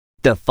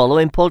The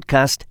following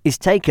podcast is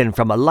taken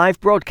from a live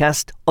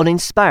broadcast on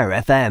Inspire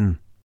FM.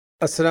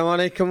 Assalamu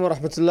alaikum wa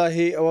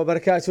rahmatullahi wa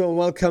barakatuh, and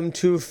welcome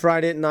to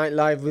Friday Night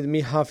Live with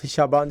me, Hafiz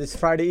Shaban. This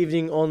Friday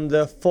evening on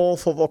the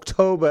 4th of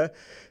October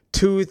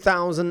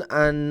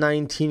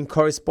 2019,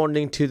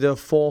 corresponding to the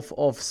 4th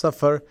of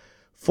Safar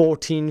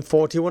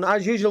 1441.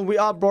 As usual, we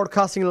are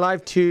broadcasting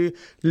live to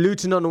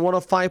Luton on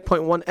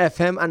 105.1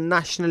 FM and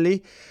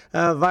nationally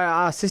via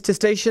our sister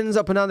stations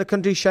up and down the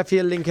country: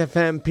 Sheffield, Link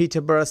FM,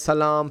 Peterborough,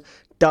 Salam,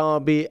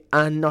 Derby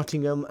and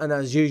Nottingham. And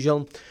as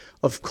usual,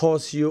 of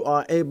course, you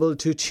are able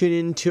to tune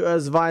in to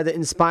us via the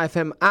Inspire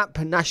FM app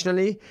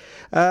nationally,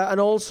 and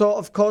also,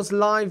 of course,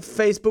 live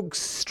Facebook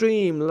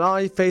stream,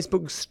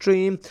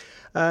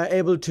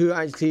 able to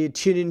actually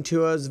tune in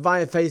to us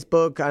via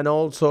Facebook and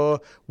also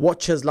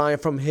watch us live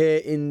from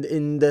here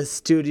in the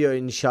studio,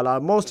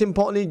 inshallah. Most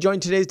importantly, join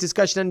today's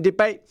discussion and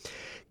debate.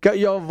 Get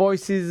your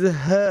voices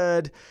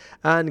heard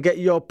and get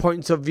your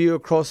points of view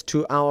across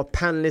to our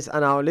panelists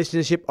and our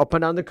listenership up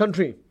and down the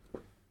country.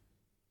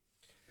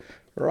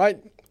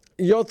 Right.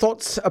 Your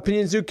thoughts,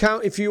 opinions do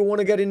count. If you want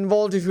to get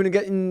involved, if you want to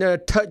get in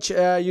touch,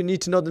 you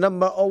need to know the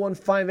number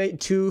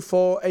 01582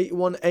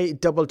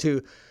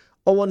 481822.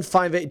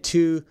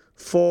 01582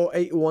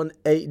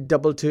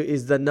 481822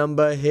 is the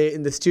number here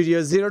in the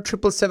studio.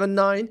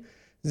 07779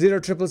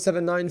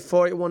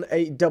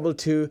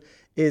 4811822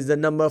 is the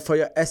number for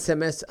your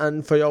SMS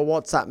and for your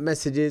WhatsApp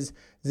messages.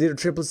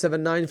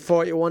 07779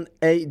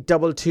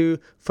 4811822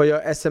 for your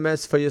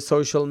SMS, for your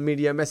social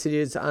media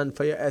messages, and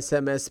for your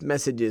SMS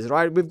messages.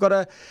 Right, we've got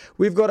a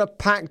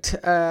packed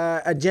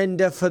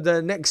agenda for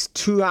the next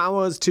 2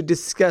 hours to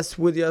discuss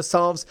with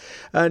yourselves.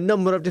 A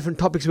number of different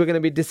topics we're going to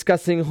be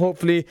discussing.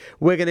 Hopefully,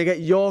 we're going to get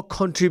your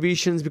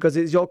contributions, because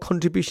it's your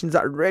contributions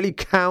that really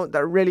count,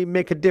 that really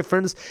make a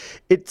difference.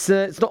 It's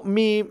not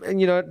me,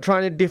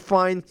 trying to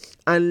define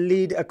and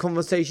lead a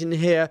conversation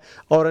here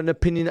or an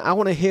opinion. I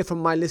want to hear from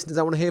my listeners.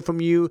 I want to hear from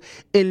you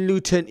in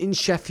Luton, in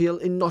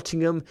Sheffield, in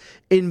Nottingham,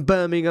 in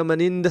Birmingham,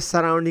 and in the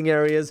surrounding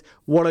areas.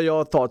 What are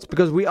your thoughts?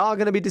 Because we are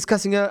going to be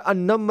discussing a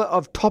number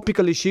of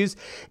topical issues,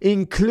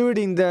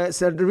 including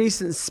the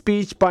recent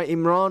speech by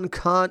Imran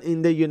Khan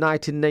in the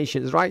United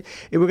Nations, right?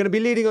 And we're going to be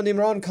leading on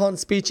Imran Khan's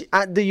speech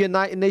at the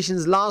United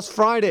Nations last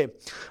Friday,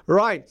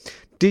 right?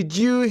 Did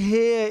you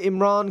hear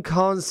Imran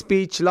Khan's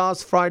speech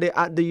last Friday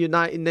at the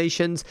United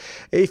Nations?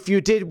 If you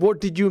did, what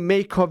did you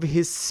make of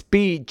his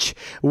speech?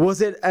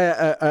 Was it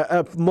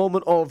a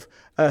moment of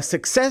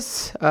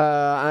success,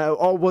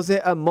 or was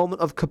it a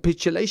moment of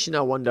capitulation,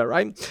 I wonder,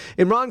 right?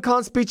 Imran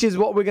Khan's speech is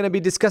what we're going to be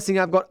discussing.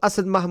 I've got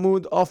Asad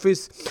Mahmood,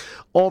 Office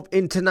of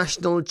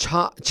International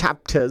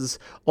Chapters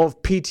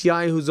of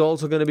PTI, who's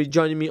also going to be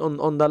joining me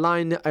on the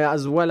line,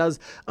 as well as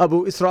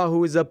Abu Isra,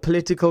 who is a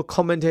political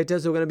commentator.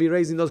 So we're going to be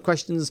raising those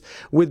questions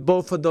with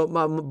both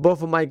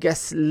of my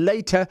guests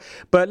later.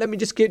 But let me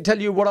just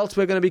tell you what else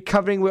we're going to be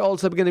covering. We're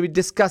also going to be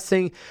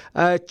discussing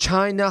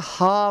China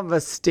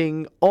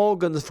harvesting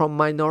organs from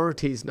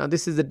minorities. Now,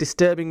 this is a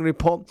disturbing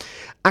report.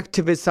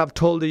 Activists have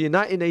told the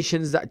United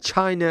Nations that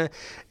China,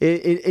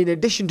 in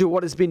addition to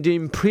what it's been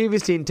doing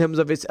previously in terms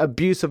of its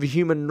abuse of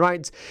human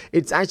rights,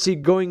 it's actually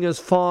going as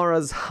far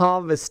as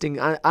harvesting,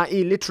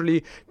 i.e.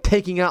 literally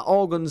taking out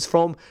organs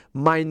from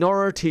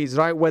minorities,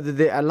 right? Whether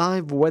they're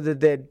alive, whether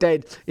they're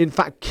dead. In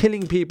fact,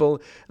 killing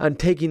people and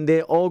taking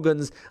their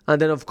organs.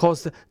 And then, of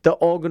course, the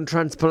organ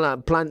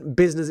transplant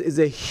business is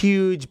a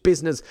huge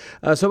business.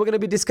 So we're going to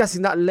be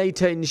discussing that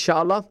later,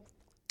 inshallah.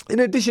 In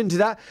addition to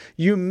that,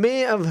 you may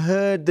have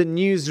heard the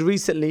news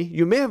recently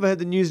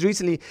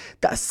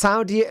that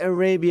Saudi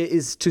Arabia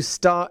is to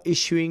start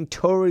issuing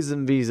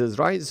tourism visas,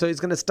 right? So it's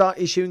going to start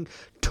issuing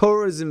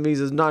tourism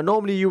visas. Now,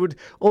 normally you would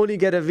only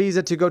get a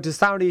visa to go to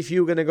Saudi if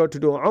you were going to go to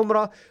do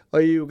Umrah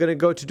or you were going to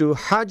go to do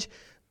Hajj.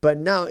 But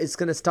now it's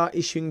going to start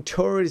issuing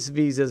tourist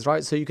visas,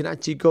 right? So you can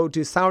actually go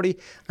to Saudi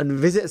and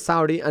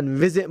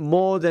visit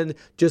more than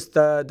just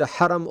the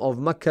haram of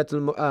Makkah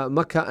and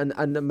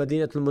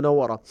Madinatul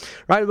Munawwara,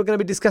 right? We're going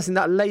to be discussing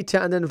that later.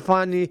 And then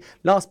finally,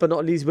 last but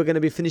not least, we're going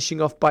to be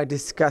finishing off by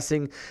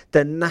discussing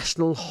the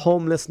National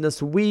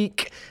Homelessness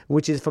Week,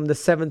 which is from the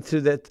 7th to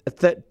the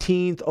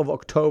 13th of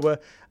October,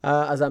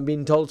 as I'm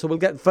being told. So we'll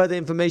get further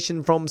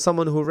information from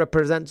someone who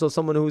represents or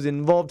someone who's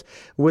involved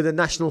with the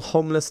National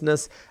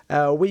Homelessness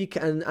Week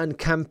and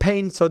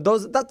campaign. So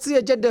that's the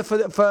agenda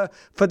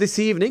for this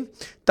evening.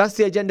 That's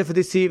the agenda for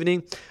this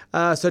evening.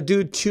 So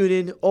do tune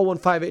in.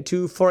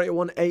 01582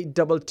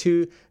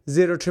 481822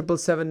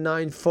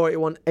 07779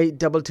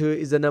 481822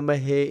 is the number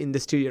here in the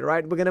studio.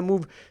 Right, we're gonna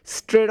move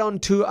straight on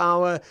to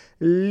our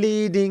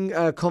leading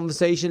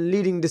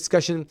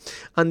discussion,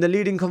 and the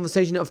leading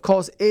conversation, of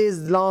course,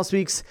 is last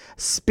week's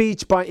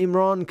speech by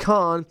Imran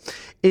Khan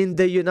in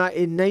the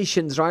United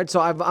Nations. Right,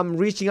 so I'm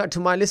reaching out to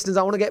my listeners.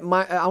 I want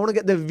to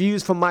get the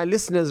views from my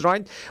listeners.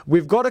 Right,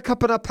 we've got a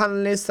couple of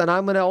panelists, and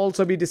I'm gonna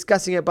also be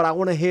discussing it, but I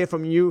want to hear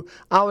from you,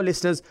 our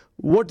listeners.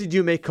 What did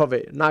you make of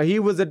it? Now, he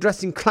was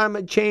addressing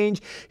climate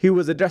change, he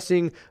was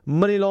addressing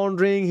money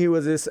laundering, he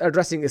was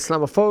addressing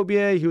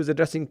Islamophobia, he was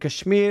addressing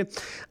Kashmir,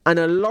 and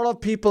a lot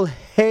of people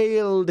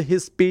hailed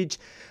his speech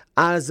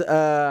as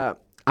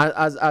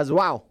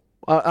wow.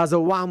 As a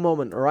wow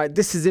moment, all right?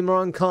 This is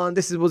Imran Khan.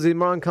 This was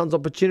Imran Khan's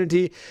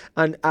opportunity,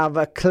 and I've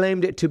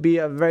acclaimed it to be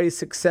a very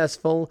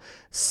successful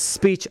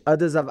speech.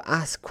 Others have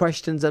asked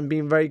questions and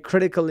been very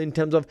critical in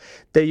terms of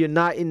the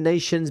United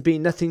Nations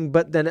being nothing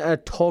but then a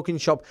talking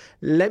shop.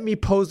 Let me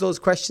pose those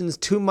questions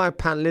to my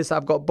panelists.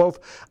 I've got both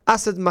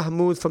Asad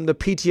Mahmood from the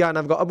PTI and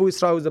I've got Abu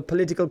Isra, who's a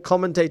political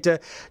commentator.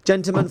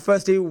 Gentlemen,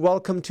 firstly,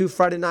 welcome to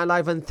Friday Night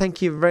Live, and thank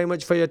you very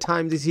much for your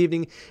time this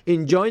evening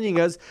in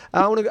joining us.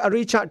 I want to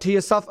reach out to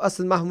yourself,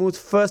 Asad Mahmood.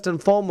 First and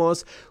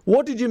foremost,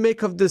 what did you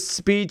make of this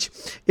speech?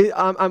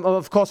 I'm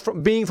of course,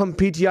 being from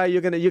PTI,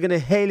 you're gonna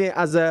hail it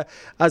as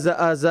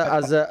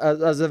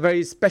a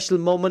very special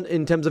moment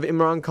in terms of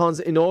Imran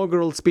Khan's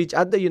inaugural speech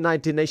at the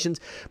United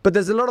Nations. But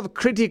there's a lot of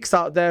critics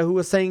out there who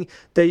are saying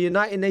the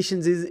United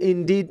Nations is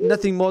indeed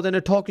nothing more than a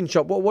talking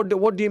shop. What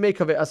do you make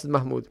of it, Asad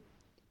Mahmood?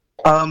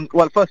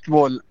 Well, first of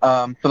all,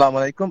 Assalamu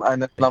alaikum,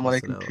 and Assalamu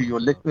alaikum to your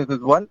listeners as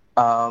well.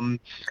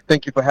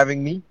 Thank you for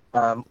having me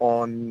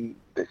on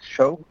this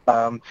show.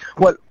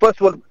 Well,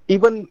 first of all,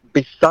 even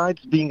besides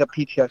being a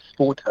PTI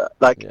supporter,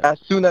 as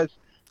soon as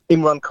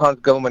Imran Khan's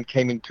government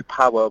came into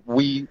power,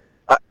 we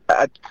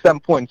at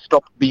some point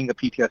stopped being a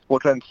PTI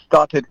supporter and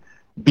started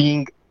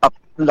being a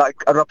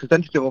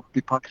representative of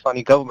the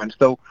Pakistani government.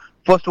 So,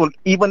 first of all,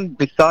 even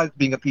besides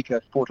being a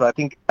PTI supporter, I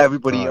think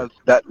everybody else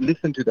that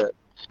listened to the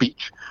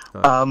speech,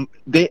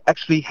 they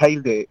actually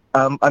hailed it.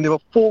 And there were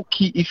 4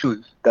 key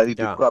issues that he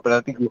described, and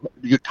I think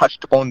you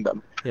touched upon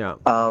them.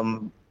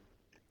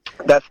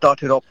 That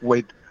started off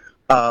with,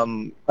 I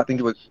think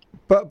it was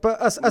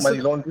money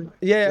laundering.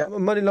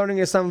 Money laundering,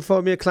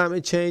 Islamophobia,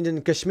 climate change,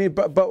 and Kashmir.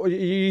 But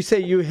you say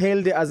you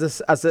hailed it as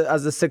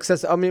a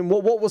success. I mean,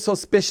 what was so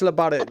special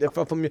about it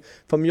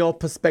from your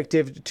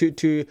perspective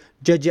to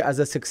judge it as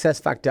a success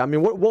factor? I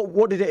mean,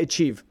 what did it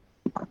achieve?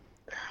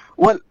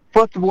 Well,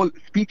 first of all,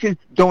 speeches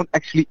don't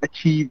actually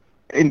achieve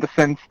in the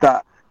sense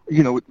that,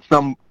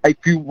 if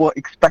you were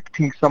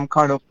expecting some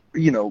kind of,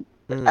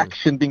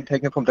 action being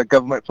taken from the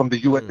government, from the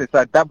USA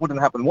side, that wouldn't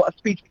happen. What a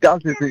speech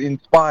does is it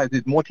inspires,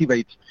 it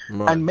motivates,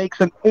 and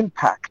makes an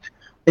impact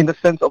in the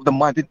sense of the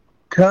mind. It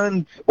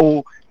turns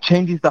or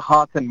changes the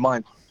hearts and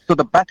minds. So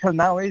the battle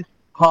now is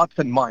hearts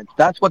and minds.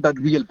 That's what the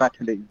real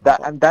battle is.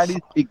 And that is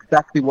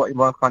exactly what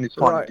Imran Khan is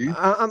trying to do.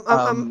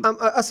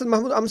 Asad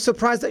Mahmood, I'm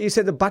surprised that you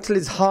said the battle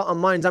is heart and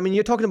minds. I mean,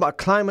 you're talking about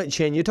climate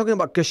change, you're talking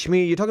about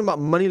Kashmir, you're talking about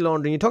money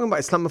laundering, you're talking about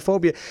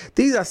Islamophobia.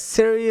 These are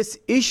serious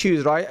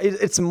issues, right?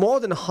 It's more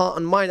than heart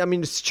and mind. I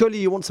mean, surely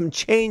you want some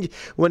change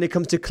when it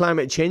comes to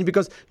climate change,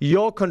 because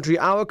your country,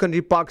 our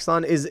country,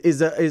 Pakistan,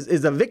 is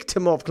a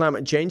victim of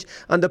climate change,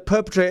 and the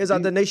perpetrators are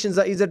the nations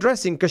that he's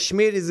addressing.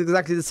 Kashmir is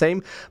exactly the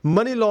same.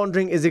 Money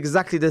laundering is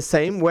exactly the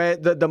same, where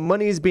the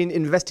money is being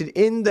invested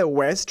in the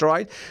West,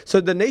 right? So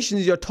the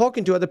nations you're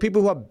talking to are the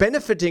people who are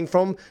benefiting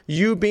from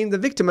you being the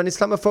victim, and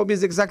Islamophobia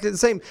is exactly the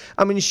same.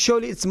 I mean,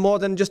 surely it's more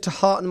than just a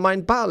heart and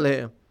mind battle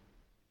here.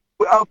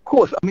 Well, of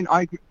course. I mean,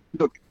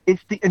 look,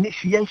 it's the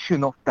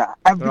initiation of that.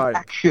 Every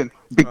action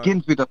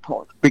begins with a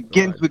thought,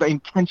 begins with an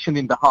intention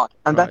in the heart,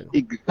 and that's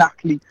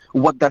exactly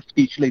what that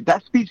speech laid.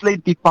 That speech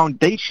laid the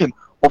foundation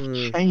of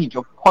change,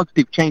 of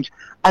positive change.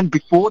 And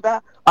before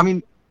that, I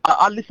mean,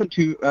 I listened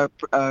to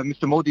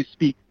Mr. Modi's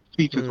speech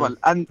as well,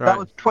 and that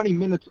was 20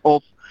 minutes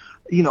of,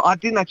 I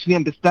didn't actually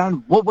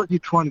understand what was he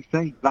trying to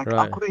say.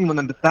 I couldn't even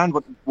understand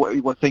what he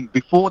was saying.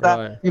 Before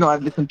that, I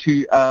listened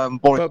to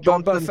Boris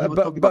Johnson.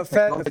 But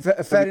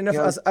fair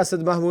enough,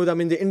 Asad Mahmood. I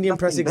mean, the Indian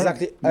press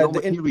exactly.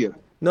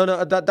 No,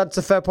 that's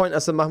a fair point,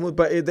 Asad Mahmood.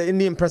 But the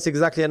Indian press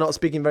exactly are not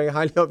speaking very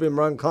highly of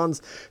Imran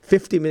Khan's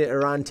 50-minute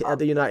rant at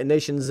the United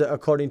Nations,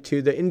 according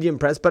to the Indian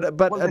press. But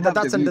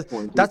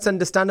that's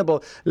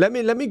understandable. Let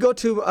me go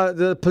to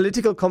the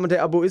political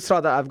commentator Abu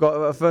Isra that I've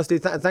got. Firstly,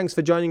 thanks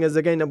for joining us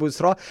again, Abu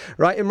Isra.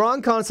 Right,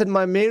 Imran Khan said,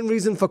 "My main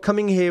reason for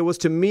coming here was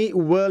to meet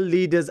world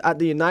leaders at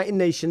the United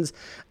Nations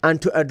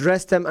and to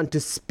address them and to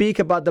speak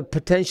about the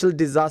potential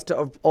disaster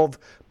of all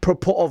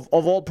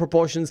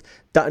proportions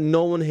that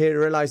no one here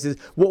realizes."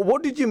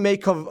 What did you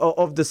make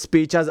of the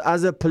speech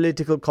as a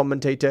political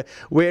commentator?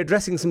 We're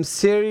addressing some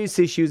serious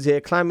issues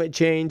here: climate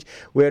change,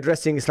 we're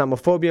addressing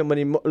Islamophobia,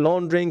 money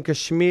laundering,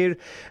 Kashmir.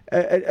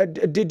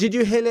 Did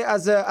you hail it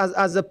as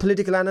a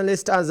political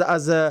analyst, as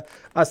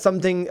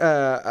something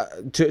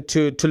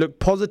to look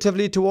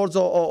positively towards,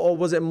 or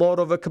was it more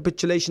of a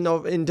capitulation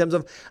in terms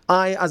of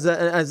I as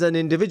an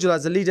individual,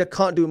 as a leader,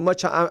 can't do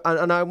much,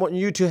 and I want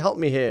you to help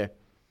me here?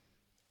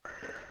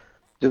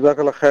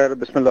 Jazakallah khair,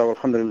 Bismillah,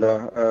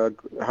 Alhamdulillah.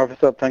 Hafiz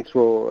Saab, thanks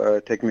for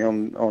taking me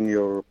on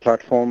your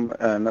platform,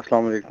 and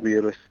Assalamu alaikum to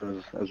your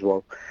listeners as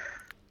well.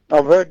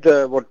 I've heard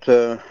what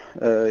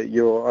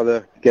your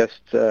other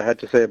guest had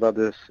to say about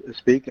this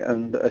speech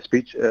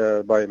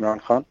by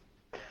Imran Khan.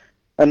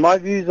 And my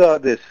views are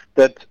this,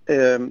 that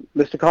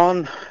Mr.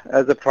 Khan,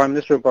 as the Prime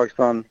Minister of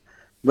Pakistan,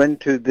 went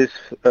to this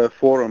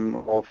forum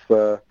of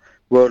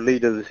world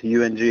leaders,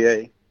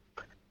 UNGA,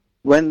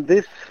 when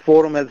this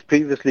forum has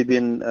previously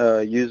been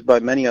used by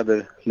many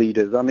other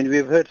leaders. I mean,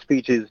 we've heard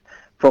speeches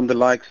from the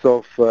likes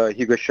of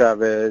Hugo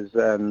Chavez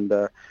and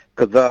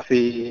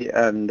Gaddafi,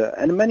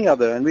 and many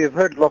other, and we have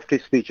heard lofty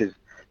speeches.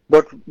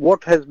 But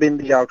what has been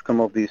the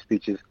outcome of these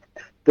speeches?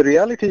 The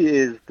reality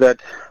is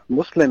that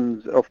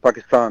Muslims of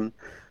Pakistan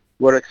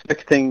were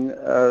expecting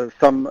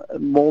some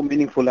more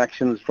meaningful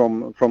actions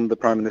from the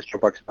Prime Minister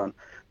of Pakistan.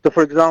 So,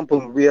 for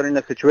example, we are in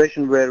a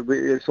situation where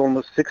it's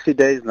almost 60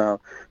 days now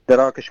that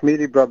our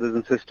Kashmiri brothers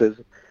and sisters,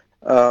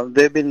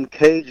 they've been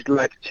caged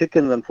like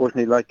chickens,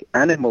 unfortunately, like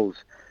animals.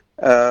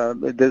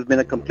 There's been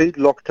a complete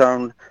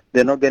lockdown.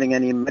 They're not getting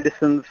any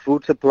medicines,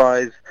 food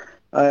supplies,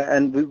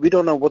 and we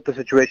don't know what the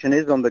situation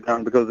is on the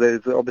ground because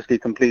there's obviously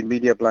complete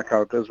media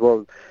blackout as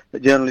well. The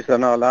journalists are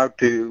not allowed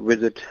to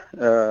visit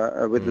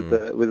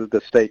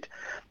the state.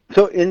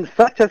 So in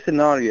such a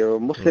scenario,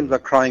 Muslims are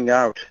crying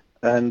out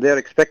and they're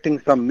expecting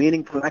some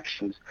meaningful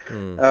actions.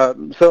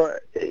 So,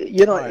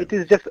 it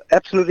is just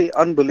absolutely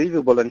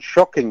unbelievable and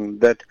shocking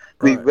that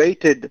we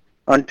waited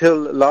until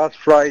last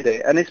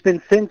Friday, and it's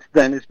been since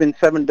then. It's been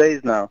 7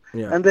 days now,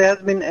 and there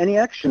hasn't been any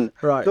action.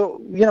 Right.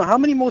 So how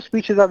many more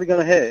speeches are we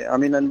going to hear? I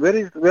mean, and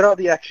where are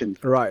the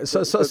actions? Right.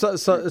 So,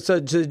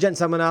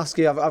 gents, I'm going to ask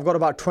you. I've got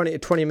about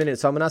 20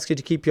 minutes. So I'm going to ask you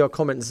to keep your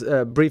comments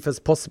brief as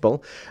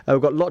possible.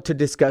 We've got a lot to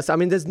discuss. I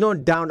mean, there's no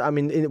doubt. I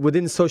mean,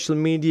 within social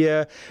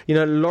media,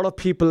 a lot of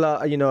people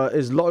are. It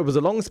was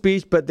a long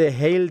speech, but they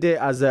hailed it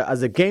as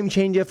a game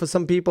changer for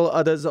some people.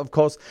 Others, of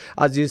course,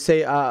 as you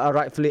say, are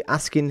rightfully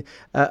asking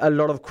a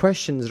lot of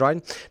questions.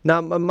 Right now,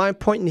 my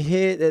point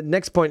here, the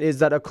next point is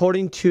that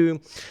according to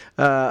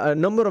a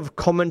number of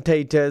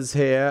commentators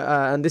here,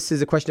 and this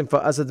is a question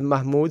for Asad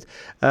Mahmood,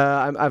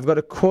 I've got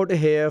a quote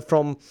here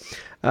from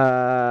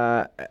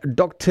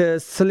Dr.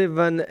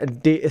 Sullivan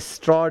de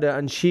Estrada,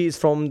 and she is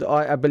from,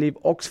 I believe,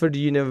 Oxford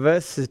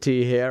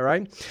University here,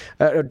 right?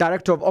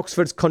 Director of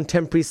Oxford's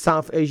Contemporary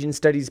South Asian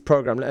Studies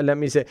Program. Let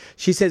me say,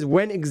 she says,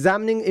 when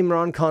examining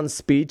Imran Khan's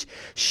speech,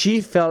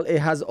 she felt it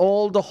has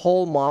all the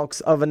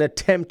hallmarks of an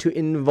attempt to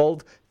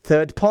involve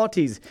third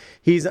parties.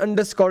 He's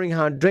underscoring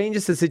how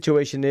dangerous the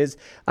situation is,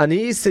 and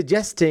he is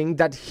suggesting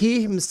that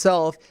he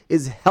himself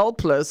is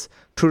helpless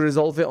to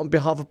resolve it on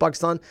behalf of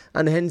Pakistan,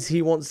 and hence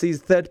he wants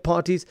these third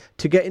parties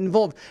to get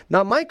involved.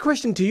 Now, my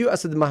question to you,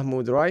 Asad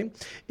Mahmood, right,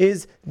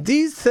 is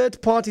these third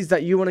parties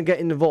that you want to get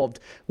involved,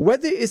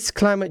 whether it's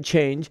climate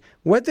change,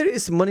 whether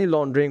it's money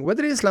laundering,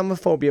 whether it's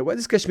Islamophobia, whether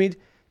it's Kashmir,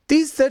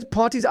 these third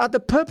parties are the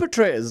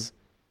perpetrators.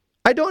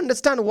 I don't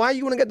understand why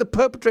you want to get the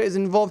perpetrators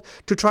involved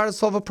to try to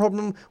solve a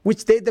problem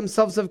which they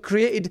themselves have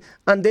created,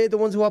 and they're the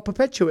ones who are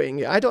perpetuating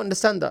it. I don't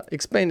understand that.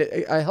 Explain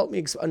it. Help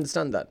me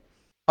understand that.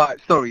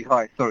 Sorry.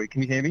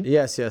 Can you hear me?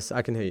 Yes,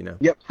 I can hear you now.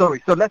 Yep,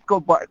 sorry. So let's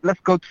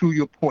go through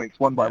your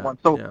points one by one.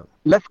 So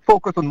let's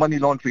focus on money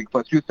laundering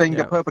first. You're saying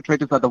the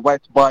perpetrators are the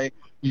West. By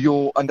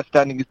your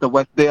understanding is the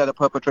West, they are the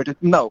perpetrators.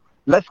 No.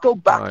 Let's go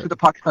back to the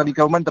Pakistani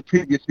government, the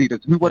previous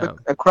leaders. Who were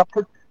the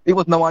corrupted? It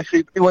was Nawaz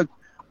Sharif. It was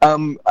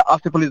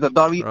Asif Ali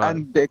Zardari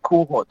and their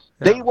cohorts.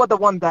 They were the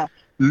ones that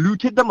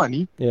looted the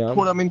money,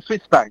 put them in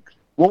Swiss banks.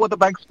 What were the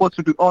banks supposed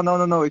to do? Oh,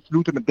 no, it's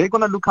looted. They're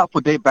going to look out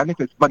for their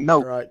benefits. But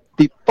no,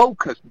 the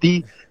focus,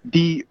 the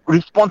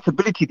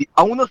responsibility, the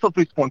onus of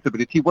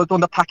responsibility was on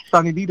the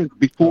Pakistani leaders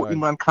before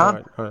Imran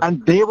Khan.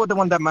 And they were the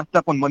ones that messed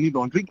up on money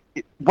laundering.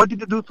 What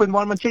did they do for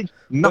environment change?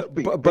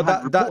 Nothing.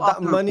 But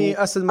that money,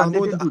 Asad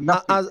Mahmood,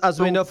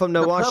 as we know from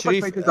Nawaz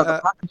Sharif,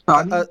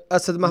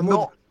 Asad Mahmood,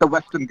 not the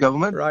Western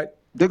government. Right.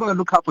 They're going to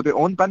look out for their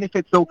own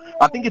benefits. So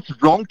I think it's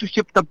wrong to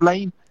shift the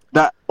blame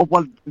that,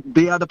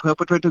 they are the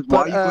perpetrators.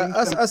 Why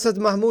Asad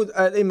Mahmood,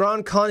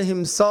 Imran Khan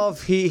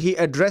himself, he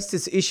addressed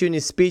this issue in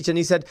his speech, and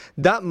he said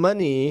that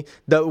money,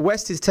 the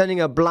West is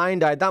turning a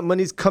blind eye. That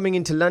money is coming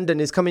into London,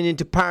 is coming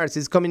into Paris,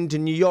 is coming into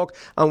New York,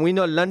 and we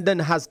know London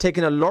has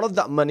taken a lot of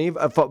that money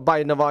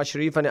by Nawaz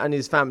Sharif and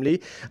his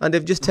family, and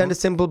they've just turned a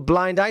simple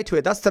blind eye to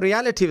it. That's the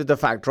reality of the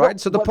fact, right?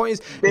 So the point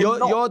is,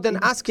 you're then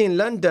asking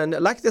London,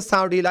 like the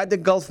Saudi, like the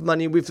Gulf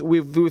money,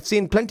 we've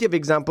seen plenty of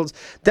examples.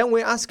 Then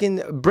we're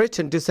asking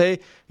Britain to say,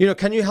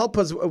 can you help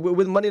us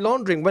with money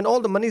laundering? When all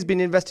the money's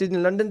been invested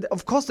in London,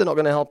 of course they're not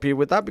going to help you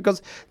with that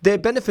because they're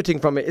benefiting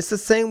from it. It's the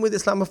same with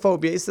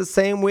Islamophobia. It's the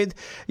same with,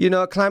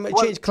 climate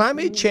change.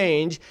 Climate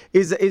change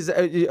is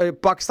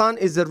Pakistan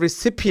is a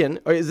recipient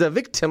or is a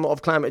victim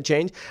of climate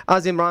change,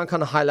 as Imran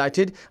Khan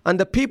highlighted, and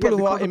the people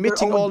who are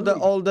emitting all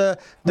the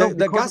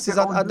gases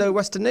are the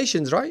Western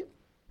nations, right?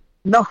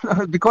 No,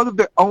 because of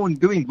their own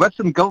doing.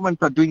 Western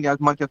governments are doing as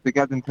much as they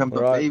can in terms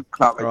of their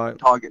climate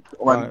targets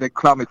or their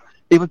climate.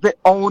 It was they're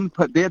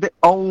their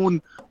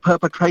own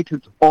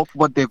perpetrators of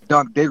what they've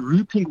done. They're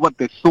reaping what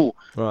they sow.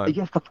 Right.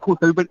 Yes, of course,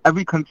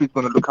 every country is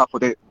going to look out for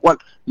their. Well,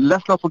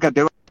 let's not forget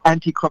there are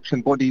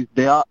anti-corruption bodies.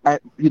 There are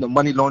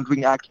money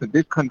laundering acts in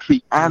this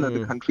country and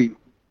other countries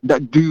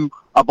that do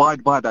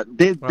abide by that.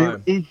 There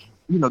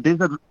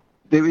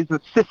is a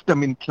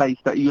system in place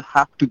that you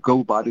have to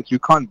go by this. You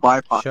can't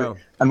bypass it.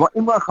 And what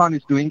Imran Khan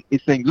is doing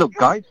is saying, look,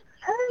 guys,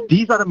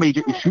 these are the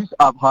major issues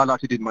I've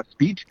highlighted in my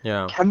speech.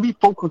 Can we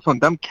focus on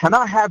them? Can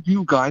I have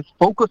you guys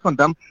focus on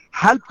them?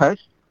 Help us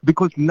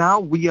because now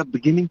we are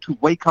beginning to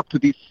wake up to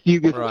these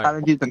serious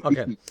challenges and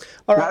issues.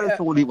 That is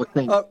all he was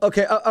saying.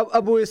 Okay,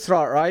 Abu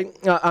Isra, right?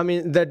 I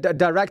mean, the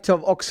director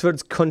of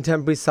Oxford's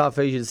Contemporary South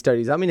Asian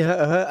Studies. I mean,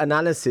 her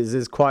analysis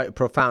is quite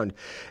profound.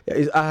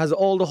 It has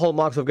all the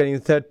hallmarks of getting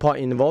third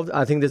party involved.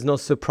 I think there's no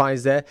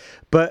surprise there.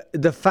 But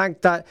the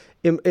fact that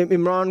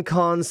Imran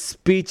Khan's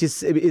speech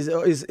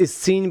is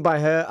seen by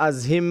her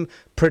as him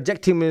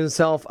projecting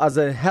himself as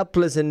a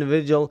helpless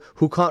individual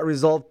who can't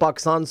resolve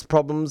Pakistan's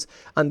problems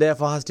and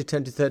therefore has to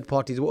turn to third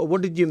parties.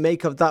 What did you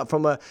make of that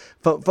from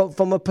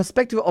a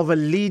perspective of a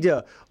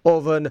leader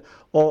of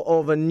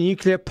a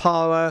nuclear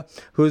power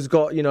who's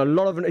got a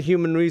lot of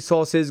human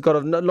resources, got a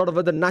lot of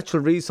other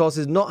natural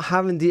resources, not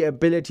having the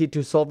ability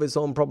to solve its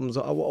own problems?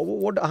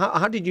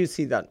 How did you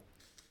see that?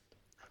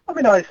 I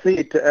mean, I see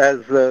it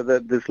as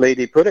this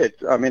lady put it.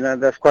 I mean,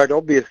 that's quite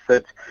obvious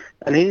that,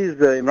 and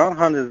Imran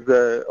Khan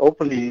is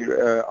openly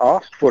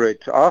asked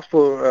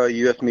for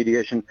U.S.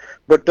 mediation.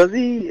 But does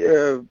he,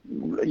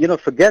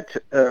 forget,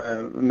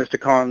 Mr.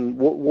 Khan,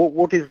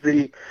 what is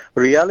the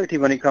reality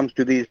when it comes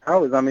to these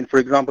powers? I mean, for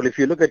example, if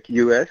you look at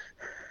U.S.,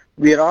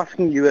 we are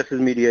asking U.S.'s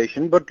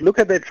mediation, but look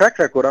at their track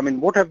record. I mean,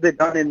 what have they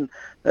done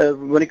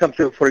when it comes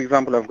to, for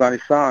example,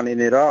 Afghanistan, in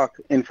Iraq,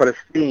 in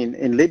Palestine,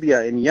 in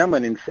Libya, in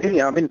Yemen, in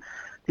Syria? I mean,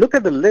 look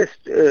at the list,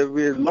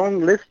 long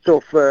list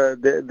of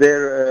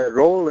their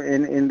role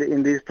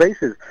in these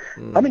places.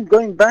 I mean,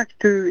 going back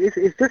to,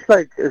 it's just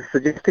like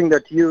suggesting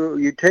that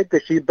you take the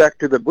sheep back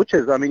to the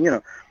butchers. I mean,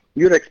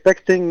 you're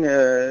expecting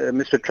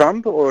Mr.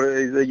 Trump or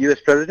the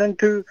U.S. president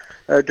to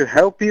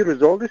help you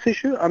resolve this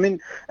issue. I mean,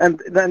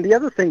 and then the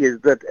other thing is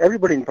that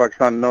everybody in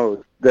Pakistan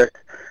knows that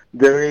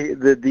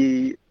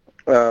the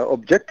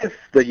objective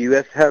the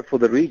U.S. have for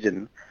the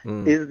region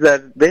is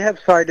that they have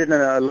sided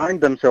and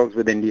aligned themselves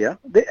with India.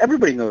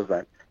 Everybody knows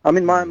that. I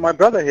mean, my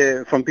brother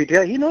here from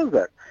PTI, he knows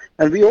that.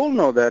 And we all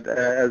know that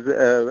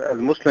as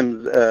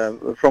Muslims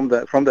from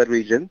that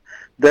region,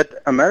 that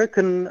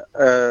American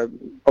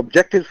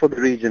objectives for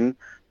the region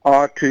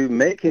are to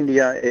make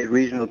India a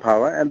regional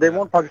power, and they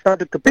want Pakistan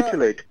to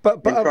capitulate in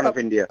front of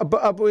India.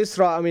 But Abu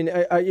Isra, I mean,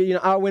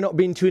 are we not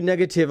being too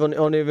negative on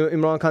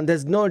Imran Khan?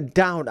 There's no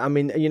doubt. I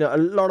mean, a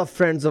lot of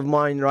friends of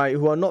mine, right,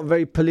 who are not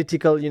very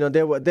political,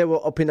 they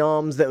were up in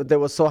arms. They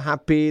were so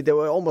happy. They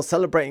were almost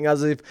celebrating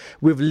as if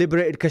we've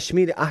liberated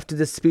Kashmir after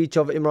the speech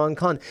of Imran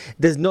Khan.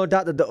 There's no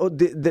doubt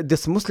that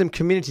this Muslim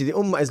community, the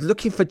Ummah, is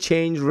looking for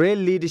change, real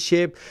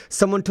leadership,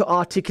 someone to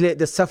articulate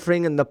the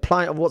suffering and the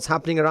plight of what's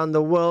happening around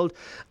the world.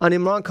 And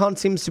Imran Khan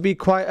seems to be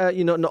quite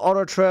an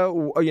orator,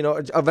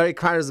 a very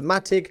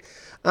charismatic,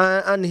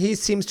 and he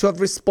seems to have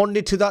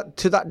responded to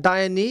that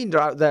dire need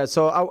out there.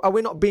 So are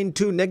we not being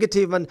too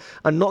negative and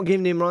not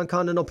giving Imran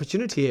Khan an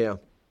opportunity here?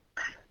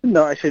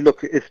 No, actually,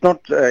 look, it's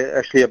not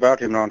actually about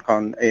Imran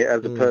Khan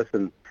as a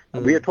person.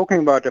 We are talking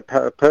about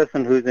a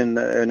person who's in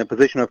a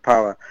position of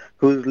power,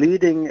 who's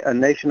leading a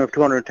nation of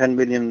 210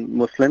 million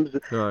Muslims.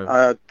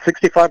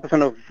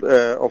 65%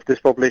 of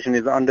this population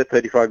is under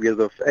 35 years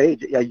of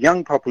age, a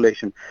young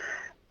population,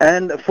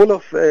 and full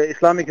of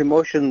Islamic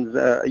emotions.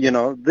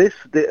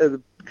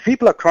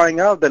 People are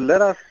crying out that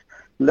let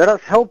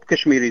us help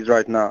Kashmiris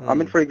right now. I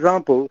mean, for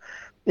example,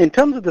 in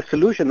terms of the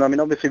solution, I mean,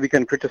 obviously we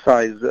can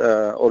criticize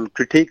or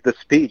critique the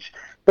speech,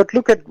 but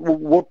look at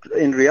what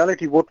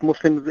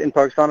Muslims in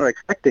Pakistan are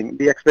expecting.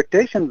 The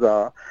expectations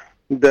are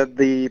that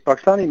the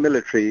Pakistani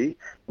military,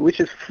 which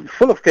is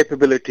full of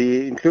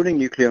capability, including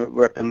nuclear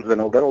weapons and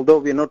all that, although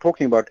we are not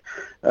talking about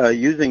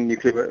using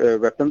nuclear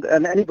weapons,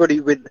 and anybody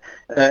with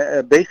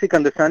a basic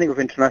understanding of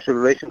international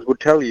relations would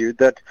tell you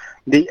that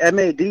the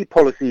MAD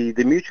policy,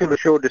 the mutual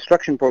assured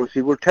destruction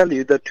policy, will tell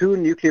you that two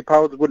nuclear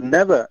powers would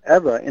never,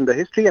 ever in the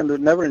history and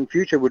would never in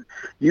future would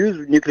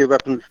use nuclear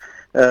weapons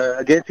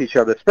against each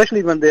other,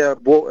 especially when they are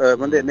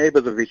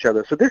neighbors of each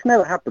other. So this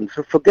never happens.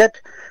 So forget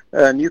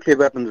nuclear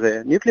weapons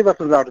there. Nuclear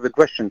weapons are out of the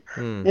question.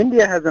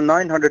 India has a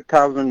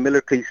 900,000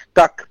 military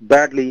stuck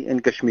badly in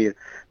Kashmir.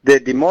 They're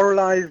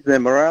demoralized. Their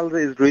morale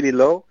is really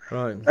low.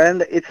 Right.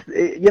 And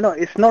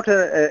it's not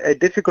a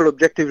difficult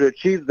objective to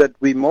achieve that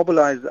we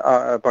mobilize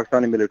our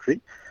Pakistani military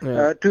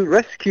to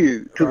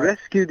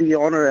rescue the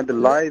honor and the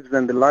lives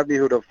and the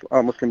livelihood of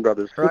our Muslim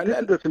brothers. So this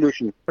is the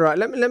solution. Right.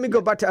 Let me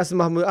go back to Asad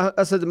Mahmood.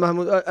 Asad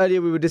Mahmood,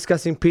 earlier we were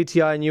discussing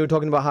PTI, and you were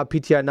talking about how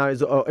PTI now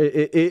it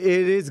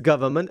is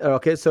government.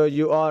 Okay, so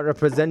you are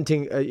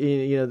representing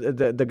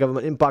the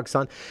government in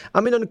Pakistan.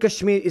 I mean, on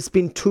Kashmir, it's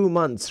been 2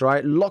 months,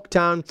 right?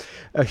 Lockdown,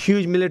 a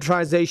huge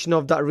militarization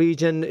of that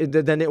region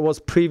than it was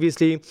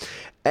previously.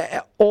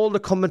 All the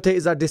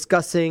commentators are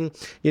discussing,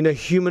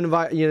 human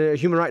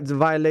rights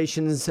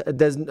violations.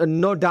 There's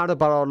no doubt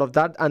about all of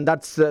that, and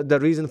that's the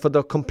reason for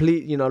the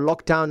complete,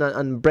 lockdown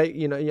and break,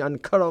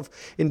 and cut off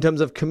in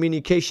terms of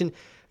communication.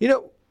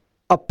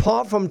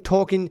 Apart from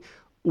talking,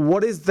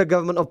 what is the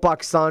government of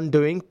Pakistan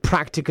doing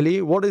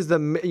practically? What is the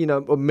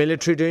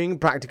military doing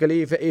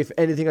practically, if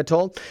anything at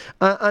all?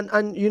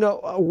 And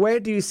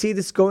where do you see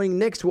this going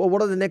next? What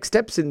are the next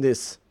steps in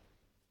this?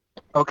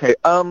 Okay.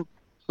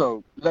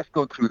 So let's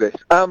go through this.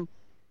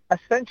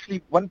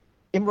 Essentially, one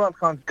Imran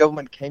Khan's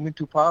government came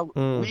into power,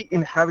 we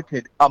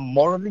inherited a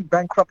morally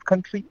bankrupt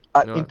country,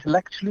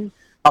 intellectually,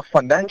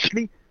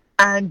 financially,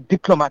 and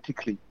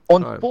diplomatically.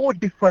 On 4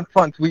 different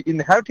fronts, we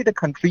inherited a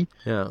country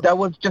that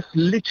was just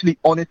literally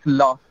on its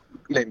last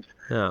limbs.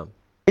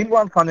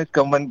 Imran Khan's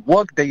government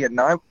worked day and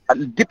night.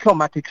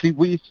 Diplomatically,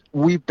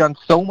 we've done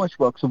so much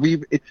work. So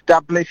we've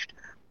established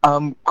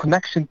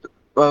connections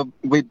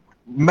with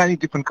many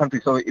different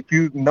countries. So if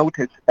you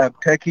notice,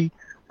 Turkey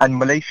and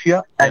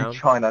Malaysia and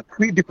China,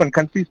 3 different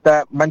countries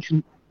that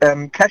mention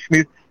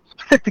Kashmir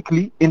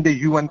specifically in the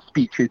UN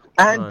speeches,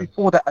 and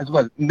before that as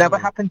well. Never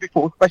happened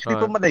before, especially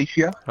for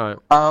Malaysia.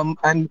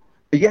 And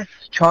yes,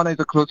 China is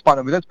a close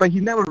partner with us, but he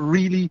never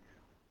really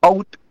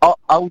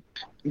openly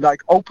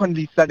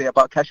said it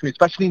about Kashmir,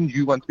 especially in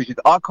UN speeches.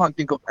 I can't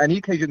think of any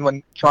occasion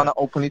when China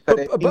openly said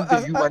it in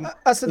the UN.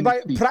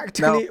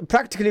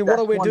 Practically, what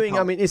are we doing?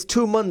 I mean, it's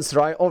 2 months,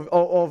 right,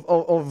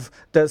 of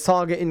the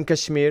saga in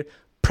Kashmir.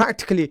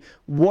 Practically,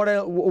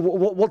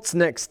 what's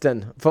next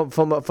then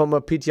from a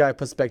PTI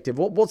perspective?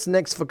 What's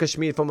next for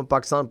Kashmir from a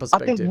Pakistan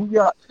perspective? I think we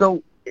are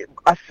so.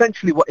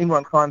 Essentially, what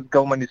Imran Khan's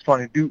government is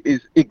trying to do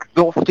is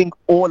exhausting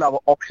all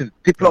our options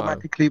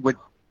diplomatically with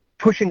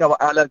pushing our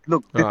allies.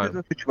 Look, this is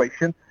the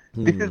situation.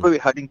 This is where we're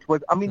heading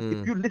towards. I mean,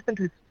 if you listen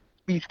to his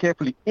speech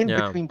carefully, in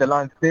between the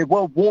lines, there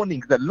were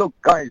warnings that, look,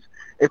 guys,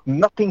 if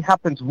nothing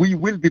happens, we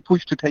will be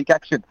pushed to take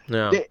action.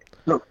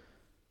 Look,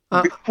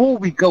 before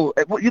we go,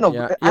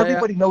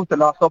 everybody knows the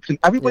last option.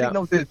 Everybody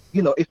knows this,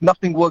 if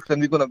nothing works,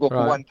 then we're going to go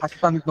for one.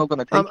 Pakistan is not going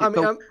to take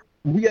it.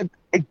 We are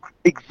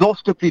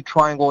exhaustively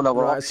trying all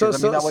our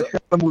options. Our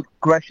Sheikh Mahmood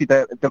Qureshi,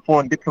 the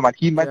foreign diplomat,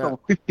 he met over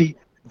 50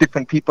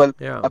 different people.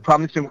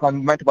 Prime Minister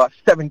Imran met about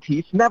 70.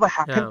 It's never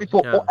happened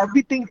before. Or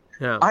everything.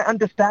 I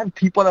understand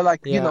people are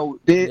like,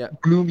 they're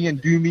gloomy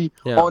and doomy.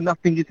 Or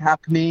nothing is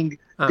happening.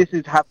 This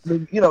is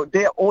happening.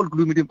 They're all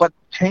gloomy, but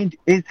change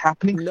is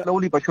happening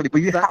slowly but surely.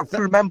 But you have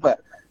to remember,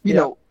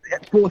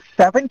 for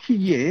 70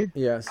 years,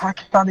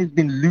 Pakistan has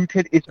been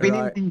looted. It's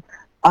been in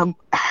the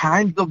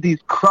hands of these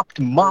corrupt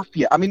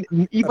mafia. I mean,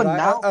 even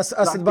now,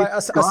 Asad Bhai,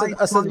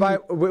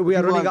 we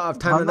are running out of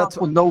time, and that's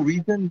for no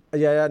reason.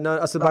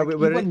 Asad Bhai,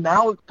 even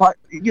now,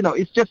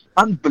 it's just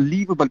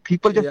unbelievable.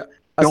 People just.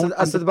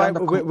 Asad Bhai,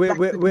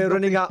 we're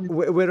running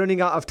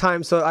out of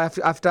time, so I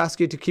have to ask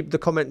you to keep the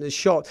comment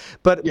short.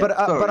 But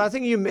I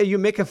think you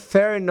make a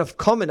fair enough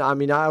comment. I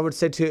mean, I would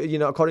say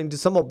to according to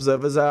some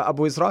observers,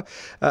 Abu Isra,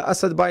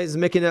 Asad Bhai is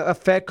making a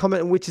fair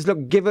comment, which is,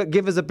 look, give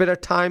us a bit of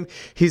time.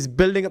 He's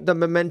building up the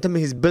momentum.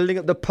 He's building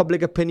up the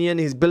public opinion.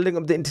 He's building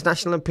up the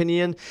international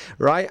opinion,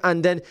 right?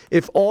 And then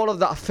if all of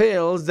that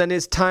fails, then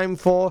it's time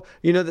for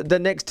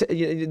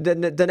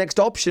the next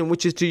option,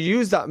 which is to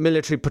use that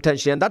military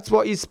potentially, and that's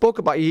what he spoke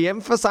about. He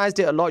emphasized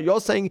it a lot. You're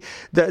saying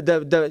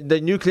the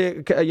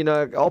nuclear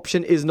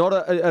option is not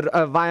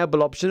a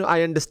viable option.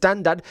 I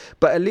understand that,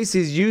 but at least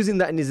he's using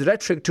that in his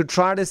rhetoric to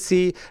try to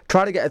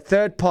get a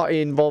third party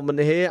involvement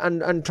here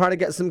and try to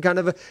get some kind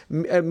of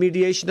a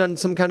mediation and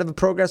some kind of a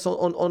progress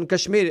on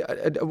Kashmir.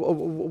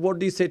 What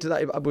do you say to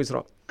that, Abu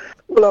Isra?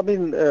 Well, I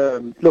mean,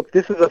 look,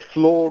 this is a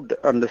flawed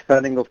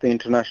understanding of the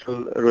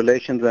international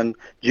relations and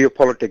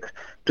geopolitics.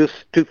 To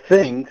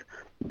think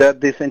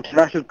that this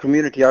international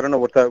community, I don't know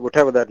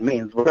whatever that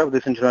means, whatever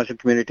this international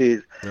community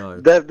is,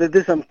 that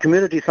this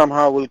community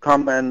somehow will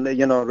come and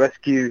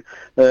rescue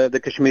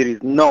the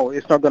Kashmiris. No,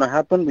 it's not going to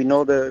happen. We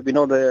know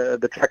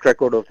the track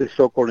record of this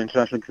so-called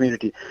international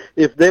community.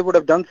 If they would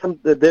have done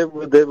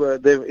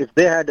if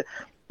they had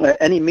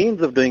any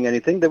means of doing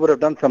anything, they would have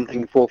done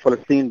something for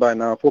Palestine by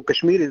now. For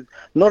Kashmir is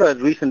not a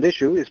recent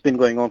issue. It's been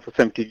going on for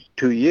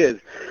 72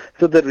 years.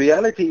 So the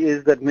reality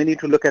is that we need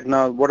to look at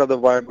now what are the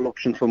viable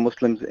options for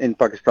Muslims in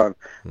Pakistan.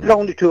 There are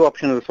only 2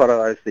 options as far as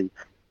I see.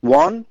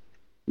 One,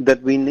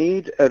 that we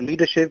need a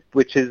leadership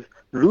which is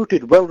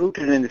well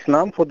rooted in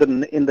Islam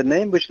in the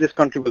name which this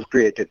country was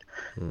created.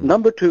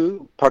 Number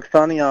 2,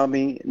 Pakistani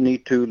army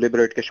need to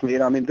liberate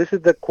Kashmir. I mean, this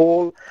is the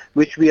call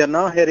which we are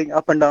now hearing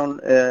up and down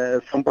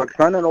from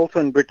Pakistan and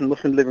also in Britain,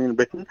 Muslims living in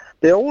Britain.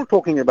 They're all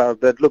talking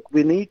about that. Look,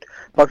 we need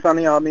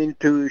Pakistani army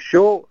to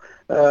show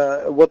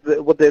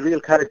what their real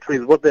character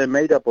is, what they're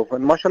made up of.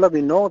 And mashallah,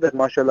 we know that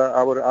mashallah,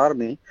 our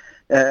army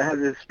has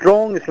a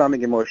strong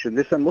Islamic emotion.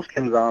 This is a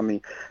Muslim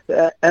army.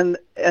 And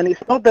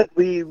it's not that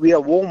we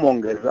are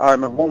warmongers.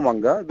 I'm a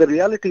warmonger. The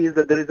reality is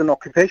that there is an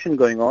occupation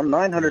going on.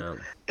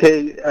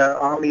 900k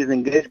army is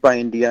engaged by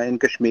India in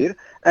Kashmir.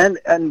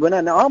 And when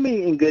an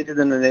army engages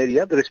in an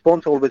area, the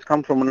response always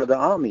comes from another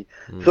army.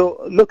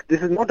 So look,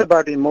 this is not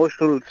about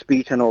emotional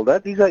speech and all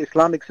that. These are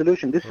Islamic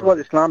solutions. This is what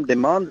Islam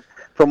demands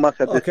from us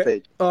at this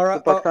stage. All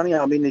right. The Pakistani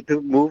army need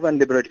to move and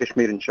liberate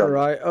Kashmir, inshallah.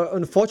 Right.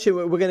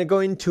 Unfortunately, we're going to go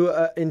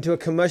into a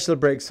commercial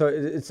break,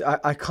 so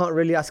I can't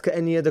really ask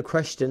any other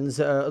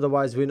questions.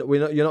 Otherwise, you're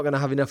not going to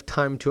have enough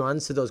time to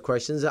answer those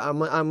questions. I'm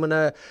going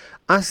to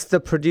ask the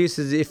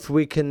producers if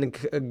we can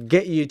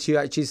get you to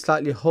actually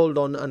slightly hold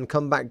on and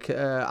come back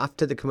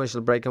after the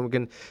commercial break, and we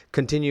can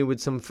continue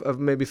with some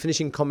maybe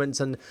finishing comments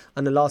and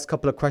the last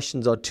couple of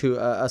questions or two.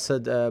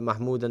 Asad,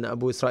 Mahmood, and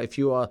Abu Isra, if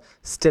you are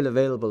still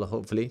available,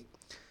 hopefully.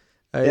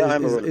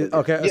 I'm available.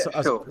 Okay,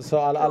 Yeah, sure. so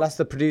I'll ask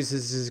the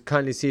producers to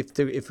kindly see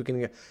if we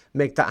can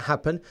make that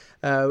happen.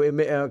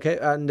 Okay,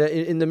 and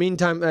in the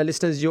meantime,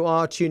 listeners, you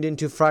are tuned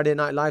into Friday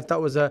Night Live.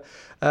 That was a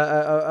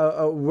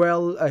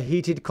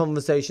heated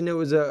conversation. It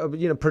was a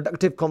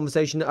productive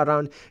conversation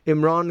around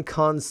Imran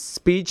Khan's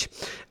speech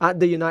at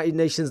the United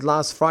Nations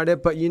last Friday.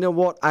 But you know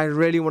what? I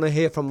really want to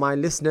hear from my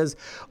listeners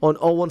on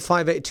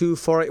 01582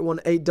 481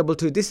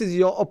 822. This is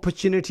your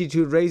opportunity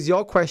to raise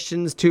your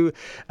questions to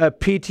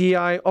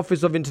PTI,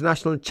 Office of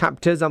International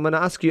Chapters. I'm going to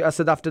ask you,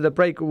 Asad, after the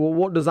break,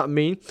 what does that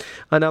mean?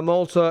 And I'm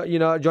also,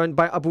 joined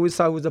by Abu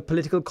Isra, who's a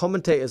political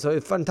commentator. So a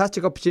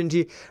fantastic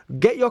opportunity.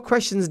 Get your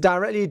questions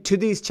directly to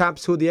these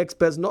chaps who are the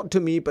experts, not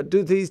to me, but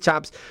to these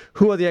chaps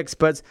who are the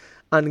experts.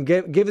 And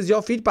give us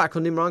your feedback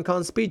on Imran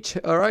Khan's speech.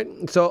 All right.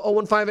 So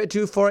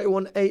 01582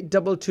 481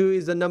 822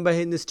 is the number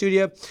here in the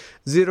studio.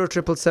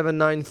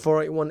 07779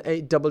 481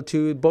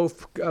 822.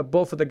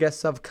 Both of the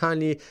guests have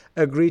kindly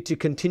agreed to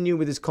continue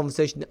with this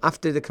conversation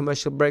after the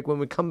commercial break when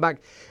we come back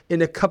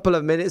in a couple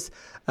of minutes.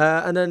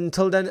 And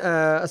until then,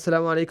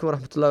 Assalamu alaikum wa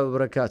rahmatullahi wa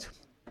barakatuh.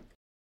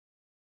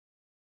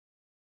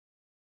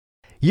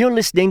 You're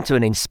listening to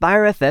an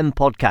Inspire FM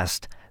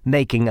podcast,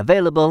 making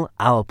available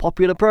our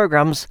popular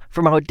programs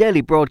from our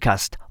daily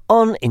broadcast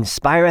on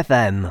Inspire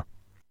FM.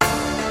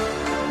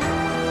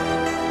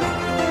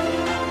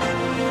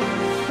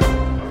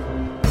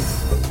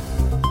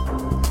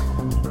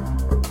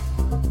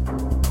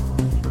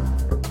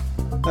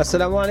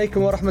 Assalamu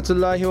alaikum wa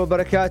rahmatullahi wa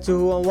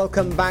barakatuhu, and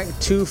welcome back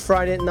to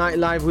Friday Night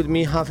Live with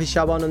me, Hafiz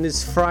Shaban, on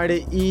this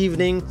Friday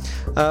evening,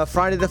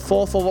 Friday the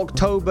 4th of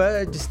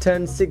October, just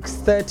turned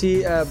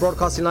 6:30,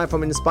 broadcasting live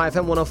from Inspire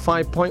FM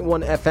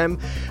 105.1 FM.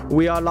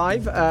 We are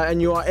live,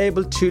 and you are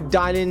able to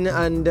dial in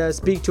and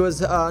speak to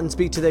us and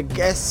speak to the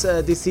guests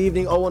this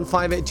evening.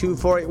 01582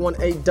 481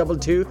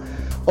 822.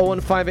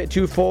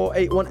 01582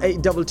 481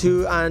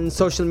 822, and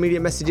social media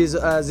messages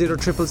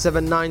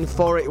 07779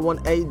 481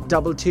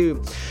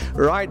 822.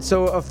 Right,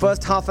 so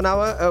first half an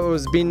hour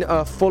has been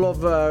full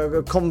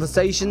of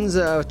conversations,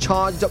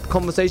 charged up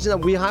conversations,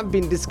 and we have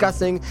been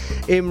discussing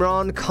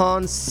Imran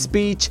Khan's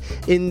speech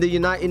in the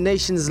United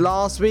Nations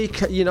last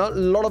week. A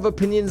lot of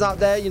opinions out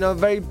there,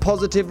 very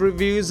positive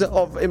reviews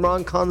of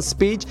Imran Khan's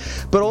speech,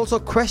 but also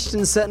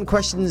certain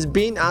questions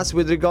being asked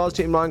with regards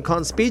to Imran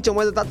Khan's speech and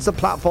whether that's a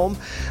platform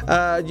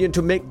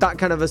to make that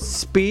kind of a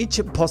speech,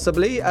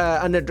 possibly,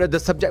 and the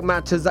subject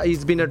matters that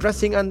he's been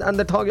addressing, and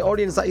the target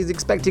audience that he's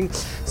expecting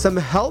some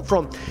help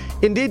from.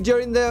 Indeed,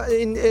 during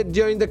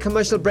the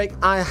commercial break,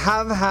 I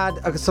have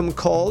had some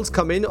calls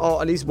come in,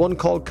 or at least one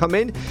call come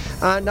in,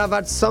 and I've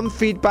had some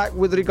feedback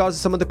with regards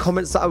to some of the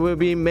comments that were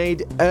being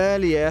made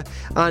earlier.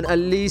 And at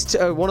least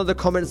one of the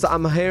comments that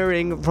I'm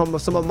hearing from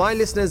some of my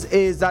listeners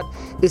is that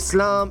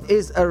Islam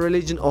is a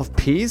religion of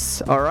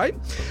peace. All right,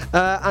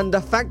 and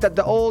the fact that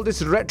all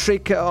this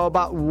rhetoric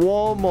about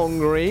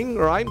warmongering,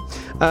 right,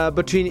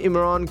 between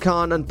Imran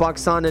Khan and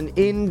Pakistan and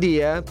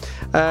India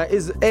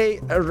is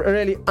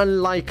really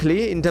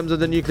unlikely in terms of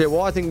the nuclear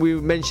war. I think we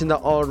mentioned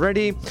that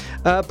already,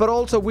 but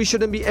also we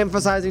shouldn't be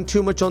emphasizing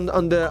too much on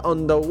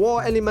the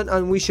war element,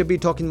 and we should be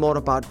talking more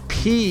about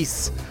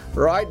peace.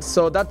 Right,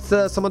 so that's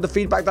some of the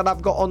feedback that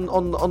I've got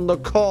on the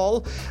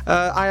call.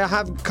 I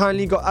have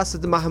kindly got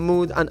Asad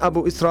Mahmood and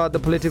Abu Isra, the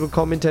political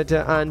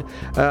commentator, and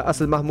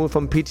Asad Mahmood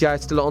from PTI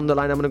still on the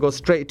line. I'm going to go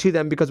straight to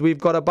them because we've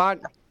got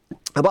about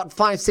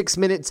 5-6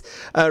 minutes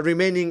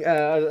remaining.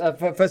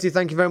 Firstly,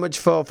 thank you very much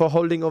for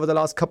holding over the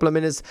last couple of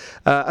minutes,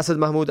 Asad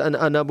Mahmood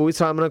and Abu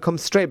Isra. I'm going to come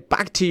straight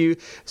back to you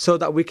so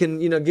that we can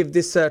give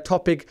this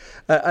topic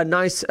a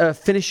nice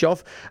finish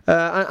off,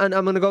 and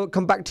I'm going to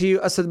come back to you,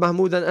 Asad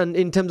Mahmood, and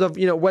in terms of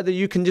whether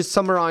you can just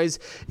summarize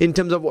in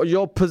terms of what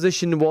your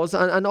position was,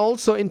 and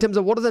also in terms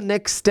of what are the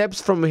next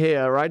steps from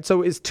here, right?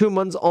 So it's 2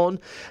 months on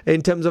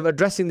in terms of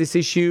addressing this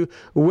issue.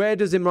 Where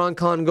does Imran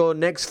Khan go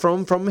next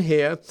from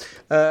here,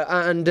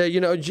 and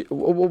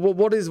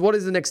what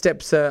is the next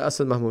steps,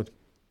 Asad Mahmood?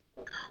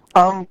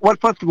 Well,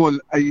 first of all,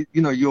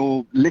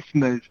 your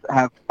listeners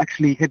have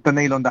actually hit the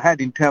nail on the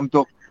head in terms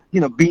of,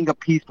 being a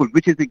peaceful,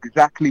 which is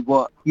exactly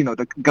what,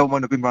 the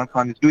government of Imran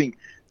Khan is doing.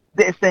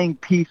 They're saying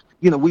peace,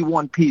 we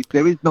want peace.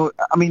 There is no,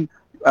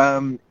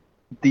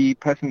 the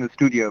person in the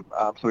studio,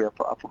 sorry,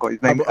 I forgot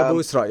his name. Abu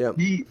Isra,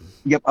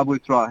 yeah. Abu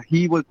Isra.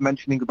 He was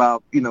mentioning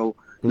about,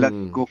 let's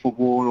go for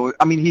war.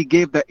 He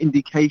gave the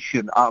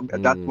indication.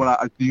 That's what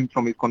I assumed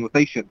from his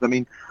conversations.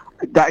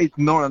 That is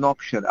not an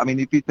option.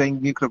 If he's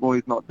saying nuclear war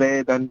is not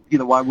there, then,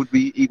 why would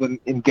we even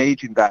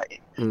engage in that?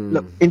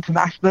 Look,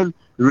 international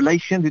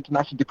relations,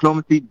 international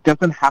diplomacy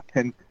doesn't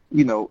happen,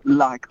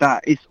 like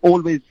that. It's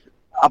always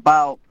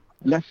about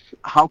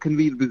how can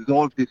we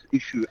resolve this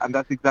issue? And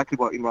that's exactly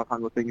what Imran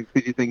Khan was saying.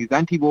 He's saying his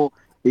anti-war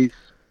is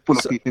full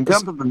of peace. In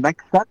terms of the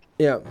next steps,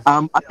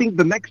 I think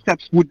the next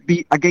steps would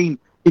be, again,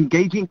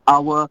 engaging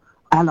our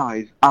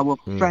allies, our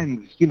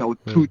friends,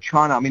 through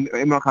China.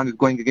 Imran Khan is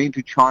going again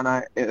to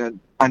China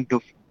end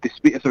of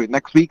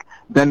next week.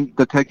 Then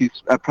the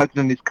Turkish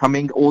president is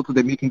coming. Also,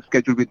 the meeting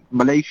scheduled with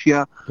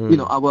Malaysia.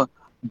 Our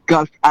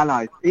Gulf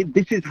allies.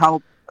 This is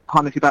how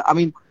partnership.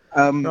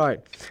 Right.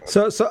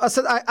 So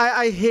Asad,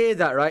 I hear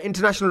that, right?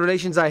 International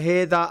relations, I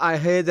hear that. I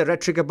hear the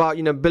rhetoric about,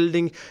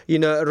 building,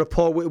 a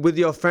rapport with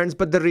your friends.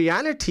 But the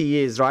reality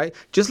is, right,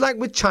 just like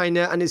with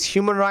China and its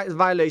human rights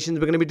violations,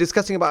 we're going to be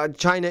discussing about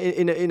China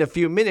in a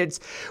few minutes.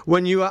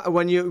 When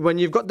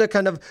you've got the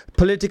kind of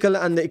political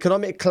and the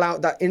economic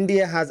clout that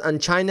India has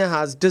and China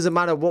has, doesn't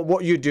matter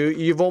what you do,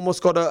 you've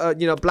almost got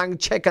a blank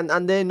check,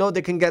 and they know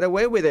they can get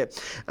away with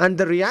it. And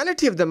the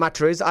reality of the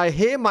matter is, I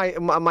hear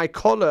my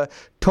caller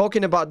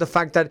talking about the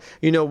fact that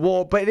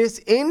war, but it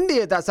is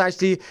India that's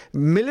actually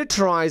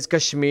militarized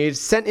Kashmir,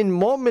 sent in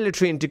more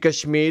military into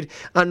Kashmir,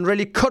 and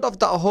really cut off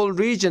that whole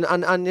region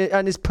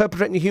and is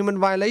perpetrating human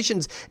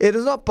violations. It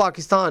is not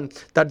Pakistan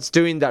that's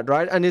doing that,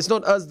 right? And it's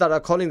not us that are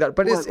calling that,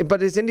 but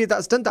it's India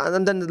that's done that.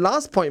 And then the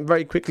last point,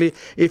 very quickly,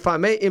 if I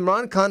may,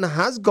 Imran Khan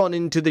has gone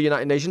into the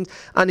United Nations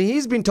and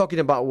he's been talking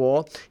about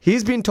war.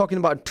 He's been talking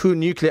about 2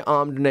 nuclear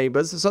armed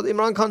neighbors. So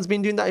Imran Khan's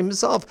been doing that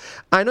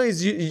himself. I know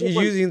he's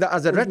using that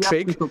as a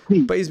rhetoric,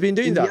 but he's been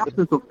doing that. In the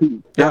absence of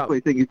peace, that's what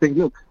he's saying. He's saying,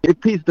 look, if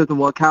peace doesn't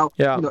work out,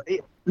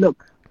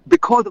 look,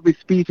 because of his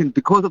speech and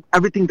because of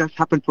everything that's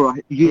happened for a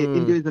year,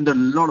 India is under a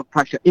lot of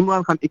pressure.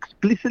 Imran Khan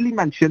explicitly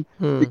mentioned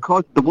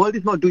because the world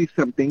is not doing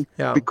something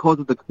because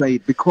of the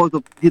trade, because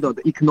of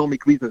the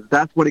economic reasons.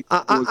 That's what it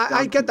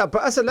I get that,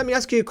 but Asad, let me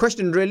ask you a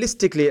question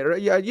realistically.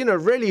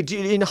 Really, do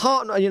you,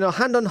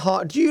 hand on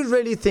heart, do you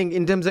really think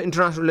in terms of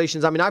international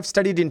relations? I mean, I've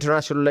studied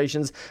international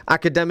relations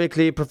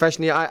academically,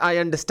 professionally. I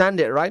understand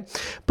it, right?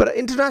 But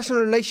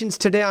international relations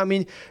today, I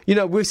mean,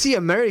 we see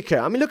America.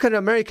 I mean, look at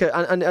America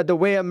and the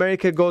way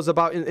America goes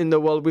about in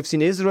the world. We've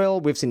seen Israel,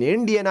 we've seen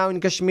India now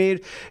in Kashmir.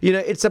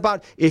 It's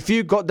about, if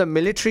you've got the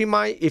military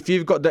might, if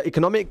you've got the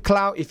economic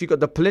clout, if you've got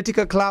the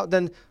political clout,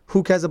 then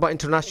who cares about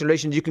international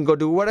relations? You can go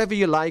do whatever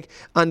you like,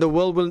 and the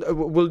world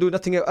will do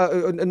nothing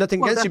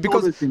against you,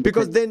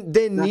 because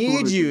they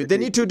need you. They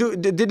need to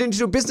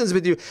do business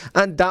with you,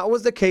 and that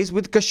was the case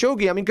with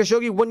Khashoggi. I mean,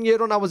 Khashoggi, 1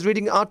 year on, I was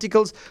reading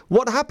articles.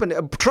 What happened?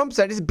 Trump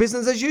said it's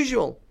business as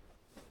usual.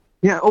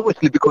 Yeah,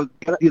 obviously, because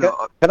Saudi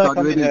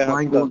Arabia is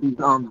buying all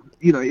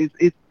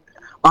these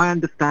I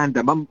understand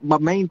that. My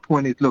main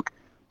point is, look,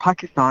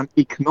 Pakistan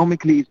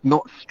economically is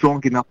not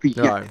strong enough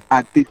yet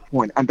at this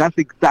point. And that's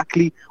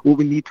exactly what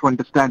we need to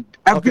understand.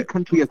 Every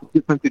country has a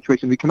different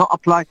situation. We cannot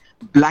apply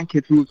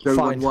blanket rules to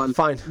everyone.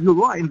 Fine. You're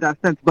right in that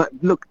sense. But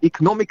look,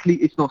 economically,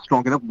 it's not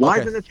strong enough. Why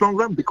isn't it strong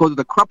enough? Because of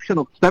the corruption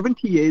of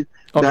 70 years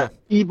that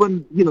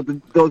even,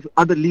 those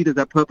other leaders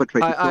are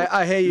perpetrating.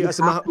 I hear you,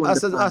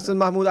 Asad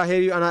Mahmood, I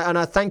hear you. And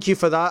I thank you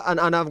for that.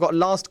 And I've got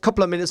last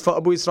couple of minutes for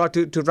Abu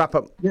Isra to wrap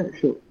up. Yeah,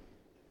 sure.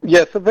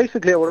 Yeah, so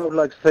basically what I would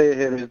like to say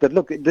here is that,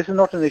 look, this is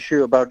not an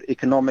issue about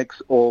economics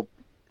or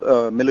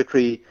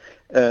military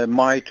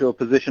might or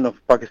position of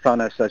Pakistan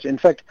as such. In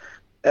fact,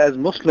 as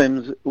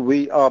Muslims,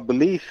 our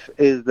belief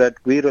is that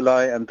we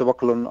rely and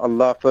tawakkul on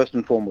Allah first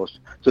and foremost.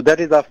 So that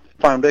is our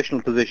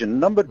foundational position.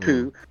 Number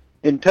two,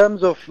 in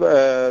terms of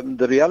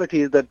the reality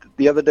is that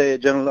the other day,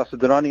 General Asad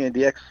Durrani,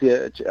 the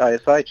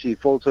ex-ISI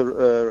chief, also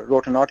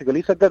wrote an article.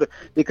 He said that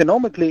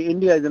economically,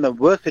 India is in a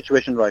worse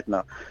situation right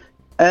now.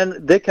 And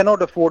they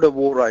cannot afford a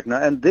war right now.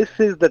 And this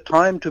is the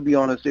time, to be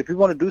honest. If you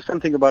want to do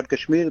something about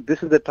Kashmir,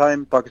 this is the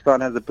time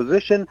Pakistan has a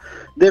position.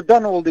 They've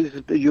done all these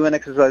UN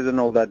exercises and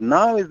all that.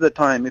 Now is the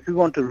time, if you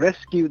want to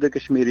rescue the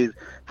Kashmiris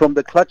from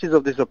the clutches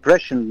of this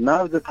oppression,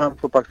 now is the time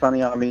for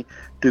Pakistani army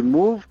to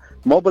move,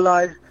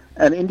 mobilize.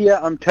 And India,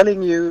 I'm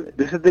telling you,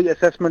 this is the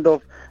assessment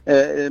of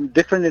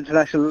different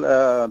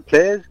international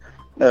players,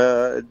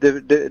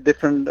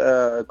 different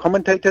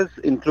commentators,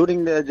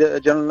 including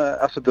General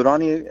Asad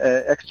Durrani,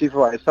 ex-chief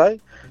of ISI.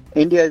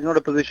 India is not in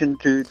a position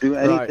to do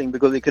anything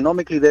because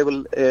economically they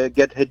will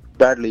get hit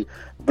badly.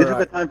 This is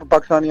the time for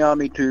Pakistani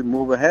army to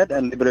move ahead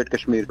and liberate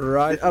Kashmir.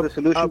 This is the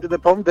solution to the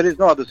problem. There is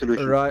no other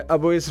solution. Right.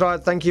 Abu Isra,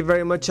 thank you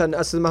very much. And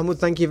Asad Mahmood,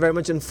 thank you very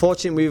much.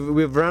 Unfortunately,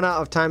 we've run out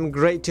of time.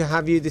 Great to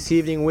have you this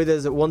evening with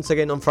us once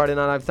again on Friday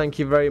Night Live. Thank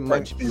you very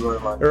much. Thank you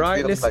very much.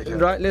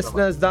 Right,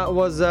 listeners, that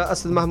was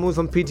Asad Mahmood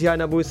from PTI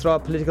and Abu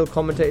Isra, political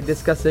commentator,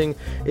 discussing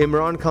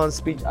Imran Khan's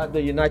speech at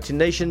the United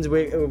Nations.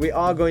 We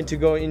are going to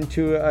go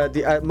into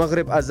the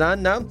Maghrib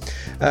Azan now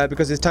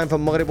because it's time for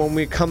Maghrib. When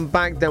we come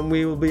back, then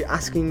we will be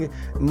asking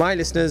my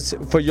listeners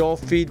for your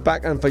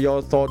feedback and for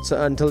your thoughts.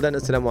 Until then,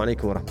 Assalamu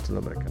alaikum wa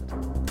rahmatullahi wa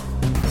barakatuh.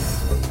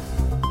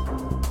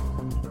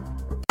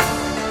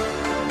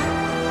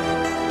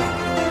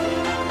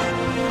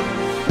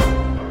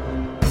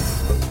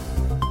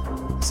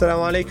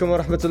 Assalamu alaikum wa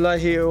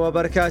rahmatullahi wa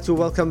barakatuh.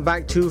 Welcome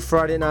back to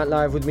Friday Night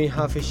Live with me,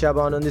 Hafiz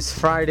Shaban, on this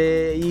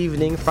Friday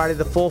evening, Friday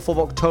the 4th of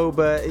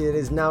October. It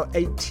is now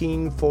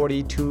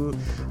 18:42.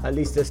 At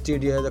least the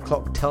studio, the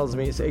clock tells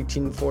me it's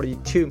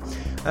 18:42.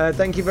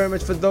 Thank you very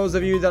much for those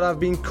of you that have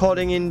been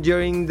calling in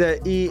during the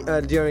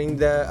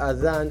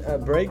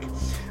Adhan break.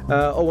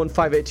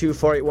 01582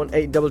 481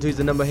 822 is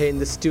the number here in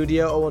the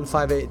studio.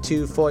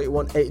 01582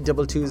 481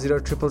 822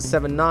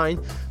 0779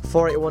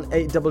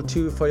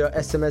 481-822 for your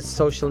SMS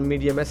social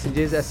media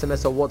messages,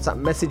 SMS or WhatsApp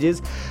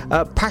messages.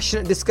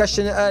 Passionate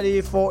discussion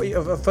early for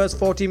first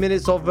 40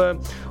 minutes of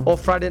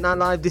Friday Night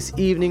Live this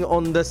evening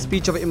on the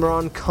speech of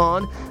Imran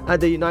Khan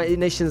at the United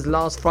Nations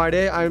last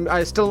Friday.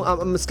 I'm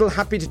still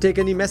happy to take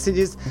any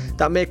messages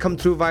that may come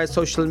through via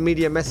social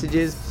media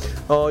messages,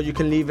 or you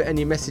can leave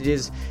any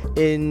messages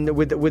in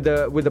with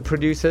the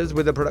producers,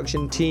 with the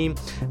production team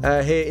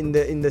here in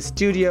the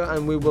studio,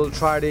 and we will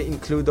try to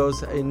include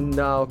those in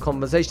our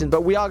conversation.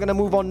 But we are going to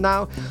move on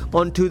now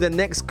to the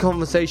next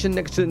conversation,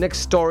 to the next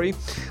story,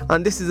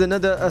 and this is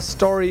another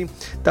story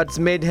that's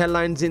made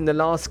headlines in the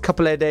last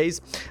couple of days.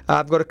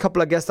 I've got a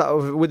couple of guests that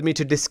are with me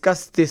to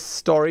discuss this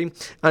story,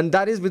 and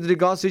that is with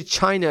regards to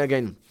China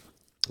again.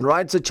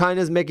 Right, so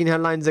China's making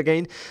headlines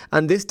again,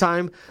 and this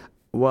time,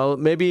 well,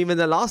 maybe even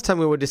the last time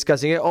we were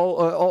discussing it,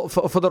 all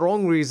for the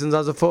wrong reasons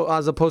as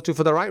opposed to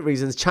for the right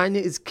reasons. China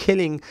is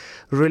killing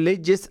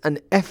religious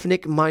and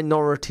ethnic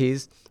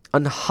minorities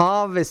and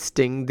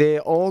harvesting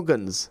their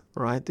organs.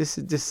 Right,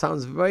 this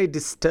sounds very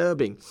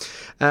disturbing,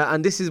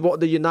 and this is what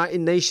the United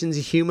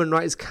Nations Human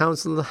Rights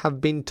Council have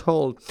been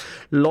told.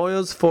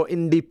 Lawyers for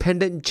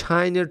Independent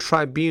China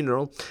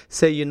Tribunal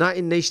say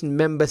United Nations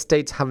member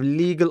states have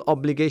legal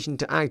obligation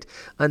to act,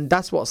 and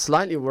that's what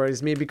slightly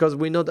worries me, because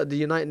we know that the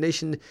United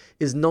Nations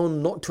is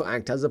known not to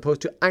act as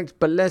opposed to act.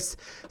 But let's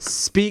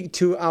speak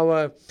to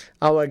our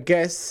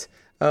guests.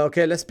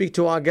 Okay, let's speak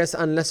to our guests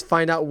and let's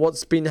find out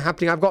what's been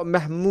happening. I've got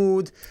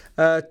Mahmoud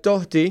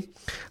Tohti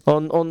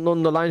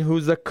on the line,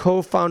 who's the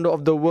co-founder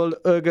of the World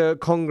Uyghur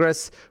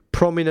Congress,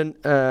 prominent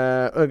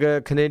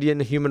Uyghur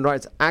Canadian human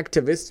rights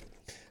activist.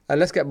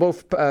 Let's get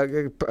both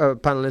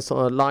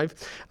panelists live.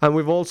 And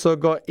we've also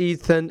got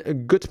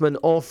Ethan Gutman,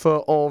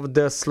 author of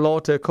The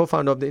Slaughter,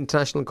 co-founder of the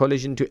International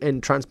Coalition to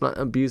End Transplant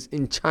Abuse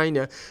in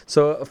China.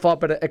 So far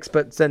better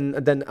experts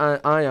than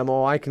I am,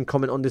 or I can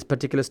comment on this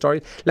particular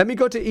story. Let me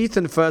go to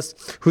Ethan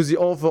first, who's the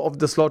author of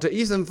The Slaughter.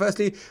 Ethan,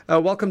 firstly,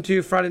 welcome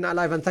to Friday Night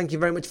Live, and thank you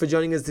very much for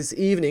joining us this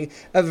evening.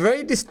 A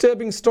very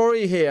disturbing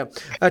story here.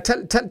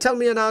 Tell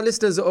me and our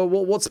listeners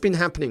what's been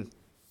happening.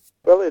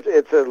 Well,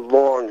 it's a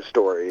long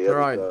story.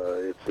 Right.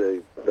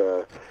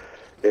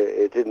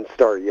 It didn't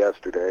start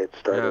yesterday. It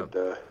started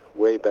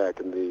way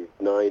back in the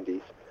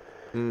 90s.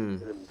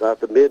 About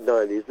the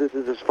mid-90s. This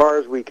is as far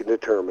as we can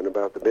determine,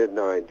 about the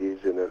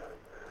mid-90s, in a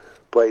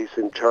place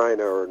in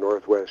China or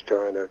northwest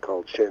China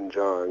called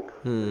Xinjiang.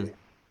 The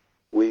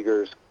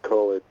Uyghurs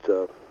call it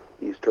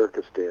East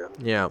Turkestan.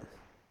 Yeah.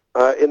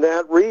 In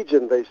that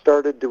region, they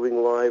started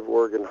doing live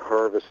organ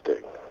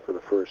harvesting for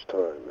the first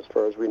time, as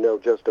far as we know,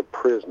 just of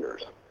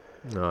prisoners.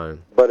 No.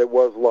 But it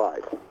was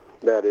live.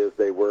 That is,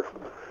 they were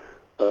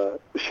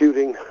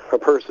shooting a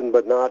person,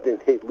 but not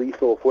in a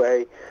lethal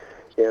way,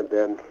 and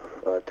then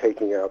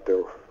taking out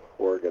their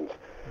organs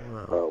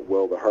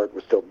while the heart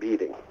was still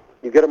beating.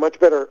 You get a much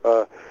better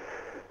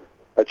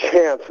a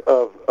chance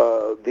of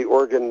the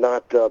organ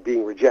not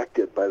being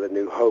rejected by the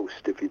new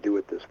host if you do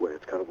it this way.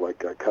 It's kind of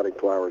like cutting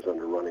flowers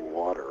under running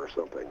water or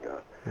something.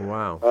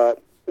 Wow.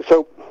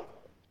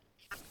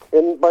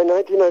 And by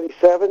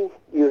 1997,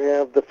 you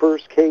have the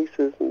first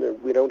cases,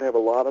 and we don't have a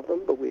lot of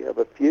them, but we have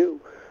a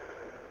few,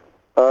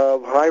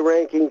 of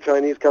high-ranking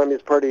Chinese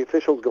Communist Party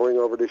officials going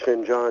over to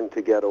Xinjiang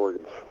to get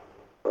organs,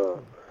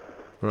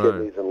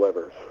 kidneys and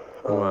livers,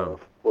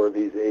 for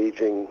these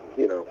aging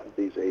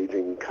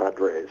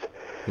cadres.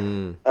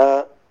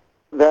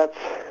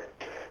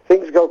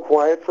 Things go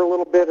quiet for a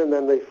little bit, and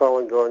then the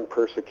Falun Gong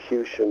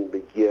persecution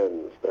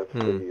begins. That's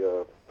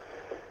the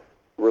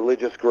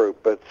religious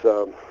group, but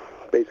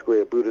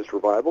basically a Buddhist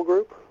revival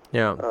group.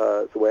 Yeah.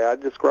 Is the way I'd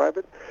describe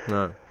it.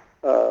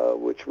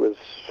 Which was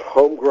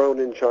homegrown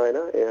in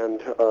China, and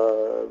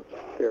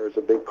there's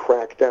a big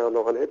crackdown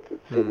on it.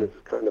 It's seen as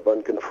kind of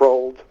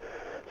uncontrolled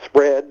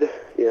spread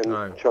in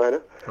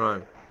China.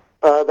 Right.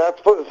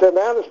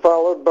 That is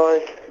followed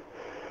by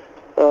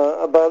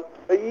about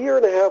a year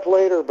and a half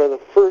later by the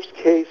first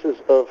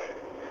cases of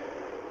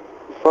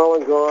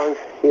Falun Gong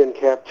in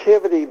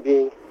captivity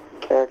being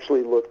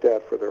actually looked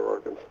at for their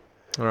organs.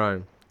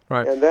 Right.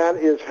 Right. And that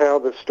is how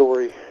the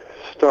story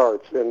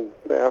starts. And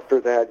after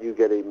that, we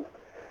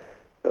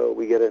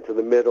get into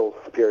the middle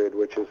period,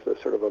 which is a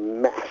sort of a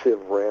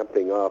massive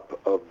ramping up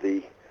of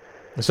the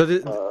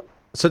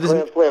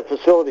transplant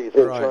facilities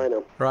in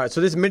China. Right. So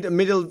this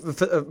middle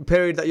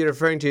period that you're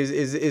referring to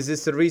is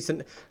this the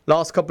recent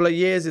last couple of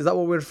years? Is that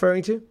what we're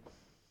referring to?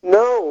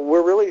 No,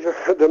 we're really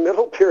the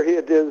middle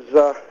period is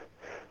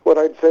what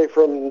I'd say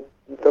from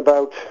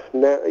about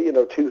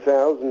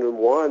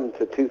 2001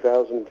 to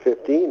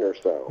 2015 or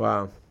so.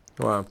 Wow.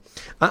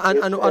 And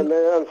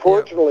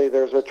unfortunately,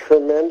 there's a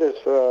tremendous.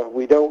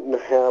 We don't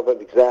have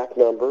exact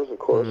numbers, of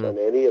course, on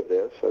any of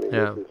this. I mean,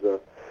 this is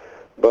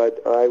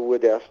but I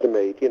would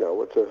estimate,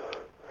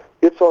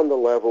 it's on the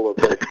level of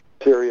the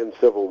Syrian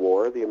civil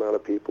war. The amount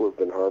of people who've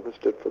been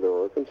harvested for their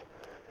organs.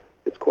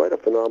 It's quite a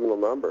phenomenal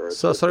number.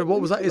 Sorry,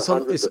 what was that? It's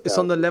on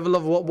the level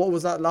of what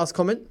was that last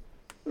comment?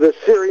 The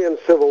Syrian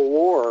civil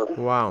war.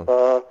 Wow.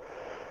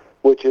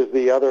 Which is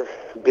the other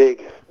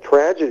big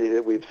tragedy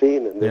that we've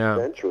seen in this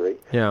century.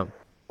 Yeah.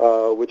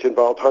 which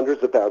involved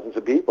hundreds of thousands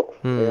of people.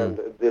 And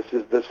this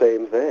is the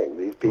same thing.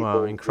 These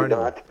people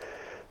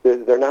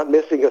they're not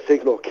missing a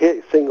single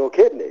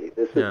kidney.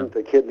 This isn't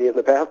the kidney in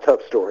the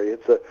bathtub story.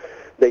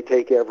 They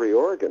take every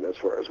organ, as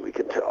far as we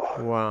can tell.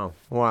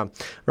 Wow.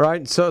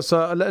 Right. So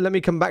let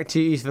me come back to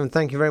you, Ethan.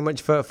 Thank you very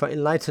much for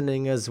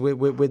enlightening us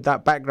with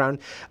that background.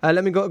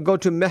 Let me go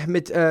to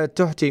Mehmet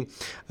Tuhti,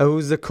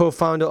 who's the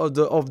co-founder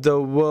of the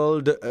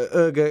World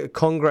Uyghur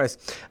Congress.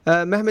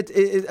 Mehmet,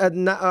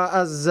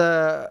 as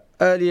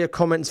earlier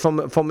comments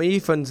from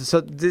Ethan,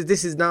 so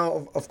this is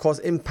now, of course,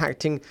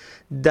 impacting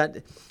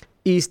that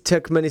East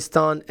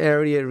Turkmenistan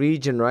area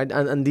region, right?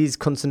 And these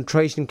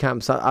concentration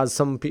camps, as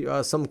some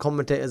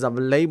commentators have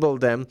labeled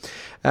them,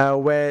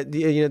 where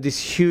this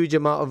huge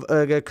amount of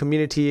Uyghur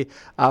community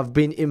have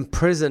been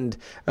imprisoned.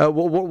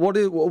 What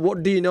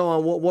do you know,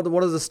 and what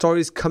are the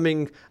stories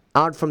coming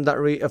out from that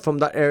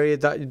area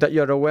that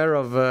you're aware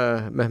of,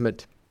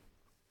 Mehmet?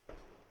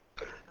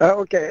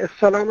 Okay,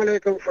 Assalamu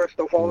alaikum first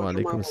of all. Wa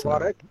alaikum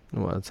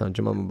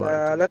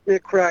assalam. Let me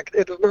correct.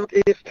 It is not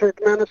East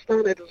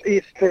Turkmenistan, it is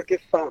East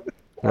Turkestan.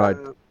 Right.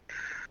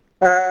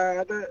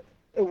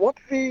 What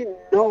we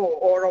know,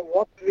 or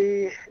what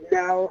we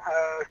now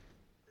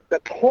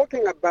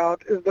talking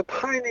about, is the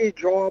tiny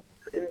drop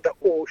in the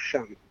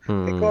ocean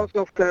because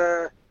of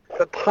the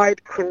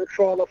tight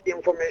control of the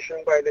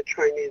information by the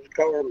Chinese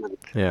government.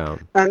 Yeah.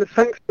 And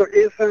thanks to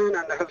Ethan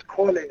and his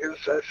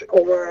colleagues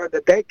over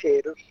the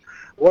decades,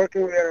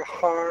 working very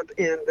hard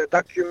in the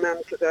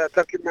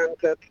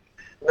documented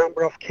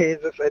number of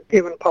cases, and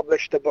even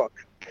published a book.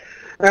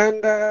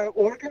 And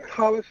organ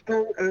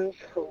harvesting is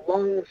a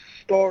long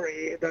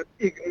story that's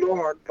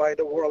ignored by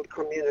the world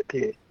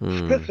community,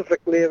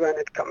 specifically when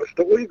it comes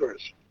to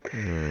Uyghurs.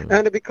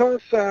 And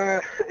because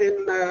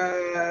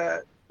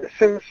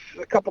since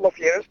a couple of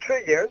years,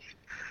 3 years,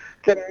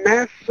 the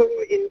massive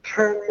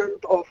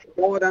internment of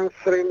more than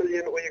 3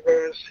 million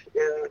Uyghurs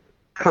in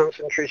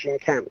concentration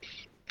camps.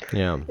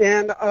 Yeah.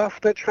 And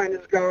after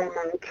Chinese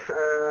government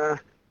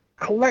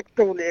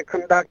collectively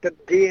conducted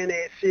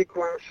DNA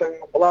sequencing,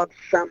 blood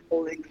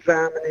sample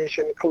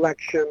examination,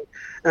 collection,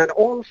 and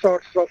all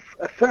sorts of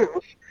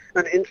things,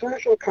 and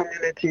international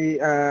community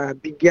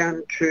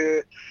began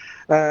to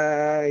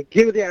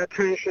give their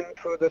attention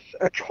to this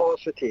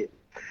atrocity.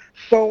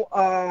 So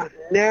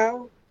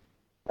now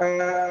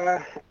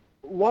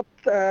what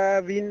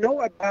we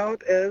know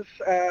about is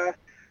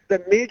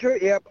the major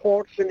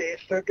airports in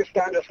East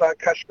Turkestan, just like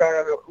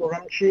Kashgar and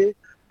Urumqi,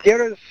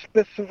 there is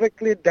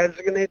specifically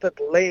designated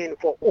lane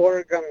for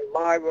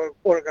live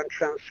organ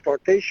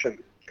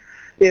transportation.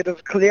 It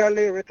is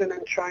clearly written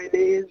in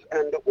Chinese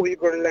and the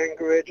Uyghur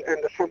language, and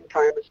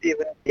sometimes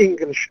even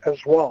English as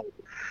well.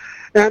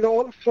 And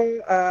also...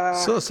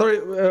 sorry,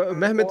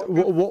 Mehmet,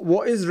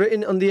 what is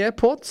written on the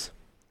airports?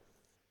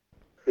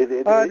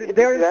 It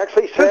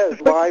actually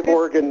says live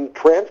organ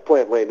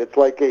transplant lane. It's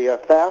like a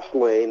fast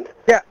lane.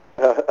 Yeah.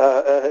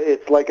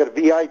 It's like a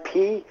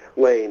VIP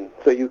lane,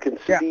 so you can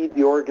speed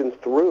the organs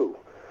through.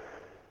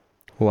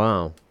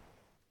 Wow.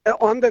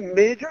 On the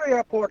major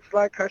airports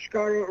like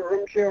Kashgar,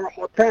 Urumqi, or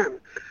Hotan,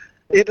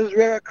 it is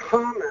very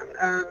common,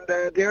 and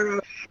there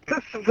are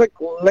specific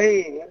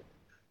lanes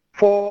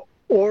for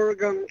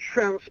organ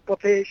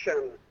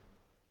transportation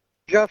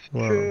just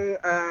to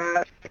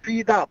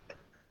speed up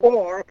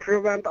or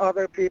prevent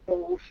other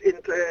people's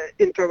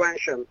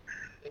intervention.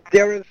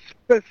 There is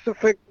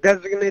specific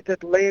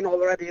designated lane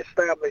already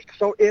established,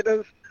 so it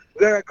is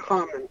very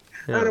common.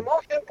 Yeah. And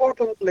most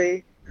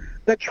importantly,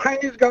 the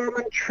Chinese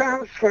government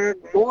transferred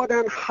more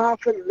than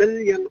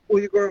 500,000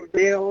 Uyghur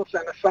males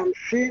and some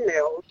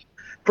females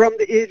from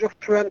the age of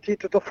 20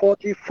 to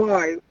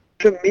 45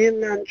 to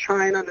mainland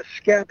China and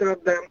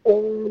scattered them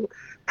all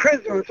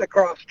prisons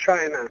across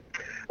China.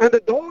 And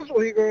those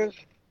Uyghurs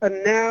are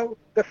now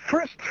the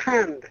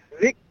first-hand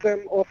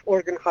victim of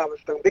organ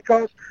harvesting,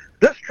 because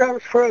this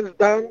transfer is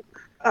done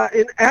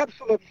in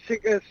absolute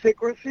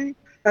secrecy,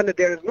 and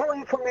there is no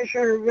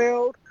information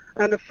revealed,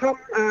 and some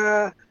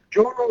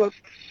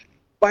journalists,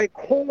 by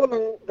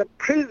calling the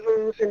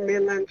prisons in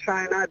mainland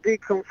China, they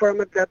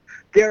confirmed that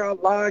there are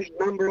a large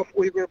number of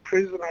Uyghur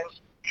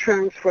prisoners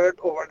transferred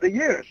over the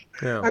years.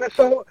 Yeah. And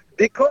so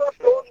because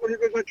those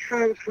Uyghurs are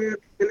transferred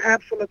in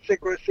absolute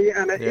secrecy,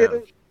 and it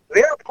is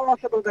very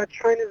possible that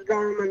Chinese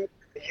government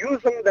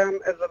using them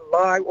as a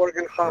live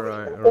organ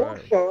harvesting. Right.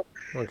 Also,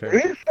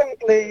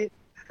 recently,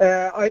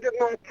 I did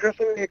not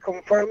personally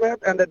confirm it,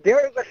 and that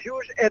there is a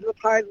huge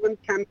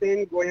advertisement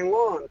campaign going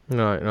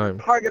on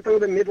targeting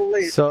the Middle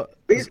East. So,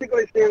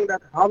 basically saying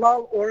that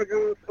halal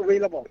organs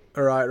available.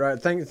 Right.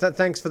 Thanks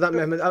for that,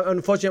 Mehmet.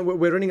 Unfortunately,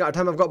 we're running out of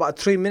time. I've got about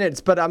 3 minutes.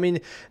 But I mean,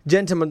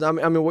 gentlemen, I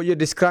mean, what you're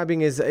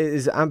describing is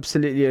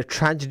absolutely a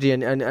tragedy,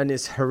 and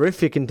it's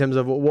horrific in terms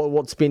of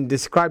what's been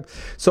described.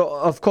 So,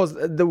 of course,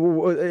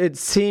 it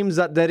seems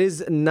that there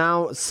is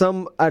now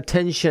some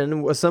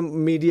attention,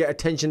 some media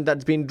attention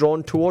that's been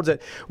drawn towards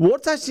it.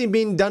 What's actually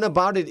been done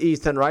about it,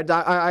 Ethan? Right?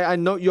 I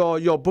know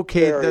your book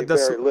here.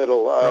 Very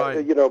little.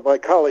 You know, my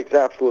colleague's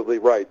absolutely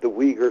right. The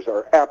Uyghurs are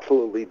are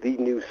absolutely the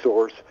news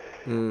source.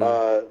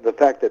 The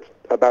fact that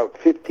about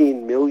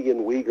 15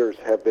 million Uyghurs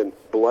have been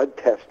blood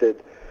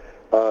tested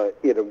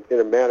in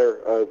a manner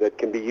that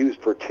can be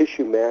used for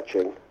tissue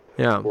matching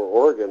for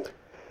organs.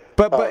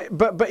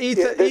 But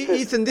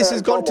Ethan, this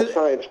has gone to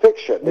science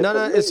fiction.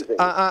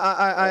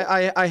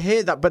 I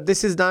hear that, but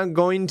this is now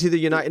going to the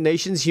United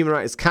Nations Human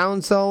Rights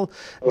Council.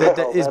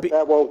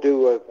 That won't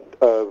do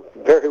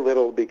very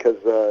little because,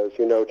 as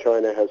you know,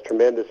 China has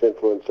tremendous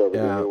influence over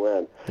the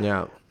UN.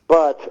 Yeah.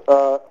 But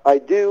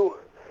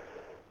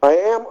I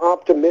am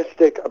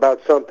optimistic about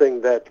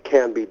something that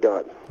can be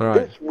done. Right.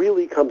 This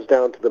really comes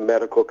down to the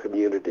medical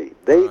community.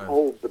 They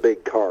hold the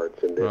big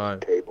cards in this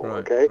table,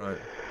 okay? Right.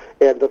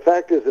 And the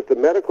fact is that the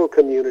medical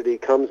community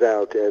comes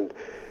out and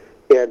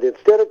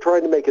instead of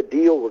trying to make a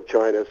deal with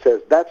China,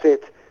 says, that's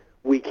it,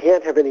 we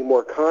can't have any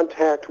more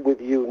contact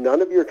with you.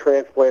 None of your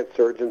transplant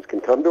surgeons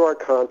can come to our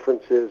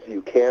conferences.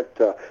 You can't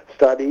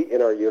study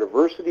in our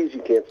universities.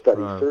 You can't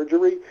study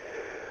surgery.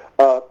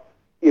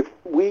 If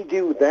we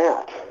do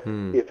that,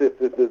 if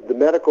the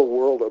medical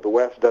world of the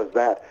West does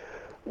that,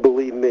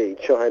 believe me,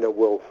 China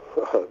will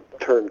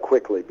turn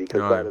quickly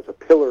because that is a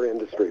pillar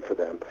industry for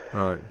them.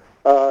 Right.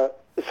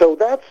 So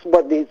that's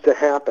what needs to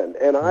happen.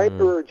 And I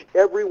urge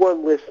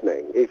everyone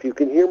listening, if you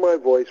can hear my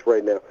voice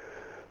right now,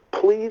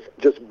 please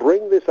just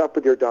bring this up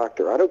with your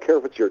doctor. I don't care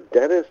if it's your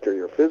dentist or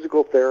your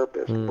physical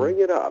therapist. Bring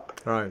it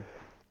up. Right.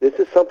 This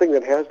is something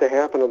that has to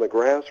happen on the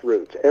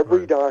grassroots.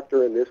 Every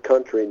doctor in this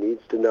country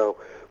needs to know,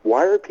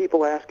 why are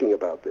people asking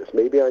about this?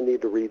 Maybe I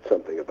need to read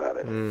something about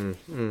it.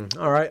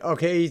 All right.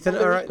 Okay, Ethan.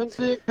 All right.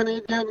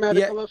 Canadian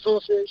Medical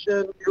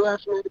Association,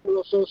 U.S.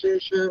 Medical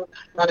Association,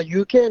 and the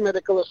U.K.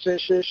 Medical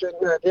Association,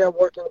 they are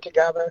working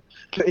together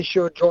to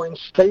issue a joint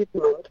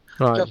statement.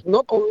 Just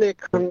not only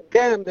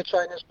condemn the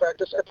Chinese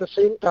practice, at the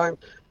same time,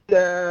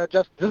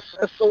 just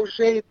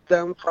disassociate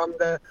them from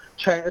the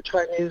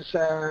Chinese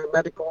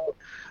medical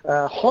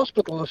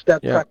hospitals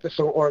that practice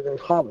on organ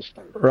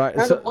harvesting. Right.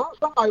 And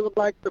also I would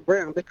like to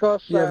bring,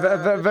 because...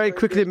 very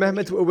quickly,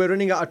 Mehmet, we're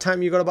running out of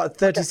time. You've got about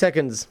 30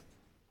 seconds.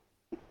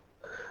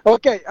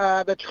 Okay,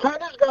 the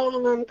Chinese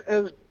government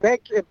is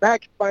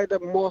backed by the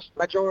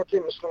majority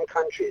Muslim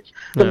countries.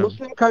 The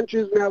Muslim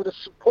countries now are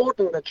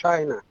supporting the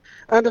China.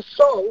 And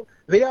so,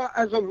 we are,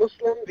 as a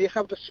Muslim, we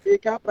have to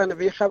speak up and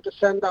we have to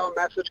send our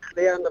message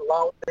clear and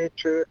loudly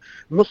to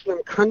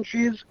Muslim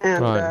countries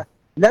and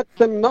let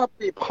them not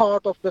be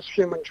part of this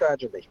human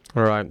tragedy.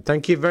 All right.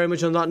 Thank you very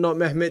much on that note,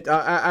 Mehmet.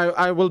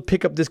 I will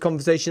pick up this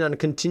conversation and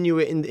continue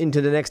it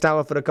into the next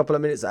hour for a couple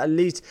of minutes at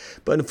least.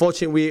 But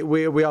unfortunately,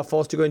 we are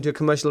forced to go into a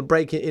commercial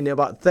break in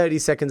about 30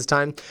 seconds'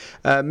 time.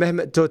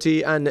 Mehmet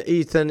Tohti and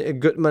Ethan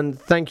Gutmann,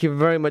 thank you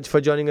very much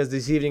for joining us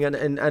this evening and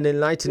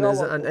enlightening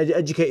us and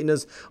educating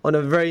us on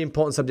a very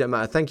important subject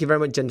matter. Thank you very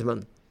much,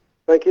 gentlemen.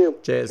 Thank you.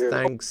 Cheers.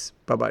 Thanks.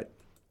 Bye-bye.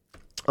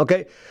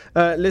 Okay,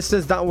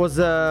 listeners, that was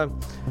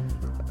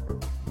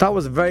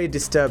very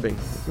disturbing,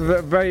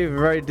 very,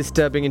 very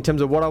disturbing in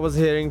terms of what I was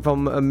hearing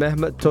from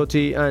Mehmet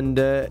Tohti and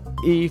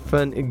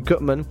Ethan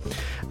Gutmann,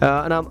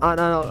 and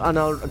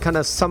I'll kind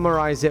of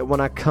summarize it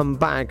when I come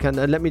back, and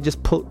let me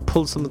just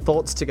pull some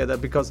thoughts together,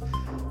 because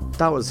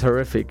that was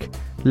horrific.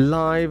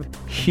 Live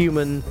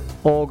human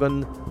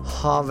organ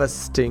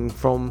harvesting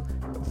from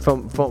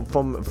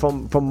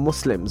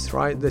Muslims,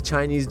 right? The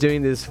Chinese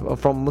doing this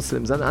from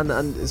Muslims,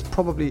 and it's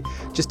probably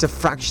just a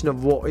fraction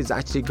of what is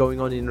actually going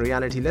on in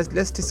reality.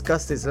 Let's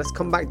discuss this. Let's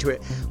come back to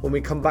it when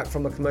we come back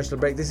from a commercial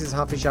break. This is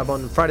Hafiz Shab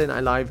on Friday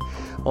Night Live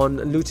on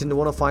Luton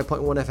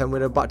 105.1 FM.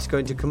 We're about to go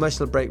into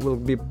commercial break. We'll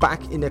be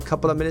back in a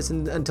couple of minutes,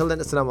 and until then,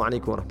 assalamu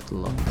alaikum wa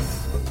rahmatullah.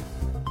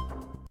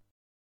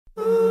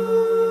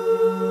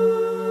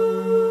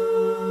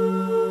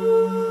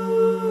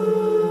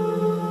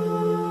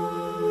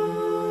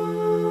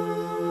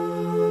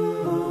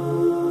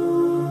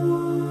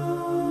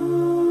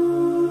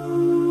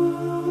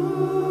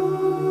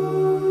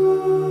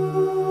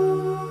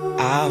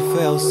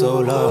 So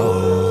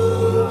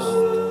lost,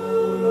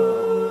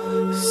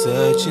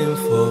 searching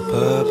for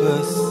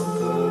purpose.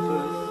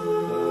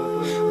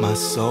 My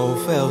soul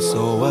felt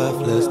so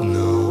worthless,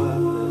 no.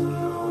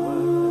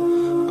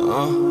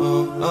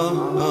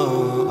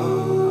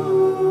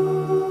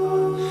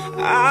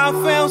 I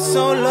felt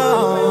so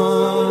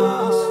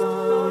lost.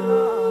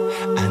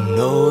 I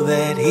know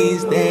that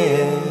he's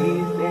there.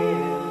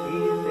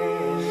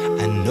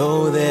 I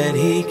know that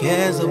he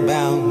cares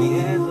about me.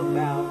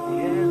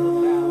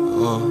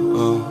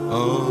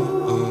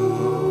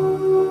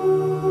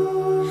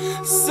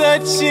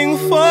 Searching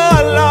for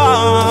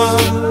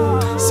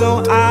love,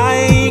 so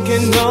I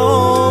can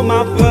know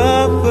my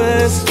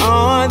purpose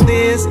on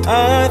this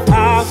earth.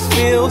 I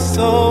feel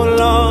so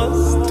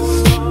lost.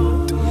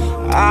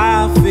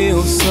 I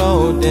feel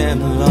so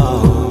damn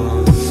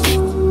lost.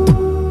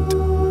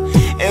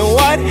 And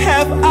what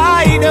have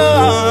I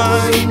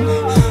done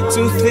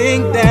to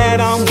think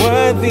that I'm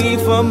worthy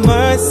for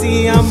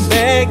mercy? I'm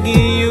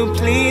begging you,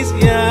 please,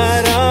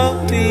 Ya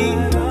Rabbi.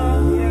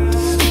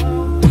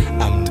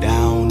 I'm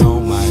down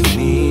on my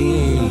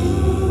knees.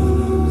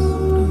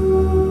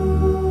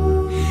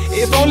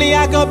 If only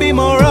I could be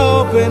more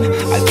open.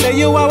 I tell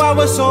you how I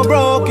was so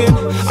broken.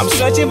 I'm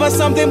searching for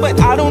something, but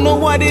I don't know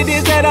what it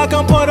is that I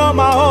can put on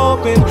my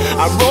hope in.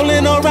 I'm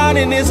rolling around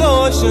in this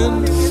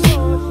ocean.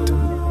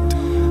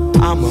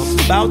 I'm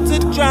about to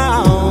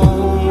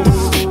drown.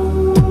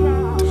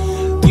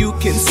 You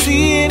can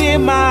see it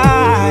in my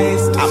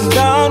eyes. I'm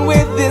done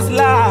with this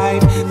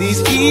life,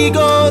 these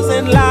egos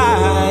and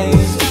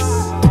lies.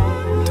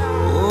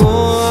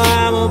 Oh,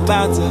 I'm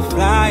about to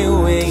fly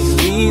away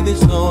and leave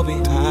this all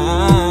behind.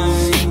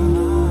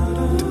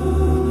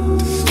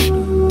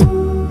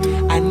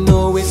 I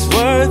know it's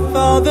worth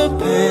all the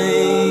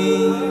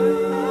pain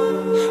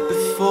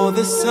before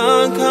the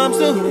sun comes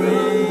to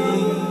rain.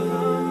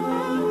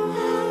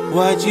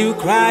 What you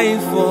crying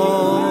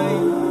for?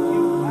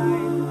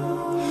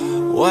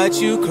 What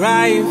you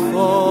crying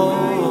for?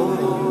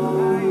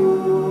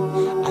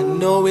 I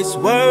know it's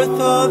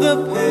worth all the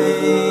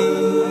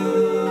pain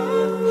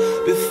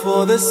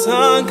before the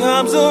sun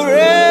comes to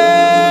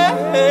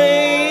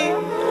rain.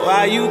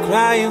 Why you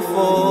crying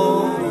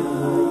for?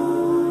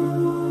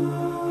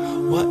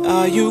 What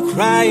are you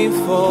crying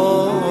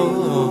for?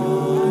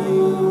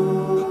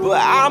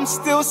 But I'm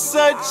still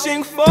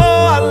searching for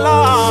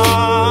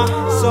Allah,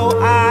 so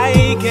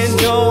I can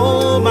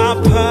know my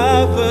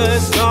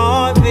purpose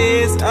on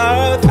this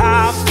earth.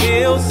 I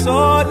feel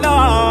so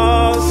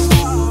lost.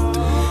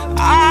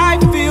 I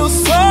feel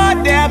so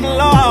damn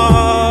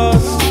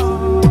lost.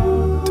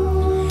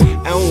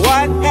 And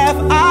what have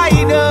I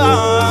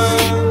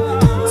done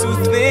to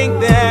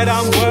think that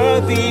I'm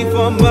worthy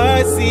for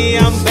mercy?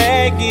 I'm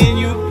begging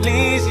you,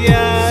 please,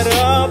 Ya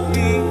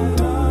Rabbi.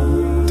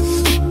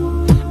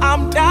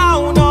 I'm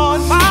down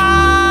on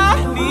my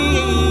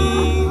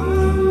knees.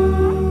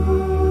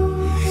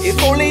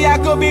 If only I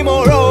could be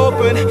more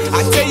open.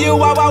 I tell you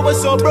how I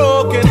was so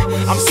broken.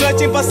 I'm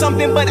searching for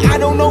something, but I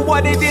don't know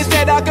what it is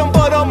that I can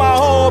put on my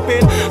hope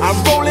in.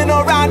 I'm rolling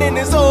around in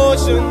this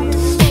ocean,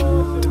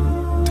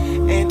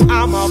 and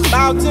I'm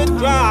about to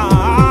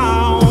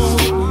drown.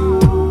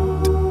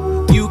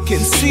 You can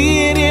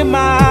see it in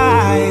my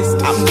eyes.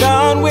 I'm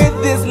done with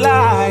this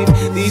life,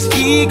 these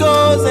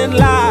egos and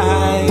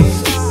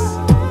lies.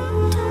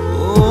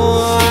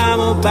 Oh, I'm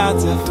about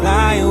to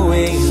fly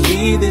away and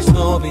leave this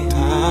all behind.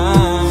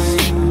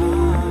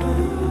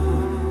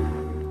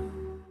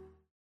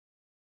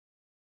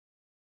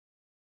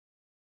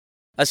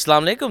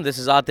 Assalamu alaikum, this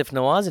is Atif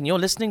Nawaz and you're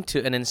listening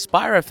to an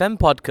Inspire FM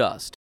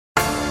podcast.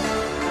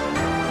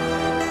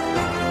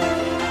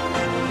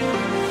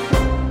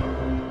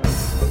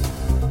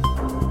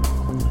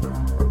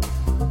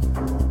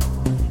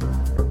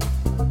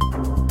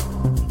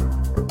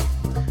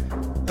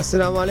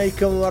 Assalamu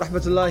alaikum wa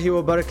rahmatullahi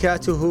wa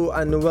barakatuhu,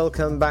 and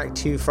welcome back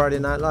to Friday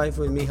Night Live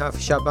with me,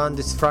 Hafiz Shaban.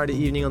 This Friday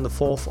evening on the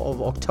 4th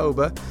of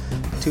October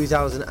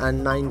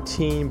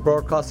 2019,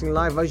 broadcasting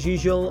live as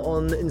usual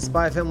on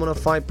Inspire FM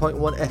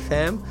 105.1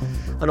 FM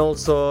and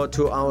also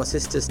to our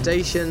sister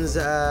stations,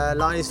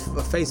 live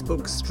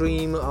Facebook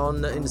stream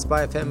on the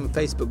Inspire FM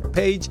Facebook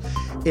page,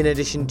 in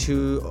addition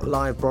to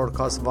live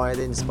broadcast via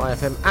the Inspire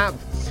FM app.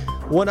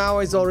 1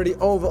 hour is already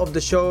over of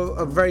the show.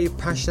 A very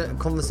passionate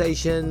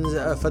conversations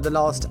for the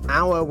last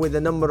hour with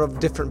a number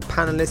of different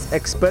panelists,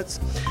 experts.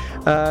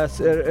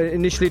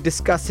 Initially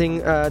discussing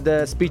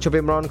the speech of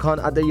Imran Khan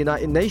at the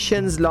United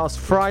Nations last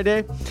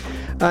Friday,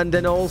 and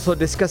then also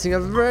discussing a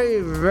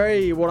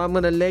very what I'm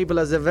going to label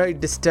as a very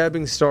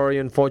disturbing story,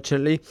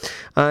 unfortunately,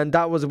 and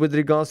that was with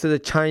regards to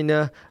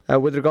China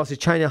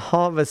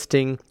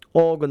harvesting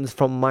organs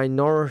from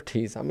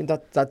minorities. I mean,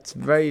 that's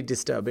very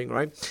disturbing,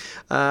 right?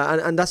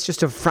 And that's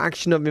just a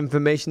fraction of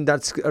information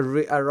that's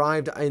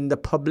arrived in the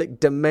public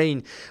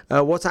domain.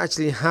 What's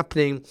actually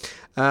happening,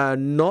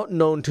 not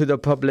known to the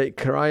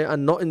public, right,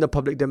 and not in the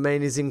public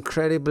domain, is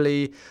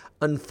incredibly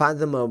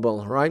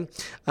unfathomable, right?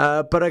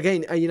 But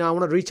again, I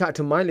want to reach out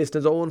to my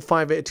listeners,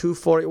 01582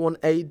 481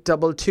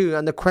 822,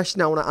 and the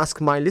question I want to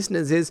ask my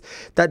listeners is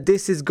that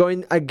this is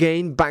going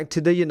again back to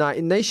the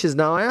United Nations.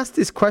 Now, I asked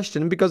this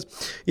question because,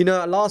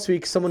 last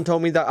week someone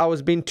told me that I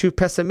was being too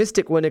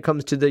pessimistic when it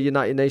comes to the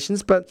United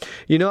Nations, but,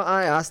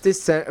 I asked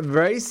this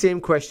very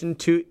same question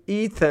to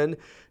Ethan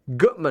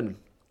Gutmann,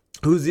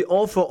 who's the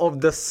author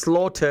of The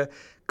Slaughter,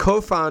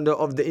 co-founder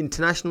of the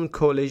International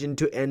Coalition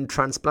to End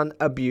Transplant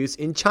Abuse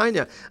in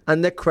China.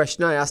 And the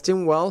question I asked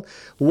him, well,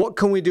 what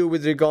can we do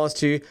with regards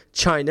to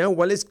China?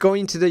 Well, it's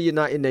going to the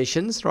United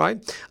Nations,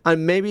 right?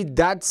 And maybe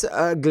that's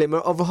a glimmer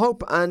of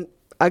hope. And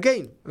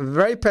again,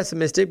 very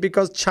pessimistic,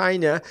 because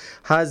China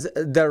has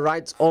the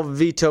rights of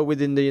veto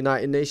within the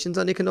United Nations,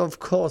 and it can, of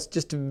course,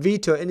 just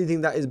veto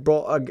anything that is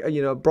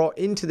brought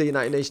into the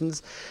United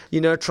Nations,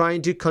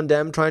 trying to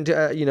condemn, trying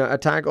to,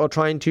 attack, or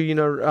trying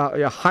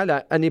to,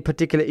 highlight any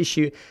particular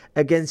issue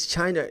against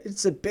China.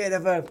 It's a bit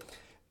of a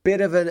bit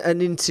of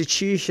an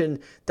institution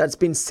that's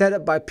been set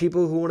up by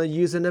people who want to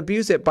use and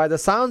abuse it by the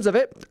sounds of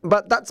it.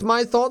 But that's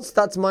my thoughts,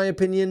 that's my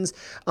opinions.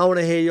 I want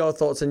to hear your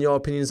thoughts and your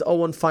opinions.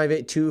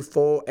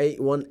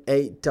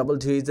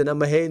 01582481822 is the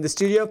number here in the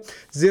studio.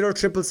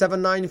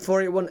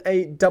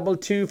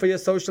 07779481822 for your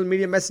social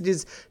media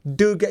messages.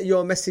 Do get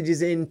your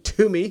messages in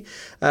to me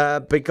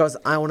because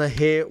I want to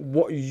hear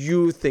what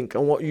you think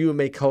and what you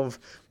make of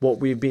what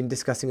we've been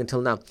discussing until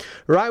now.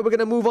 Right, we're going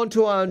to move on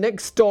to our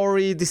next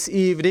story this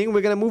evening.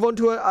 We're going to move on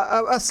to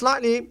a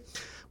slightly,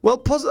 well,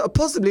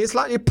 possibly a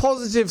slightly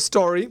positive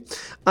story,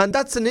 and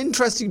that's an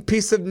interesting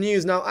piece of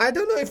news. Now, I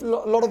don't know if a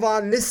lot of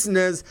our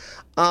listeners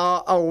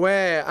are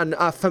aware and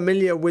are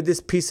familiar with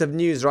this piece of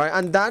news, right?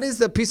 And that is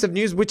the piece of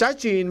news which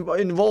actually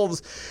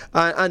involves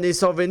and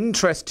is of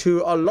interest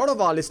to a lot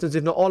of our listeners,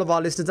 if not all of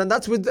our listeners, and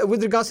that's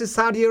with regards to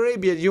Saudi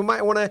Arabia. You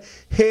might want to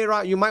hear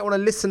out, you might want to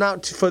listen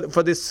out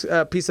for this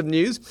piece of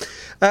news,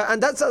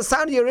 and that's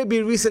Saudi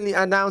Arabia recently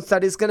announced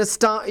that it's going to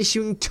start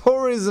issuing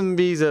tourism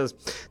visas.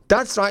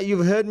 That's right,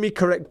 you've heard me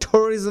correct,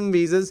 tourism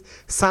visas,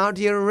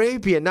 Saudi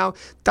Arabia. Now,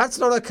 that's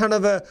not a kind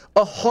of a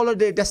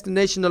holiday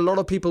destination a lot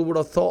of people would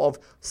have thought of.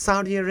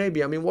 Saudi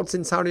Arabia. I mean, what's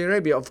in Saudi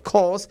Arabia? Of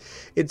course,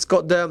 it's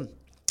got a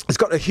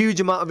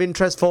huge amount of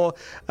interest for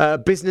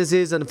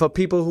businesses and for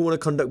people who want to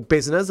conduct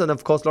business. And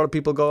of course, a lot of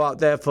people go out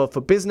there for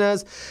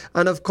business.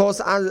 And of course,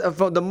 as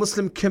for the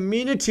Muslim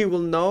community will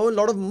know, a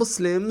lot of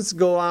Muslims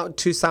go out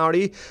to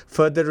Saudi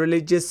for the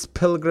religious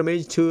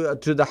pilgrimage to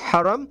the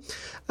Haram.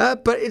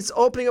 But it's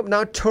opening up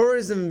now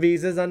tourism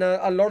visas, and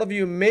a lot of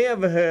you may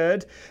have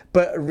heard,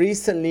 but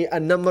recently a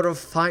number of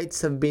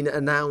fights have been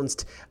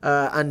announced,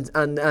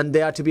 and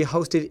they are to be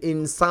hosted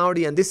in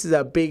Saudi, and this is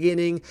a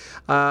beginning.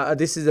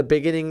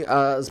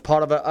 As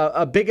part of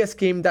a bigger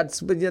scheme that's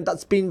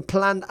been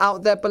planned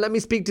out there. But let me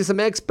speak to some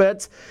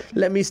experts.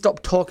 Let me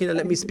stop talking and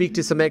let me speak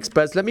to some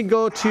experts. Let me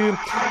go to.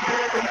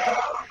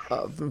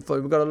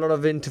 We've got a lot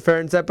of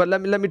interference there, but let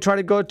me try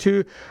to go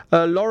to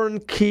Lauren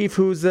Keefe,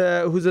 who's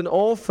an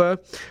author,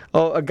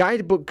 or a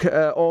guidebook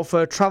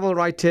author, travel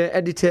writer,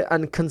 editor,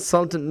 and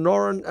consultant.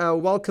 Lauren,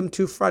 welcome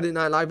to Friday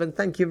Night Live, and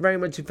thank you very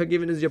much for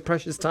giving us your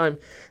precious time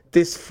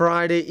this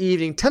Friday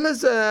evening. Tell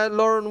us,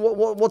 Lauren,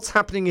 what's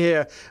happening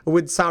here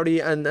with Saudi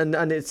and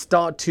its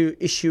start to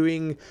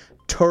issuing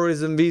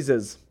tourism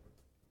visas.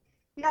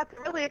 Yeah, it's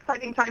a really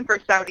exciting time for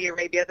Saudi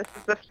Arabia. This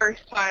is the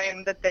first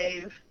time that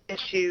they've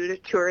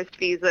issued tourist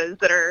visas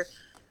that are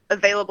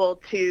available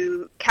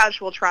to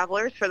casual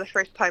travelers for the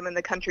first time in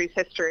the country's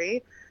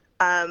history.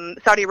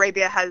 Saudi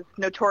Arabia has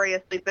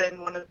notoriously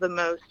been one of the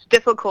most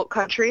difficult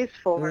countries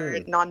for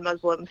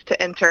non-Muslims to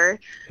enter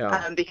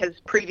because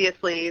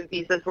previously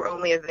visas were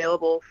only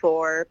available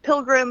for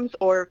pilgrims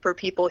or for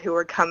people who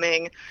were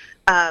coming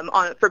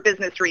for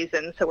business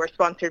reasons, so we're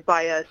sponsored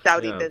by a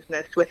Saudi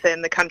business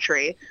within the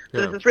country. So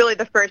this is really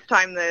the first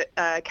time that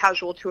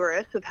casual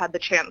tourists have had the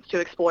chance to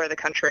explore the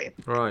country.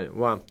 Right,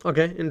 wow.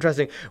 Okay,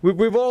 interesting.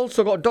 We've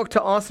also got Dr.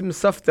 Asim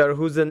Safdar,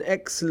 who's an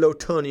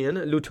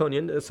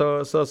ex-Lutonian,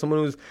 so someone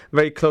who's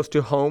very close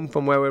to home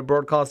from where we're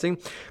broadcasting,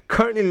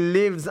 currently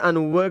lives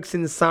and works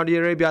in Saudi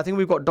Arabia. I think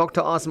we've got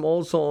Dr. Asim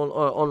also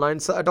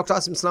online. So, Dr.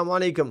 Asim, assalamu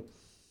alaikum.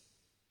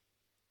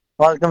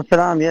 Welcome,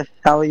 salam. Yes,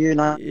 how are you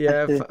now?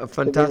 Yeah,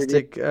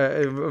 fantastic.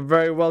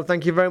 Very well.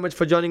 Thank you very much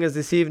for joining us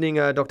this evening,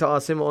 Dr.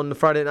 Asim, on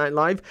Friday Night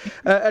Live.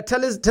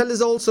 Tell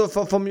us also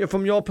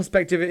from your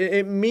perspective.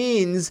 It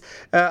means,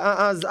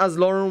 as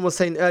Lauren was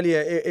saying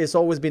earlier, it's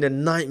always been a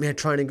nightmare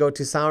trying to go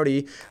to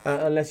Saudi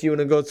unless you want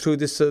to go through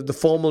this the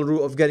formal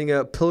route of getting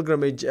a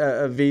pilgrimage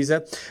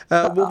visa.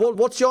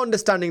 What's your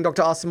understanding,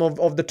 Dr. Asim,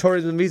 of the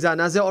tourism visa, and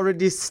has it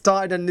already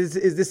started? And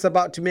is this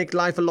about to make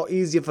life a lot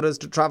easier for us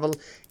to travel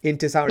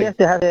into Saudi? Yes,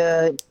 it has.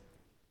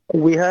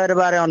 We heard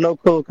about it on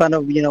local kind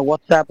of,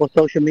 WhatsApp or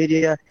social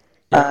media.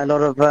 A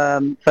lot of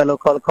fellow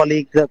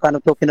colleagues are kind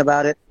of talking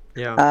about it.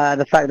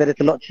 The fact that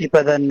it's a lot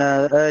cheaper than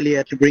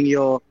earlier to bring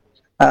your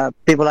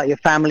people like your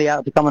family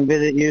out to come and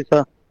visit you.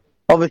 So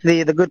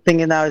obviously the good thing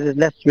now is there's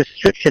less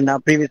restriction. Now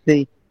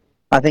previously,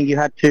 I think you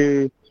had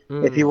to,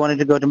 if you wanted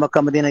to go to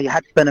Makkah, Medina, you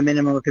had to spend a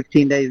minimum of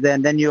 15 days there,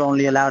 and then you're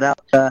only allowed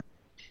out to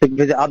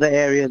visit other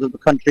areas of the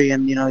country.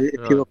 And,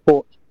 if you were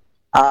caught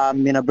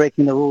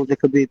breaking the rules, it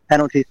could be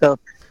penalty. So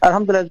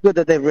alhamdulillah, it's good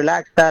that they've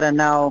relaxed that, and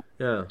now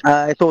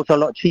it's also a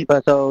lot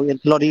cheaper, so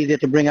it's a lot easier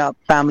to bring out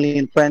family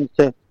and friends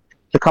to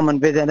come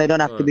and visit, and they don't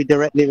have to be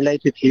directly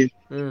related to you.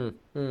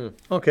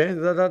 Okay,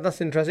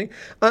 that's interesting.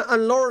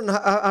 And Lauren,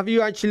 have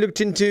you actually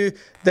looked into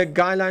the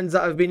guidelines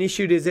that have been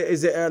issued? Is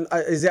it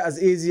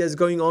as easy as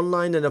going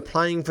online and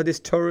applying for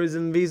this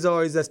tourism visa,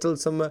 or is there still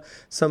some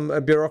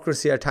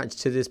bureaucracy attached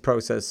to this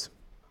process?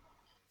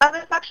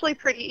 It's actually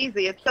pretty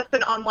easy. It's just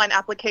an online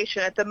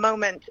application. At the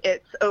moment,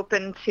 it's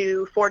open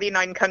to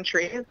 49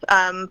 countries,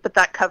 but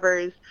that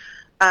covers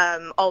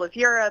all of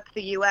Europe,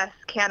 the US,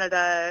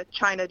 Canada,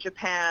 China,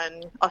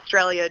 Japan,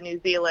 Australia, New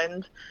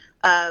Zealand.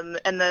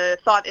 And the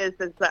thought is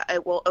that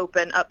it will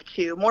open up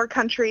to more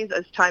countries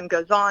as time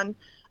goes on.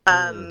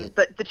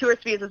 But the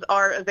tourist visas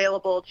are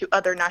available to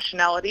other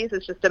nationalities.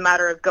 It's just a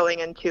matter of going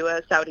into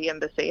a Saudi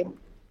embassy.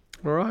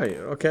 Right.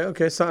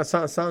 Okay. So,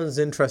 sounds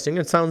interesting.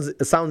 It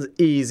sounds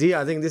easy.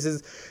 I think this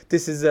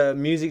is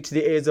music to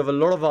the ears of a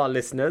lot of our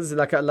listeners.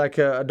 Like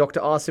Dr.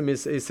 Asim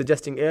is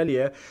suggesting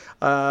earlier.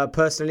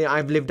 Personally,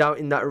 I've lived out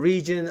in that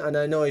region, and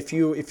I know if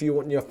you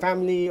want your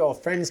family or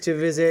friends to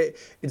visit,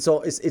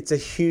 it's a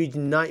huge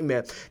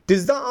nightmare.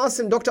 Does that,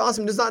 Dr.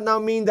 Asim, does that now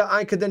mean that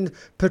I could then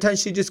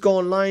potentially just go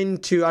online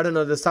to, I don't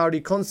know, the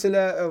Saudi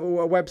consulate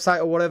website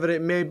or whatever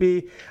it may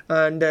be,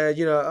 and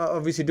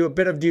obviously do a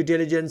bit of due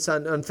diligence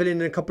and fill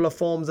in a couple of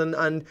forms,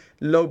 and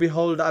lo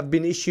behold, I've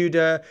been issued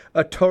a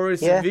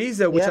tourist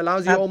visa, which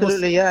allows you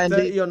almost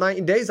 30 or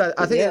 90 days.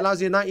 I think it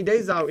allows you 90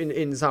 days out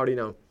in Saudi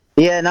now.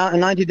 Yeah, now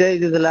 90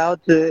 days is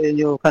allowed in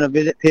your kind of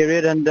visit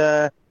period, and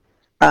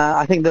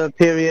I think the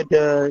period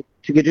to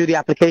do the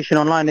application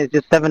online is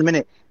just 7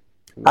 minutes.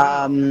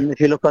 Wow. If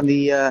you look on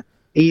the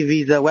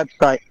e-visa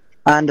website,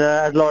 and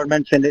as Lauren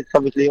mentioned, it's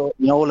obviously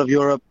all of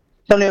Europe.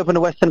 It's only open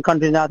to Western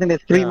countries now. I think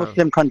there's 3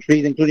 Muslim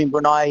countries, including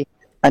Brunei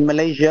and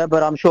Malaysia,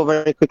 but I'm sure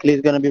very quickly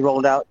it's going to be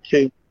rolled out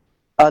to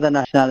other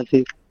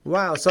nationalities.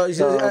 Wow, so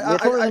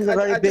tourism is a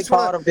very big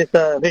part of this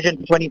Vision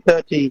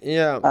 2030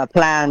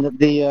 plan that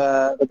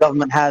the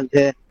government has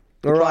here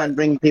to try and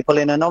bring people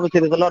in, and obviously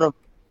there's a lot of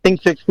things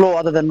to explore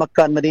other than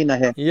Makkah and Medina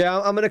here. Yeah,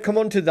 I'm going to come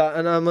on to that,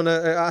 and I'm going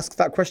to ask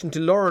that question to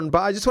Lauren, but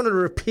I just want to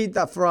repeat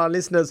that for our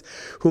listeners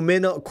who may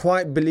not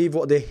quite believe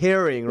what they're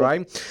hearing,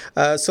 right?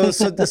 So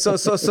this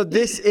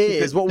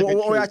is what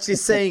we're actually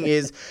saying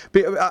is,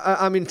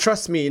 I mean,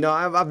 trust me,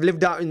 I've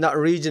lived out in that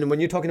region. When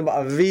you're talking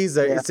about a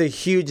visa, it's a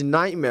huge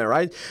nightmare,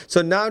 right?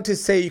 So now to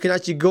say you can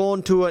actually go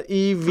onto an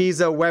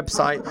e-visa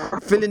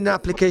website, fill in an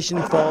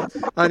application form,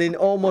 and in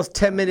almost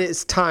 10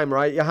 minutes time,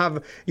 right, you have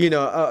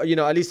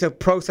at least a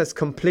process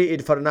completed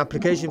for an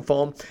application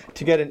form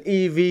to get an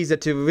e-visa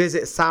to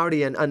visit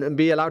Saudi and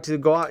be allowed to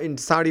go out in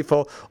Saudi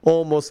for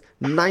almost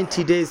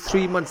 90 days,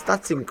 3 months.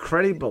 That's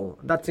incredible.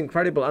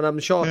 And I'm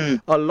sure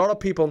a lot of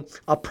people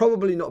are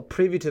probably not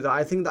privy to that.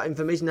 I think that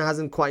information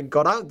hasn't quite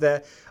got out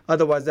there.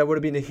 Otherwise, there would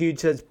have been a huge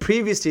surge.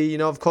 Previously,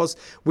 of course,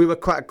 we were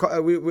quite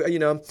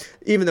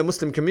even the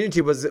Muslim community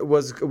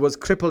was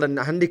crippled and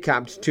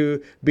handicapped to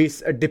be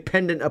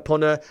dependent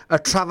upon a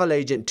travel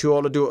agent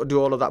to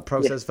do all of that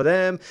process for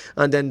them,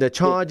 and then the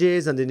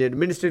charges and then the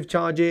administrative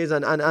charges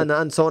and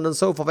so on and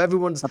so forth.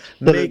 Everyone's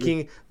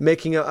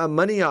making a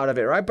money out of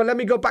it, right? But let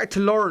me go back to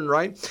Lauren,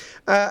 right?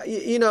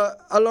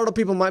 A lot of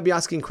people might be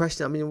asking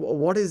questions. I mean,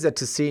 what is there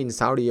to see in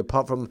Saudi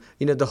apart from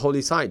the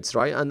holy sites,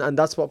 right? And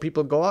that's what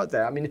people go out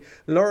there. I mean,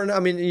 Lauren,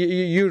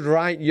 you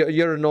write,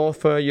 you're an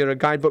author, you're a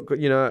guidebook,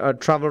 a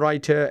travel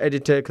writer,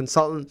 editor,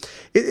 consultant.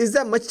 Is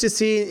there much to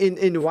see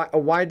in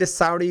wider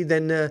Saudi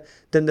than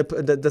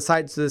the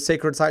sites, the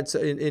sacred sites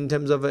in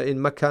terms of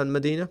in Mecca and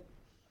Medina?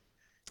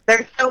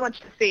 There's so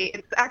much to see.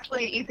 It's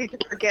actually easy to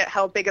forget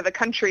how big of a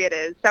country it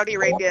is. Saudi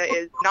Arabia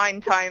is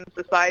 9 times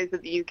the size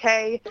of the UK.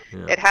 Yeah.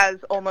 It has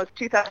almost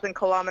 2,000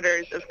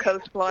 kilometers of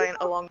coastline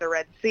along the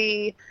Red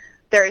Sea.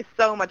 There is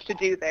so much to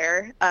do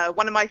there.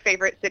 One of my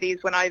favorite cities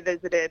when I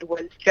visited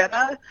was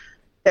Jeddah.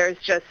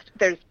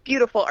 There's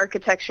beautiful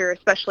architecture,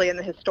 especially in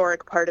the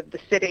historic part of the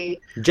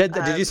city.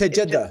 Jeddah, did you say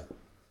Jeddah?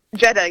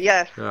 Jeddah,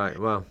 yes. All right,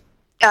 wow.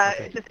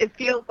 Okay. It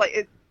feels like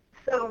it's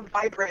so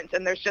vibrant,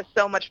 and there's just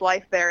so much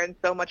life there and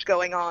so much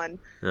going on.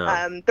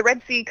 Yeah. The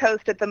Red Sea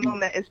coast at the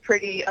moment is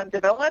pretty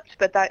undeveloped,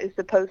 but that is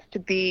supposed to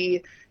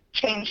be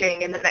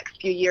changing in the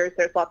next few years.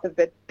 There's lots of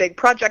big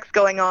projects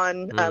going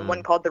on,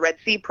 one called the Red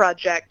Sea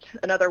Project,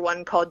 another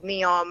one called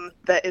NEOM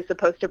that is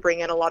supposed to bring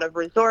in a lot of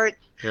resorts,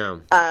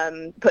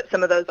 put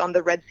some of those on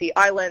the Red Sea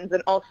Islands,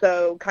 and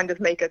also kind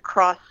of make a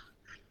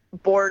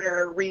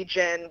cross-border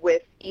region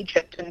with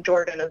Egypt and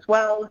Jordan as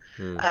well.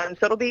 So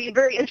it'll be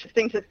very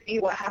interesting to see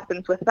what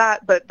happens with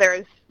that, but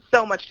there's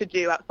so much to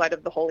do outside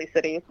of the holy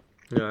cities.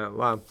 Yeah,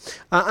 wow.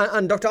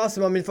 And Dr.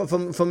 Asim, I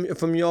mean,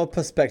 from your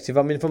perspective,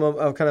 I mean, from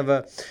a kind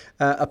of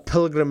a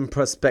pilgrim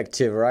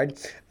perspective, right?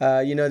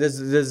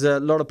 There's a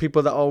lot of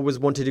people that always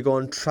wanted to go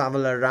and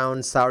travel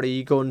around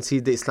Saudi, go and see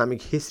the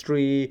Islamic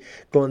history,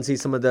 go and see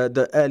some of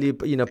the early,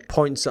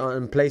 points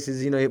and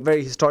places,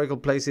 very historical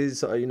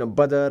places,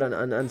 Badr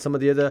and some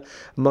of the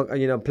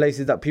other,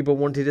 places that people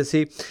wanted to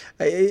see.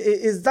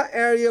 Is that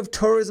area of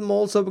tourism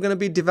also going to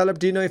be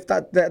developed? Do you know if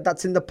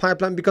that's in the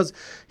pipeline? Because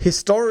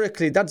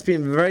historically, that's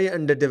been very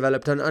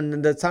underdeveloped,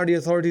 and the Saudi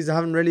authorities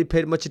haven't really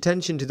paid much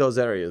attention to those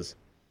areas.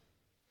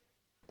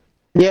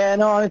 Yeah,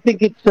 no, I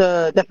think it's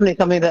definitely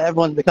something that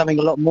everyone's becoming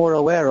a lot more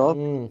aware of.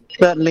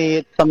 Certainly,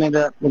 it's something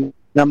that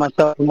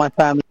myself and my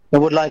family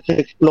would like to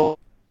explore.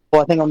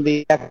 I think on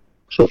the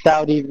actual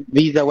Saudi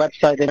visa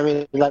website, there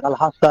is like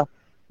Al-Hassa,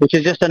 which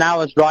is just an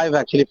hour's drive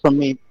actually from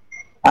me.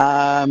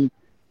 And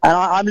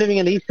I'm living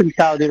in eastern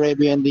Saudi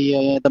Arabia in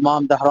the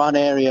Dammam Dhahran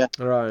area.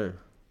 Right.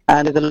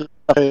 And there's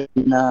a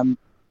lot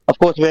of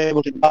course, we're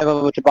able to drive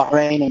over to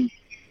Bahrain and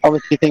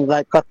obviously things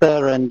like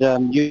Qatar and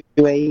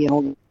UAE and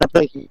all the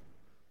places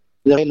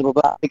available.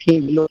 But we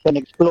can look and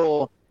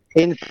explore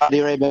in Saudi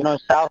Arabia,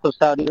 south of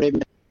Saudi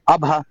Arabia,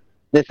 Abha.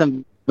 There's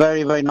some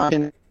very, very nice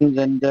things,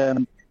 and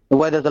the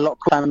weather's a lot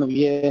cooler time of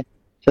year,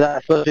 so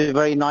that's supposed to be a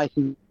very nice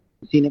and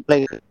scenic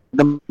place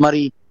the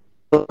Murray,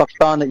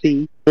 Pakistan, the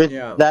sea.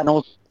 That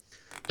also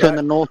in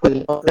the north.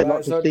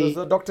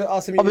 So Dr.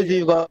 Asim, obviously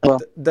you've got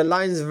the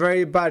line's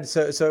very bad.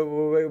 So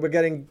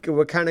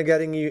we're kind of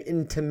getting you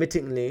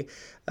intermittently.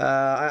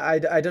 I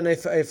don't know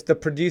if the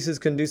producers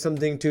can do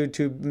something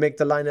to make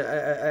the line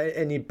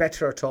any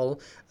better at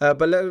all.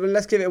 But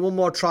let's give it one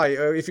more try.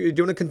 If you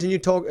do you want to continue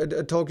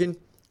talking,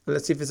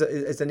 let's see if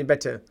it's any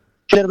better.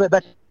 A little bit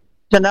better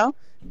now.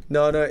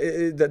 No,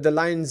 the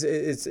lines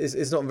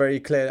is not very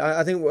clear.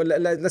 I think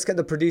let's get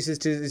the producers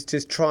to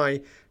try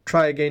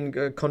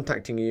again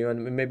contacting you,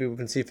 and maybe we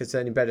can see if it's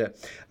any better.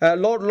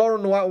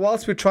 Lauren,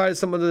 whilst we try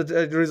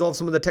resolve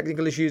some of the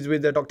technical issues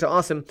with Dr.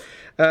 Asim,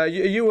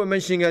 you were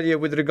mentioning earlier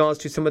with regards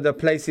to some of the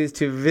places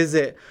to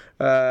visit,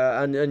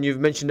 and you've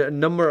mentioned a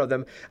number of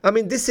them. I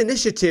mean, this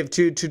initiative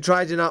to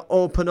try to now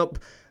open up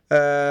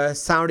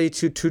Saudi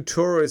to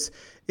tourists,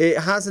 it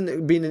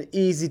hasn't been an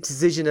easy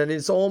decision, and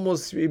it's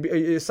almost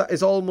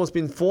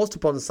been forced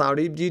upon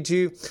Saudi due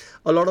to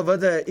a lot of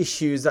other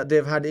issues that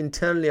they've had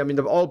internally. I mean,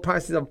 the oil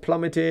prices have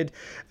plummeted,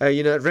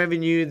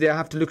 revenue, they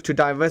have to look to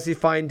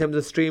diversify in terms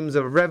of streams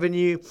of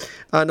revenue,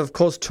 and of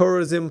course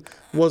tourism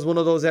was one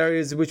of those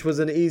areas which was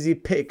an easy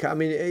pick. I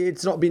mean,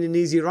 it's not been an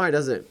easy ride,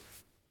 has it?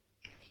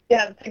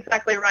 Yeah, that's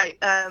exactly right.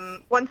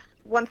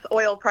 Once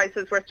oil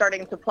prices were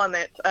starting to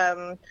plummet,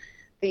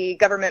 the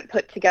government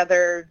put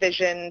together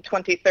Vision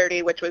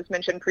 2030, which was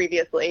mentioned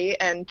previously,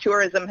 and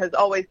tourism has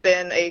always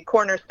been a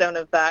cornerstone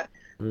of that.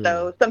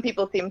 So some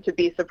people seem to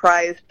be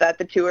surprised that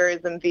the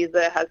tourism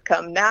visa has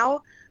come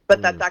now,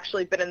 but that's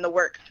actually been in the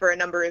works for a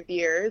number of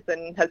years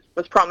and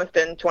was promised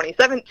in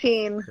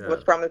 2017,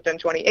 was promised in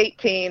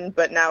 2018,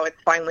 but now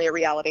it's finally a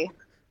reality.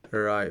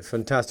 Right,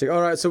 fantastic.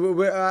 All right,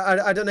 so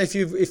I don't know if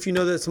you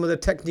know some of the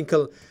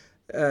technical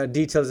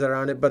details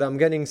around it, but I'm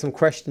getting some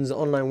questions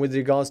online with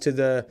regards to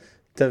the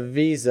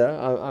visa.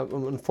 I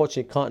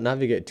unfortunately can't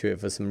navigate to it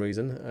for some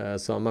reason,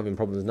 so I'm having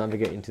problems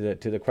navigating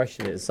to the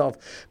question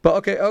itself.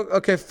 But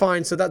okay,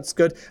 fine. So that's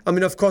good. I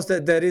mean, of course,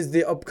 there is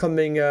the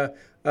upcoming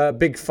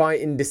big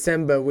fight in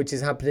December, which is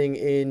happening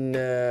in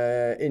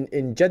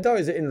Jeddah. Or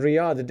is it in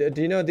Riyadh?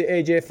 Do you know the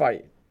AJ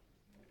fight?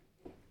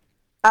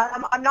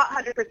 I'm not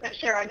 100%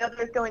 sure. I know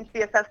there's going to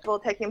be a festival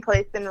taking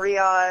place in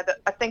Riyadh,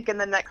 I think in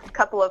the next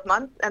couple of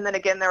months, and then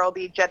again there will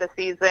be Jeddah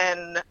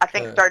season, I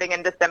think starting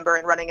in December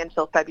and running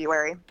until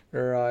February.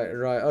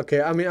 Right.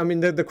 Okay. I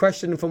mean, the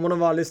question from one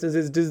of our listeners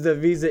is, does the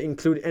visa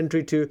include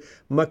entry to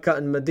Mecca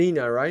and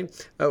Medina? Right.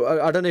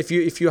 I don't know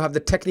if you have the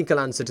technical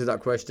answer to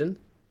that question.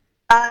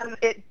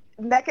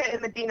 Mecca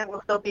and Medina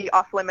will still be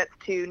off limits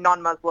to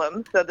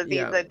non-Muslims, so the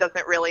visa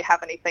doesn't really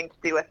have anything to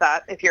do with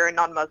that. If you're a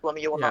non-Muslim,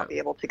 you will not be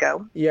able to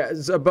go. Yeah,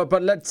 so,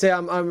 but let's say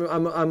I'm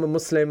a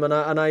Muslim and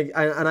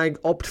I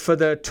opt for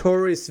the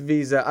tourist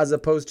visa as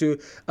opposed to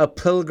a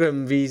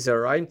pilgrim visa,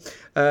 right?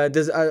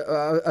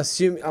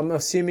 I'm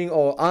assuming,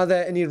 or are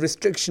there any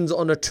restrictions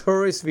on a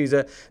tourist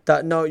visa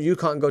that no, you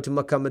can't go to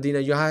Mecca,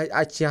 Medina? You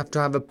actually have to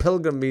have a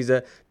pilgrim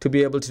visa to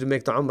be able to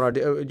make the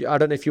Umrah. I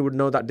don't know if you would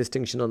know that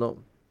distinction or not.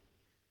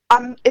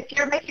 If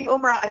you're making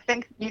Umrah, I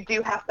think you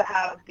do have to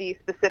have the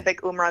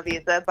specific Umrah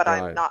visa, but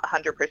I'm not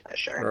 100%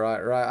 sure.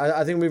 Right.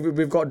 I think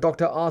we've got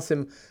Dr.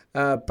 Asim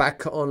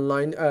back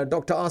online.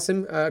 Dr.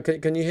 Asim,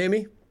 can you hear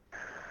me?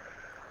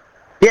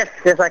 Yes,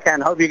 I can.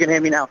 Hope you can hear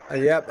me now.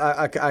 Yep,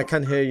 I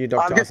can hear you,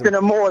 Dr. I'm just in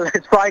a mall.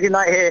 It's Friday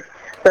night here,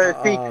 so it's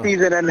peak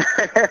season, and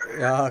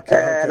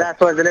okay.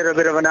 That's why there's a little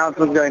bit of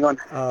announcement going on.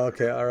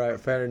 Okay, all right,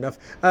 fair enough.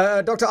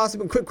 Dr.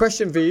 Asim, a quick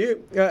question for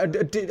you. I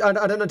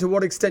don't know to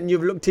what extent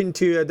you've looked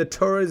into the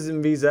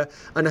tourism visa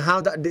and how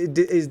that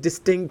is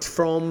distinct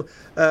from,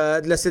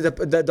 let's say,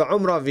 the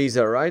Umrah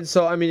visa, right?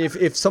 So, I mean,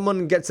 if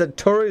someone gets a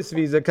tourist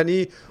visa, can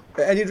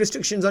any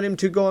restrictions on him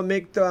to go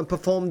and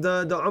perform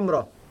the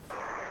Umrah?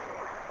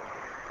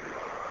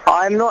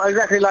 I'm not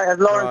exactly as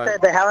Lauren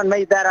said, they haven't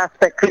made that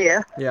aspect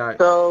clear. Yeah.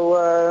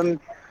 So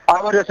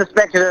I would have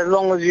suspected as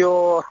long as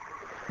you're,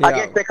 I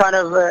guess they kind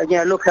of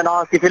look and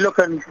ask if you're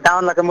looking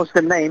down like a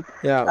Muslim name.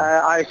 Yeah.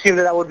 I assume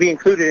that would be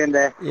included in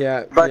there.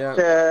 Yeah. But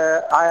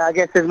I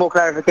guess there's more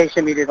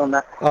clarification needed on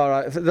that. All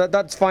right,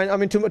 that's fine. I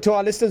mean, to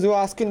our listeners who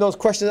are asking those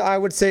questions, I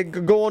would say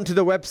go onto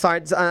the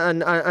websites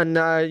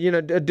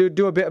and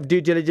do a bit of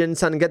due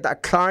diligence and get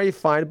that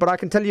clarified. But I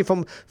can tell you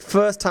from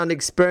first-hand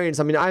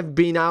experience. I mean, I've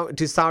been out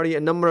to Saudi a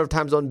number of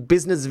times on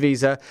business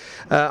visa,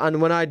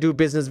 and when I do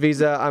business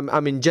visa,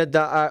 I'm in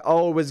Jeddah. I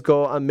always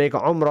go and make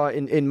Umrah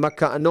in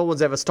Mecca, and no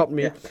one's ever stopped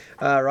me.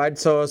 Right.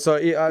 So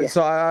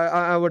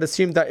I would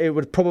assume that it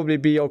would probably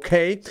be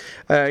okay.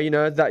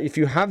 That if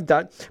you have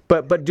that,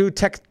 but do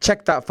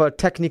check that for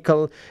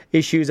technical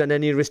issues and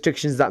any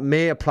restrictions that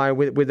may apply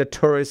with a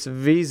tourist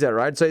visa,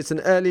 right? So it's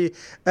an early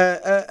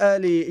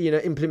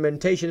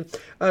implementation.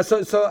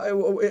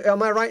 So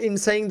am I right in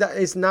saying that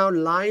it's now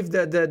live?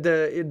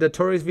 The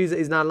tourist visa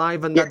is now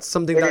live, and that's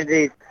something that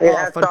it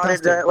has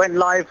started. Went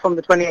live from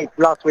the 28th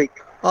last week.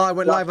 Oh, I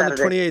went live on the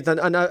 28th.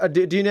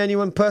 And do you know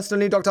anyone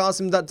personally, Dr.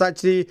 Asim, that's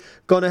actually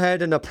gone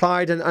ahead and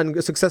applied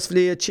and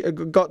successfully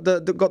got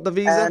the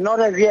visa?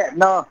 Not as yet,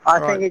 no. I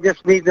think it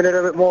just needs a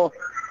little bit more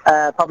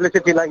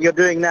publicity like you're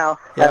doing now.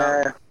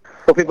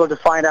 for people to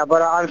find out.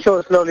 But I'm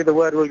sure slowly the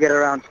word will get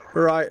around.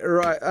 Right.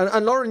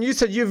 And Lauren, you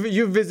said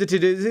you've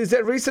visited. Is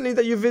it recently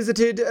that you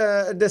visited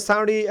the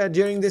Saudi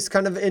during this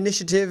kind of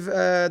initiative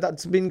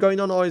that's been going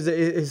on, or is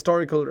it a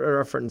historical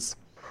reference?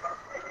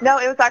 No,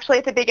 it was actually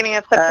at the beginning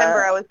of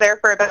September. I was there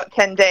for about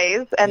 10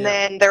 days, and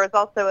then there was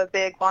also a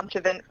big launch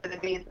event for the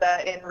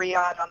visa in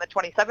Riyadh on the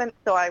 27th,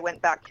 so I went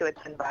back to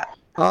attend that.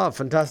 Oh,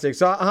 fantastic.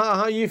 So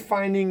how are you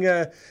finding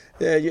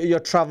your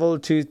travel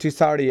to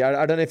Saudi?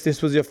 I don't know if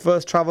this was your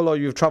first travel or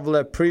you've traveled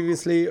there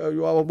previously.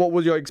 Or what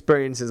were your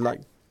experiences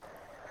like?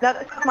 No,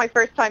 this was my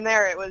first time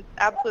there. It was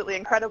absolutely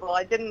incredible.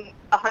 I didn't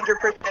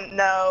 100%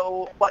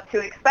 know what to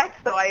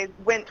expect, so I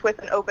went with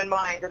an open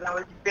mind, and I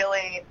was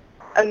really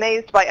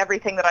amazed by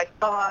everything that I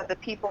saw. The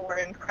people were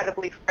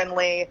incredibly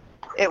friendly.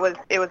 It was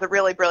a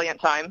really brilliant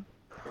time.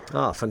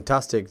 Ah,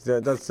 fantastic!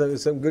 That's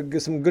some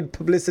good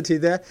publicity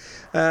there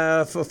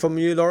from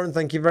you, Lauren.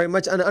 Thank you very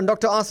much. And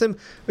Dr. Asim,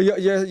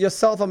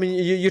 yourself. I mean,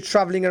 you're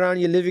traveling around.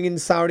 You're living in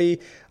Saudi.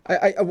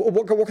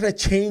 What kind of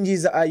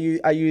changes are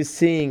you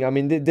seeing? I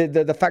mean,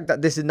 the fact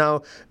that this is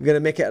now going to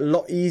make it a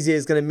lot easier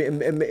is going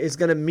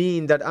to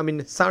mean that, I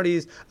mean,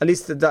 Saudis, at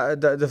least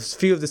the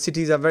few of the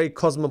cities are very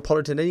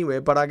cosmopolitan anyway.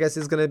 But I guess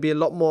it's going to be a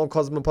lot more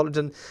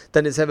cosmopolitan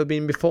than it's ever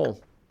been before.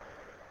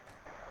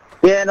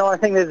 Yeah, no, I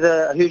think there's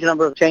a huge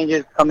number of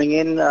changes coming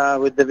in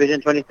with the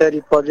Vision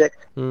 2030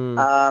 project.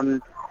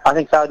 I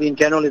think Saudi in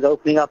general is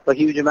opening up a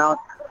huge amount.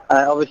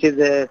 Obviously,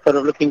 they're sort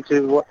of looking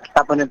to what's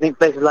happened in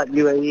places like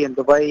UAE and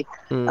Dubai,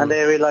 and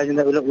they're realizing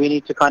that we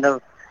need to kind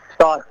of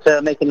start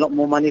making a lot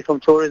more money from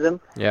tourism.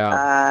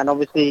 Yeah. And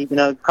obviously,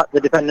 cut the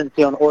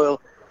dependency on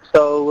oil.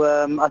 So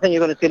I think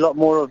you're going to see a lot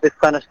more of this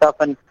kind of stuff,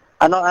 and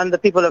the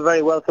people are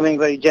very welcoming,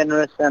 very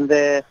generous, and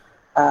they're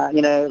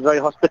very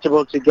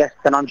hospitable to guests.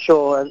 And I'm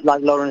sure,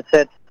 like Lauren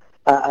said,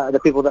 the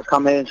people that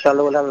come here,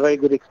 inshallah, will have a very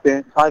good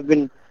experience. I've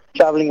been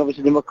traveling,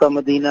 obviously, to Makkah,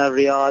 Medina,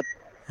 Riyadh.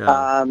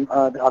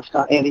 I've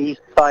started in the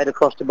east side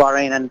across to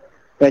Bahrain, and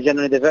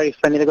generally they're very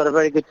friendly. They've got a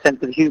very good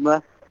sense of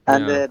humour,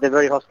 and they're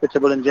very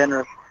hospitable and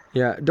generous.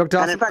 Yeah, Dr.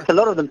 And in fact, a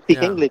lot of them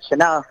speak English. And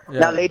now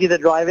ladies are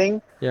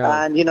driving,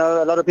 and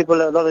a lot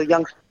of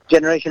young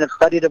generation have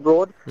studied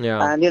abroad,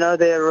 and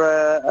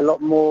they're a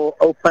lot more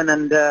open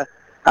and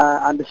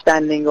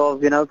understanding of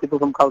people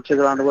from cultures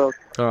around the world.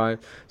 All right.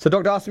 So,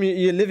 Dr. Asim,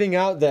 you're living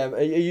out there.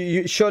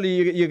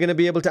 Surely you're going to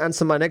be able to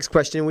answer my next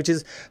question, which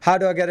is, how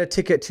do I get a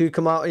ticket to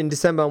come out in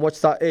December and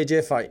watch that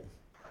AJ fight?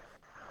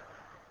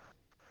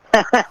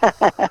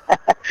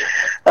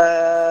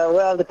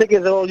 Well, the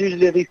tickets are all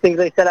usually these things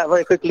they sell out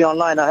very quickly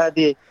online. I heard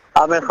the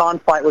Amir Khan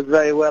fight was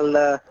very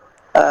well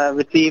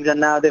received, and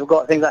now they've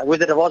got things like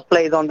Wizard of Oz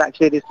plays on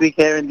actually this week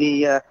here in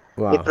the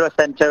IFRA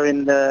Center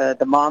in the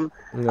Dammam,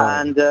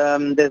 and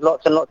there's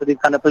lots and lots of these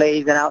kind of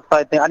plays and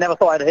outside things. I never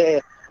thought I'd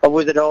hear of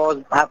Wizard of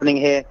Oz happening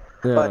here,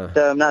 but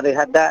now they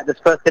had that. The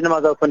first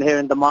cinemas open here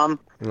in Dammam,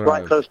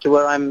 right close to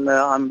where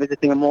I'm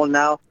visiting a mall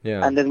now,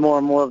 and there's more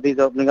and more of these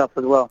opening up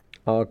as well.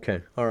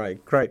 Okay, all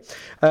right, great. It's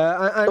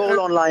all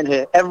online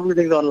here.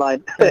 Everything's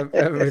online.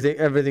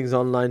 Everything's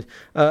online.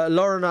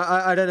 Lauren,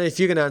 I don't know if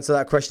you can answer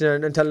that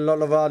question and tell a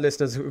lot of our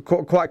listeners who are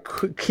quite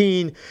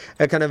keen,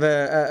 kind of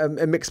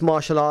a mixed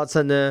martial arts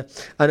and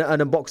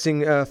a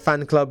boxing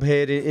fan club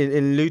here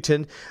in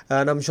Luton,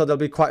 and I'm sure there'll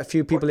be quite a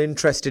few people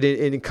interested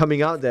in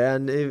coming out there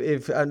and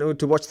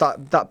to watch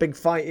that big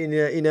fight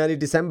in early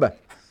December.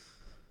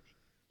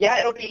 Yeah,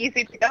 it'll be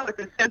easy to go. It's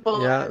as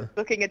simple as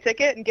booking a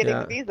ticket and getting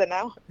a visa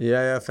now.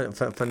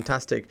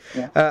 Fantastic.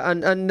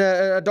 And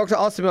Dr.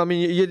 Asim, I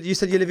mean, you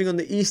said you're living on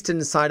the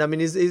eastern side. I mean,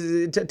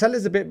 tell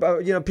us a bit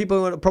about, people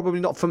who are probably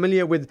not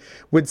familiar with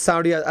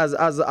Saudi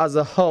as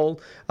a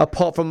whole,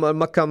 apart from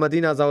Makkah,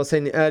 Medina, as I was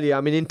saying earlier. I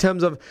mean, in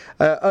terms of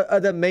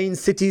other main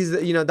cities,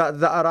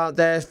 that are out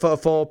there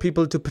for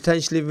people to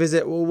potentially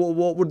visit,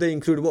 what would they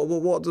include?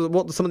 What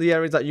are some of the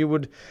areas that you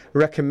would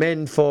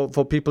recommend for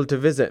people to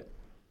visit?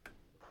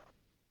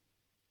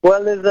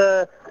 Well, there's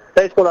a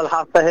place called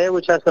Al-Hafsa here,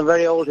 which has some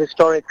very old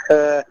historic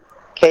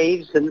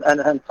caves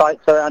and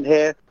sites around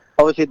here.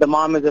 Obviously,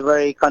 Dammam is a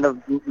very kind of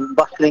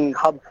bustling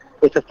hub.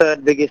 It's the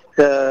third biggest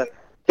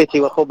city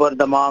where Khobar,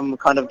 Dammam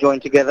kind of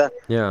joined together.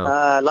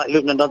 Like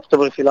Luton and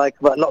Dunstable, if you like,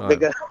 but a lot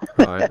bigger.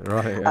 Right.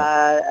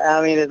 Yeah.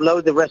 I mean, there's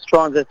loads of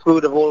restaurants, there's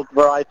food of all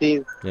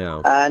varieties,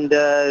 and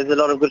there's a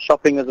lot of good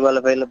shopping as well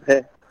available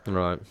here.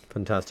 Right,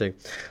 fantastic.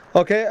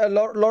 Okay,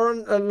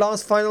 Lauren,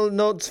 last final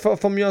notes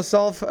from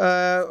yourself.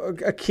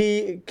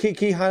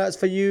 Key highlights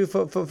for you,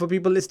 for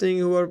people listening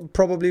who are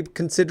probably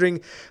considering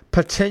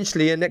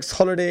potentially a next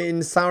holiday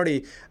in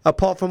Saudi.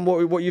 Apart from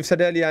what you've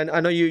said earlier, and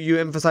I know you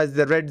emphasized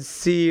the Red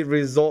Sea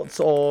resorts,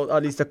 or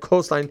at least the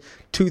coastline,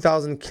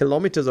 2,000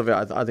 kilometers of it,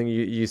 I think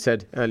you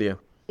said earlier.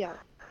 Yeah.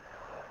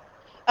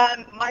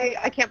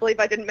 I can't believe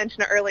I didn't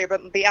mention it earlier,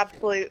 but the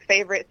absolute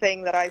favorite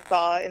thing that I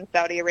saw in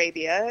Saudi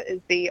Arabia is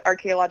the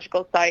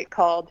archaeological site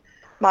called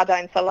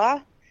Madain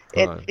Salah.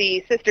 It's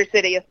the sister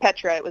city of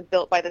Petra. It was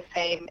built by the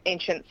same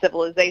ancient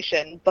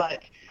civilization,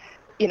 but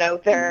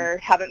there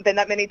haven't been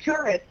that many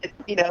tourists.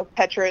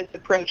 Petra is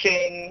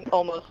approaching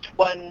almost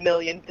 1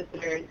 million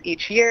visitors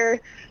each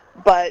year.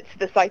 but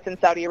the sites in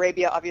Saudi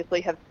Arabia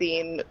obviously have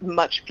seen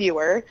much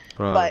fewer,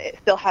 but it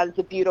still has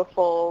the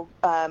beautiful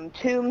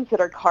tombs that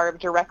are carved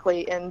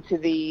directly into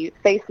the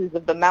faces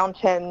of the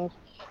mountains.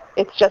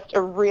 It's just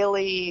a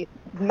really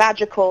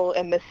magical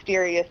and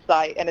mysterious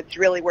site, and it's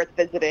really worth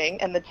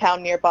visiting. And the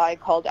town nearby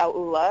called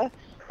Al-Ula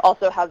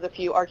also has a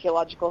few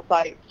archaeological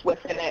sites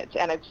within it,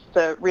 and it's just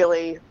a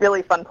really,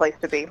 really fun place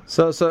to be.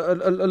 So,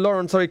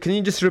 Lauren, sorry, can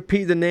you just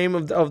repeat the name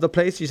of the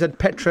place? You said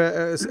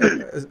Petra,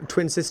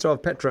 twin sister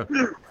of Petra.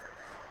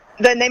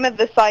 The name of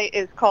the site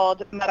is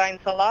called Madain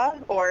Salah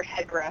or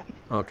Hegra.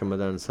 Okay,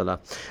 Madain Salah.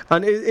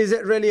 And is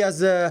it really as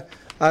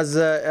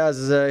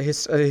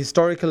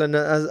historical and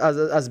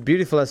as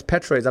beautiful as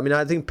Petra is? I mean,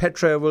 I think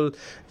Petra will,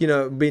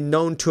 be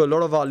known to a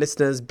lot of our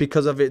listeners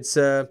because of its,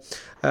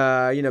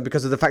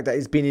 because of the fact that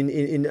it's been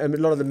in a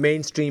lot of the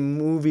mainstream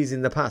movies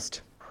in the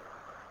past.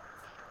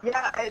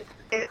 Yeah,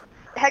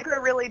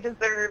 Hegra really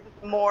deserves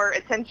more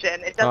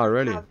attention. It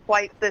doesn't have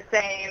quite the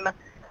same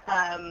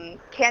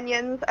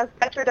canyons as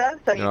Petra does,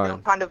 so you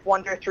don't kind of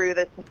wander through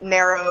this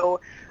narrow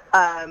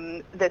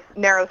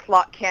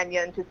slot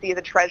canyon to see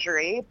the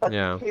treasury, but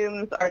the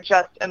tombs are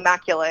just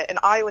immaculate, and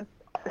I would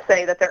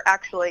say that they're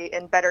actually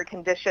in better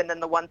condition than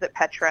the ones at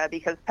Petra,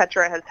 because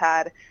Petra has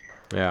had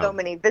so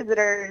many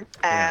visitors,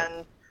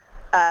 and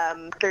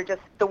they're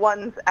just, the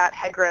ones at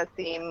Hegra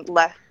seem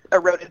less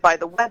eroded by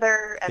the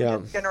weather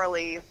and just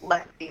generally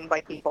less seen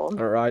by people.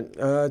 All right.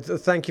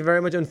 Thank you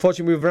very much.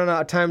 Unfortunately, we've run out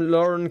of time.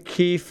 Lauren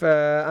Keefe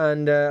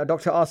and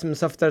Dr. Asim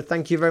Safdar,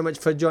 thank you very much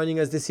for joining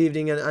us this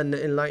evening and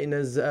enlightening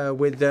us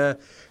with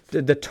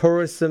the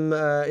tourism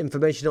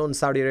information on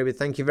Saudi Arabia.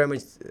 Thank you very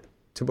much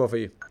to both of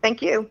you.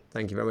 Thank you.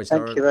 Thank you very much,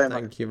 Lauren.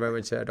 Thank you very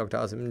much, Dr.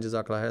 Asim.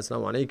 Jazakallah.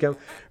 Assalamu alaikum.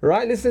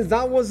 Right, listeners,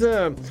 that was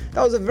a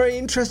very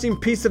interesting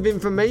piece of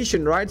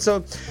information, right?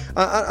 So,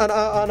 and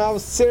I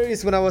was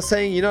serious when I was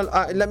saying,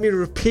 let me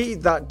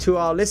repeat that to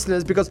our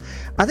listeners, because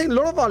I think a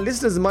lot of our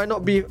listeners might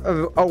not be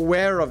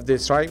aware of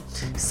this, right?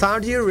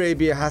 Saudi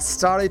Arabia has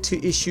started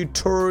to issue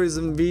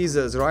tourism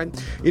visas, right?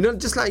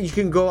 Just like you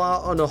can go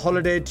out on a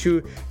holiday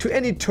to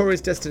any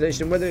tourist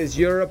destination, whether it's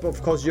Europe,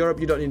 of course,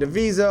 Europe, you don't need a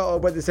visa, or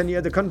whether it's any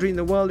other country in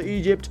the world,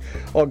 Egypt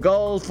or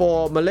Gulf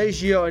or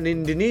Malaysia or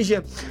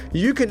Indonesia,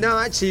 you can now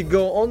actually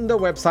go on the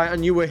website,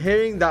 and you were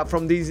hearing that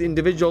from these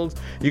individuals.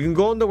 You can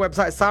go on the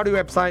website, Saudi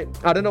website,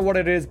 I don't know what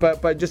it is,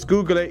 but just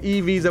Google it,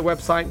 e-visa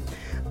website,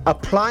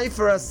 apply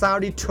for a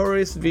Saudi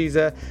tourist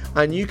visa,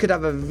 and you could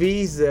have a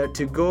visa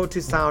to go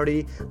to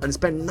Saudi and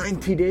spend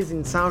 90 days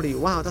in Saudi.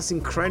 Wow, that's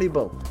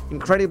incredible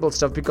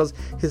stuff, because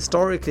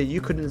historically you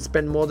couldn't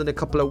spend more than a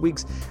couple of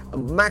weeks,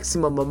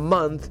 maximum a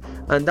month,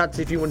 and that's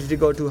if you wanted to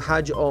go to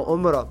Hajj or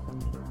Umrah.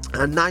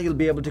 And now you'll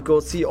be able to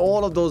go see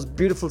all of those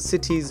beautiful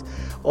cities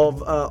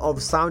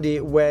of Saudi,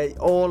 where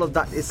all of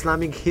that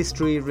Islamic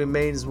history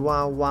remains.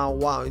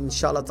 Wow.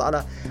 Inshallah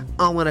ta'ala,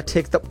 I want to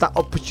take that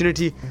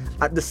opportunity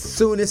at the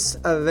soonest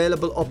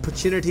available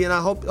opportunity, and I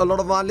hope a lot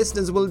of our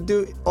listeners will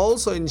do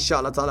also,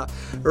 inshallah ta'ala.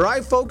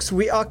 Right, folks,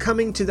 we are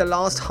coming to the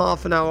last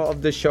half an hour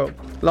of the show,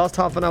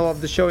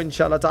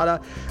 inshallah ta'ala,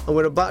 and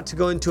we're about to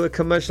go into a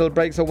commercial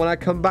break. So when I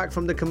come back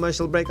from the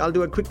commercial break, I'll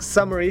do a quick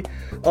summary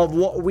of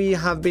what we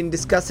have been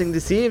discussing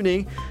this evening,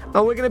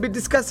 and we're going to be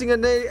discussing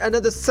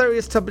another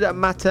serious subject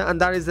matter,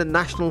 and that is the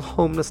National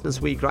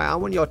Homelessness Week. Right, I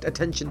want your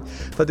attention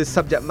for this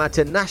subject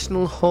matter,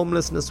 National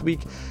Homelessness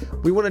Week.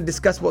 We want to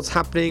discuss what's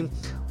happening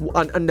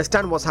and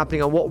understand what's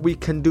happening and what we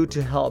can do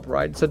to help,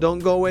 right? So don't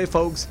go away,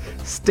 folks.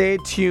 Stay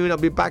tuned. I'll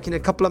be back in a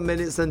couple of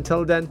minutes.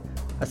 Until then,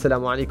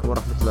 Assalamu alaikum wa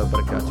rahmatullahi wa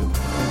barakatuh.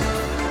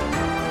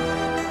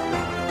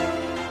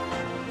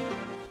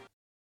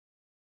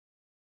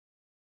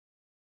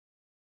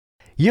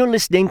 You're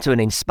listening to an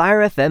Inspire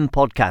FM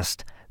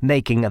podcast,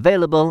 making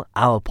available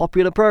our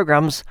popular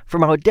programs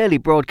from our daily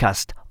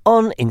broadcast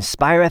on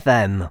Inspire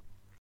FM.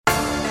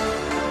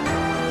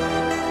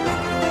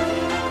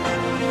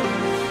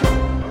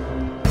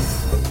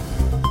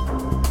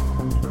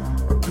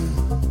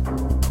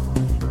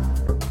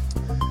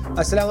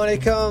 Assalamu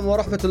alaikum wa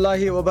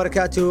rahmatullahi wa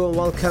barakatuh, and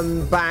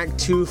welcome back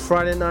to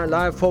Friday Night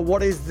Live for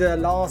what is the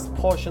last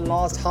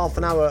half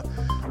an hour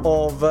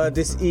of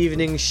this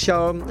evening's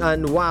show.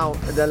 And wow,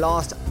 the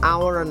last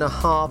hour and a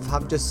half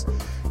have just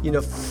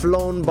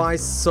flown by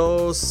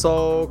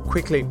so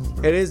quickly.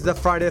 It is the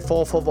Friday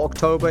 4th of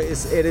October. It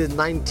is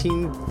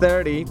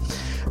 1930.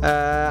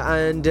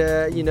 And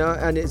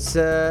it's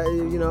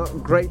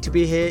great to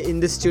be here in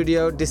the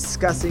studio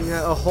discussing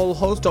a whole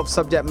host of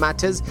subject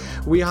matters.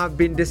 We have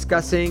been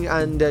discussing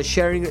and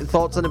sharing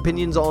thoughts and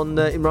opinions on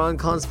Imran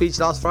Khan's speech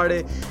last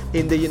Friday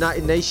in the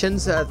United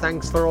Nations.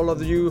 Thanks for all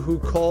of you who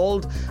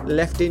called,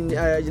 left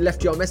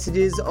your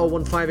messages.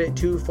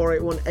 01582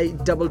 481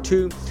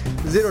 822,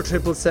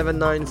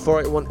 0777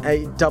 481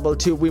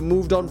 822. We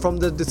moved on from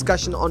the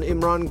discussion on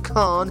Imran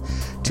Khan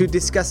to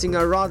discussing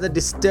a rather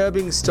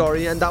disturbing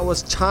story, and that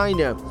was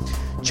China.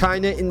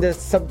 China in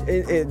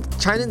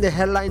the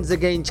headlines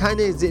again.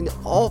 China is in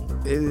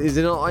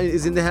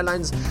the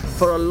headlines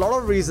for a lot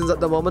of reasons at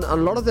the moment, and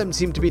a lot of them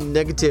seem to be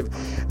negative.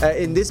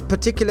 In this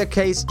particular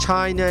case,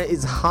 China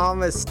is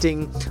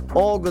harvesting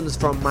organs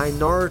from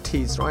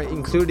minorities, right,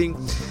 including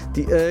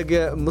the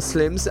Uyghur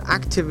Muslims.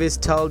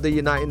 Activists told the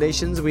United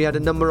Nations. We had a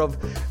number of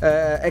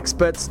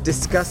experts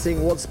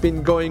discussing what's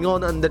been going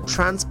on and the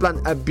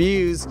transplant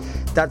abuse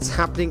that's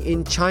happening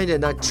in China.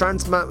 Now,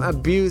 transplant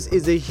abuse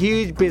is a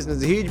huge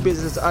business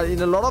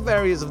in a lot of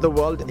areas of the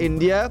world.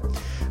 India,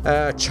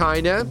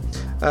 China,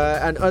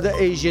 and other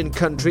Asian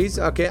countries,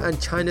 okay,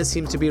 and China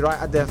seems to be right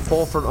at the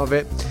forefront of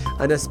it,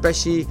 and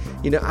especially,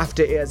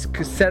 after it has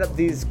set up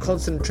these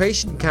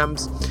concentration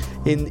camps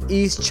in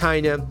East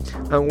China,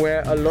 and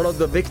where a lot of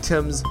the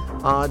victims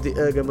are the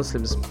Uyghur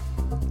Muslims.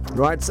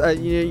 Right, so,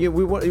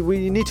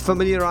 we need to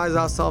familiarize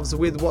ourselves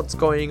with what's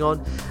going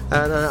on,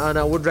 and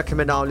I would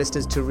recommend our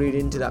listeners to read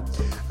into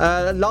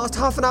that. Last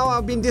half an hour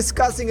I've been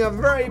discussing a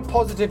very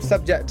positive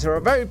subject,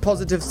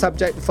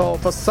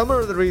 for some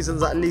of the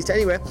reasons at least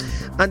anyway,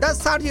 and that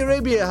Saudi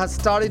Arabia has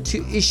started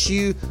to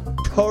issue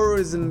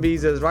tourism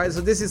visas, right?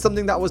 So this is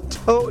something that was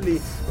totally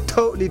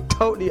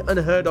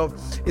unheard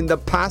of in the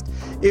past.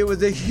 It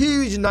was a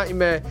huge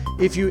nightmare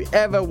if you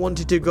ever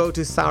wanted to go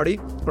to Saudi,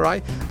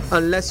 right?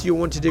 Unless you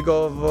wanted to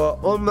go for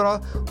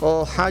Umrah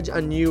or Hajj,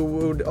 and you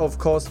would of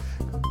course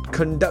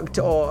conduct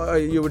or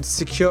you would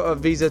secure a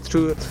visa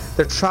through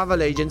the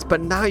travel agents. But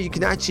now you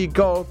can actually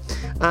go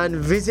and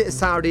visit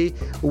Saudi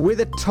with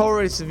a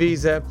tourist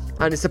visa,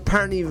 and it's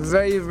apparently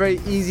very,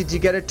 very easy to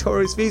get a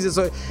tourist visa.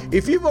 So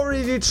if you've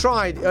already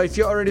tried, if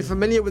you're already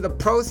familiar with the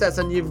process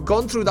and you've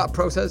gone through that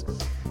process,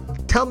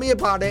 tell me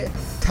about it.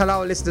 Tell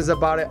our listeners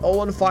about it.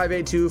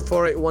 01582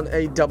 481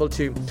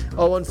 822,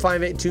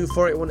 01582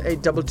 481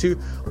 822,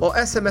 or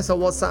SMS or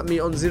WhatsApp me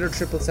on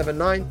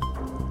 07779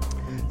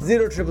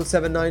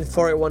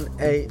 481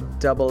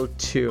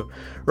 822.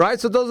 Right,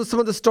 so those are some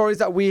of the stories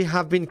that we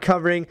have been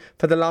covering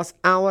for the last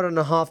hour and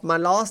a half. My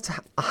last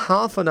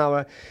half an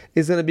hour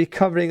is going to be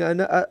covering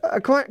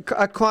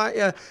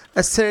quite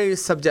a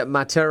serious subject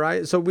matter,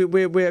 right? So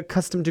we're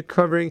accustomed to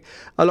covering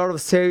a lot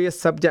of serious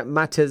subject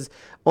matters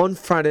on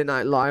Friday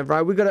Night Live,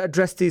 right? We've got to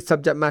address these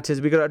subject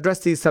matters, we've got to address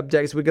these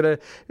subjects, we've got to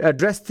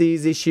address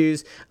these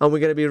issues, and we're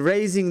going to be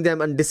raising them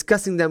and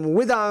discussing them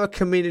with our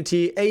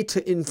community, to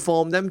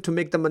inform them, to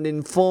make them an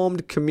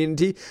informed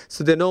community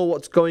so they know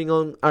what's going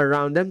on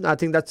around them. I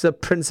think that's a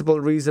principal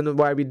reason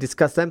why we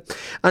discuss them.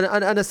 And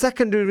a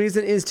secondary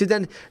reason is to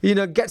then,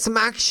 get some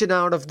action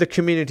out of the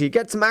community,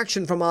 get some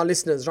action from our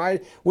listeners,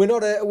 right? We're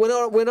not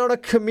a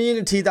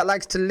community that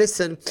likes to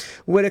listen.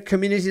 We're a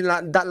community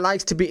that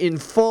likes to be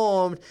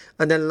informed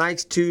and then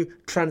likes to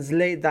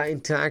translate that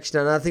into action.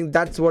 And I think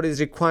that's what is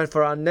required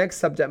for our next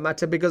subject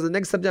matter, because the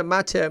next subject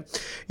matter,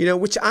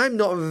 which I'm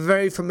not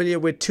very familiar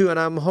with too, and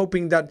I'm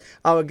hoping that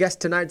our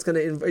guest tonight's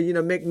going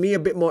to, make me a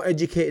bit more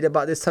educated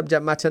about this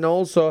subject matter, and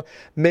also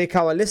make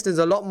our listeners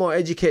a lot more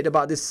educated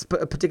about this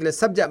particular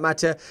subject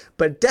matter.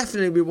 But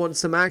definitely we want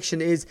some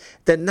action, is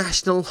the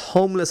National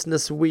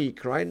Homelessness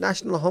Week, right?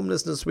 National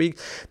Homelessness Week.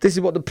 This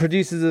is what the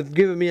producers have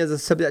given me as a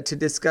subject to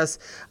discuss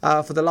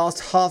for the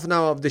last half an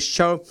hour of the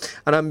show,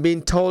 and I'm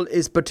being told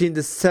is between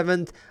the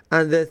 7th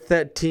and the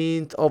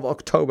 13th of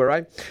October,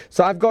 right?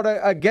 So I've got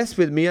a guest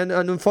with me, and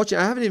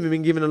unfortunately I haven't even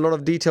been given a lot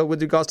of detail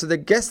with regards to the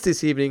guest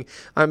this evening.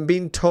 I'm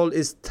being told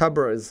is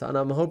Tabruz, and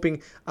I'm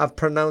hoping I've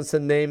pronounced the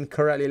name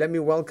correctly. Let me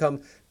welcome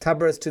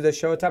Tabruz to the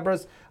show.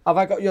 Tabruz, have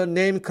I got your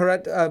name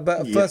correct?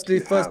 But yes,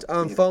 first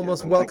and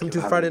foremost, welcome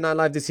to Friday Night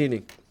Live this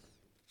evening.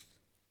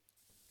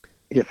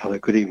 Yes, hello,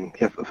 good evening.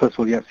 Yes, first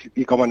of all, yes,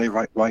 you got my name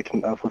right,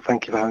 and also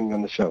thank you for having me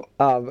on the show.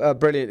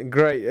 Brilliant,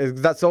 great.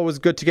 That's always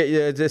good to get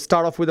you to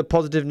start off with a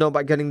positive note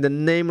by getting the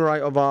name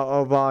right of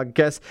our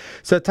guest.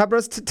 So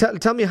Tabruz,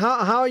 tell me, how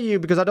are you?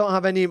 Because I don't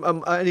have any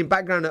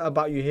background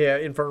about you here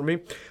in front of me.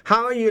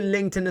 How are you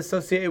linked and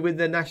associated with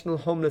the National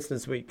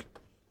Homelessness Week?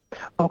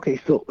 Okay,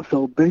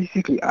 so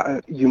basically,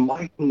 you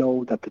might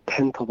know that the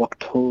 10th of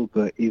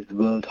October is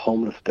World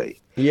Homeless Day.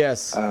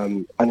 Yes.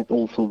 And it's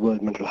also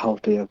World Mental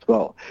Health Day as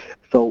well.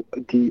 So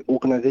the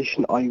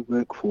organization I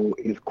work for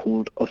is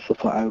called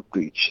Usafa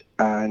Outreach,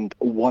 and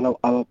one of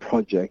our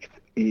projects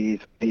is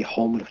a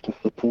homelessness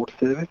support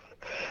service,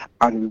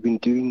 and we've been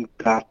doing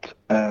that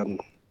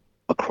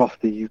across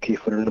the UK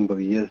for a number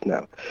of years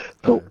now.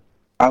 So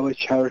our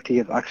charity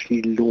has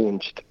actually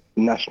launched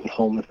National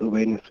Homeless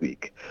Awareness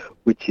Week,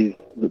 which is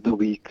the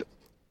week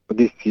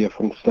this year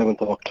from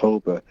 7th of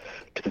October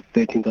to the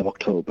 13th of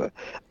October.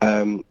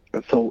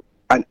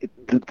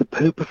 The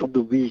purpose of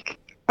the week,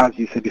 as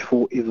you said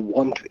before, is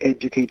one, to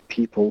educate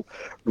people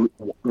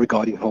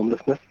regarding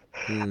homelessness.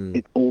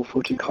 It's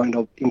also to kind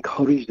of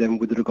encourage them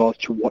with regards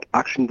to what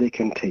action they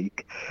can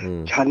take,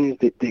 challenge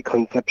their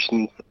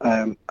conceptions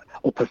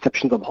or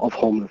perceptions of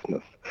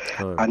homelessness,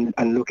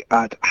 and look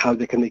at how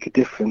they can make a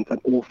difference, and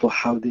also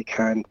how they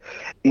can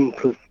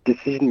influence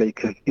decision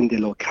makers in their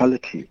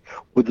locality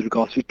with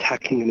regards to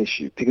tackling an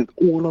issue. Because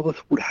all of us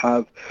would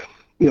have,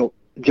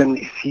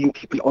 generally seen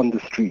people on the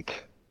street,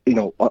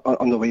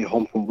 on the way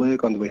home from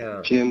work, on the way to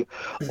the gym,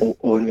 or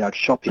when we're out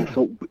shopping.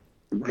 So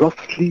rough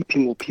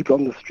sleeping or people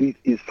on the streets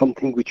is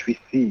something which we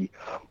see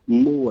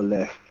more or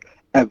less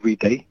every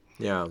day.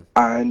 Yeah.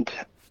 And,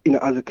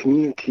 as a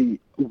community,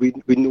 we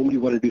normally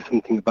want to do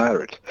something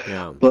about it.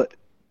 Yeah. But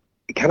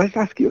can I just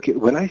ask you, okay,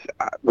 when I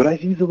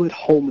use the word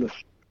homeless,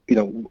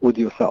 with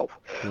yourself,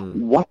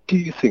 what do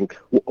you think?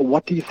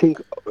 What do you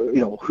think?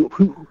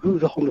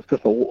 Who's a homeless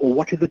person, or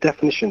what is the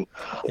definition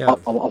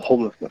of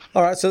homelessness?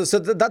 All right, so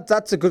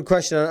that's a good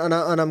question, and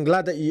I'm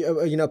glad that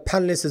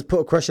panelists has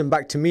put a question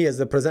back to me as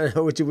the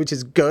presenter, which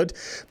is good.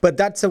 But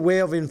that's a way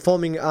of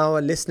informing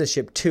our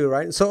listenership too,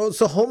 right? So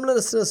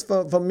homelessness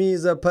for me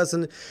is a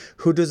person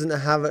who doesn't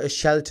have a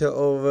shelter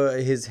over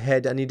his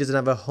head and he doesn't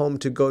have a home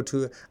to go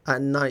to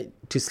at night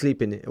to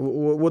sleep in.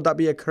 Would that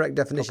be a correct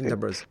definition,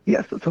 Tabruz?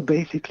 Yes. So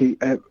basically,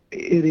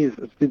 it is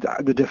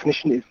the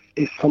definition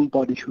is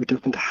somebody who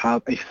doesn't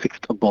have a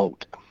fixed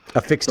abode.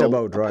 A fixed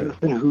abode, right? A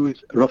person who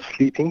is rough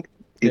sleeping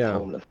is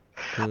homeless.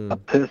 A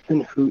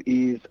person who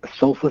is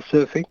sofa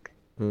surfing,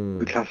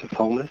 we class as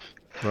homeless.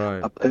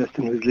 Right. A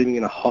person who's living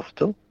in a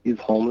hostel is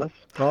homeless.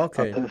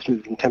 Okay. A person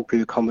who's in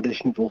temporary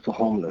accommodation is also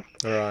homeless.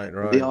 Right.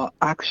 There are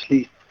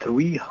actually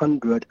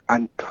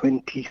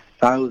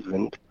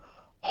 320,000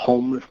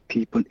 homeless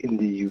people in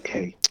the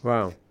UK.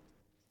 Wow.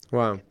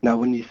 Now,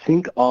 when you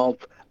think of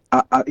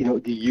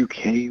the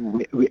UK,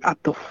 we're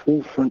at the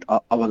forefront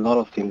of a lot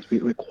of things.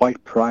 We're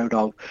quite proud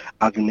of,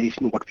 as a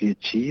nation, what we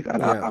achieve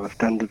and our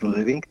standard of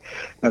living.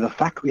 Now, the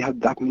fact we have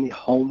that many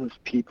homeless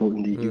people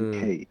in the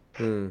UK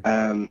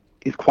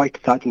is quite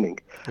saddening.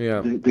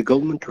 Yeah. The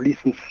government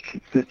released some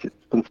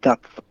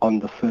stats on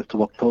the 1st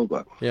of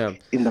October. Yeah.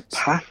 In the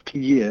past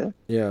year,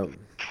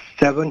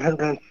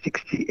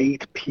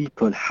 768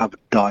 people have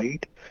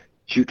died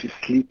due to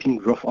sleeping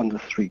rough on the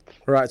streets.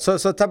 Right. So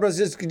Tabruz,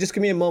 just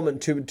give me a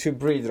moment to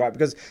breathe, right?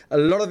 Because a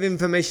lot of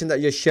information that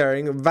you're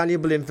sharing,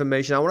 valuable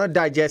information, I want to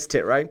digest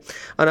it, right?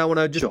 And I want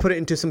to just put it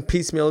into some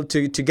piecemeal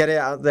to get it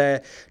out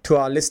there to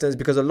our listeners,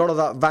 because a lot of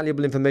that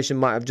valuable information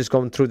might have just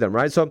gone through them,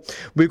 right? So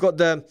we've got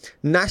the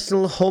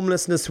National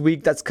Homelessness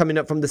Week that's coming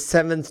up from the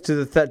 7th to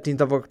the 13th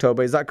of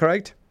October. Is that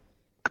correct?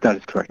 That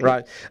is correct.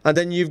 Right. And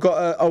then you've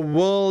got a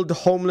World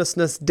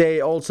Homelessness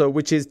Day also,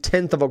 which is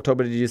 10th of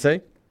October, did you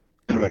say?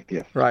 Correct,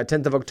 yes. Right,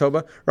 10th of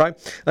October, right?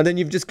 And then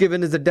you've just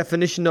given us the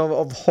definition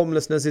of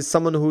homelessness is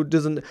someone who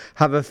doesn't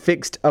have a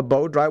fixed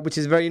abode, right? Which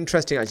is very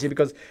interesting, actually,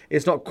 because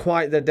it's not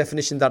quite the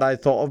definition that I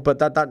thought of, but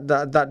that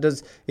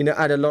does,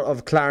 add a lot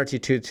of clarity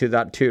to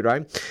that too,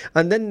 right?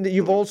 And then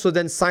you've also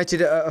then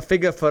cited a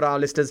figure for our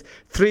listeners,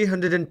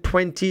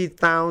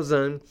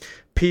 320,000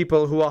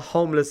 people who are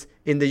homeless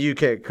in the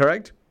UK,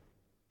 correct?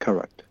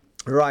 Correct.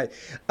 Right,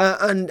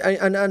 and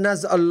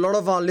as a lot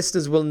of our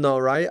listeners will know,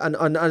 right,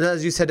 and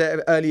as you said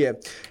earlier,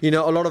 a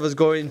lot of us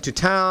go into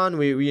town,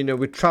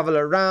 we travel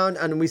around,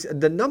 and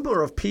the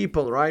number of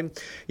people, right,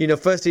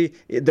 firstly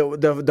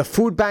the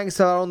food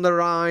banks are on the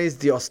rise,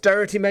 the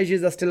austerity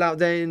measures are still out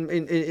there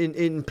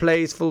in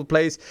place, full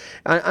place,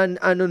 and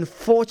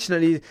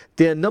unfortunately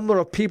the number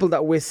of people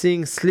that we're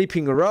seeing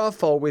sleeping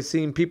rough, or we're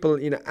seeing people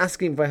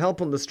asking for help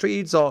on the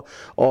streets or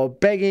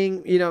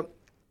begging,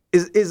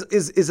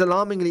 is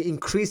alarmingly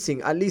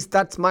increasing. At least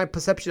that's my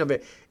perception of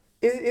it.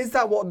 Is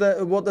that what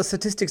the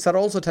statistics are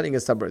also telling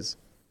us, Tabruz?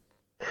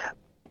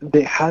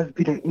 There has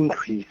been an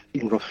increase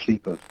in rough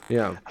sleepers.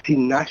 Yeah. I see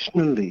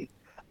nationally,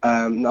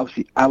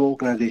 obviously our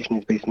organisation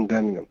is based in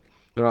Birmingham.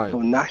 Right. So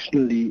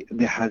nationally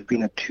there has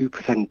been a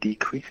 2%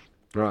 decrease.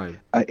 Right.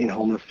 In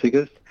homeless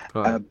figures.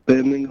 Right.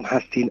 Birmingham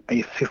has seen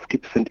a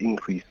 50%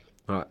 increase.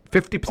 Right.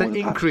 50%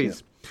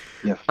 increase.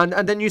 Yes. And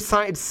then you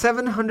cited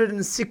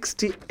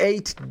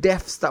 768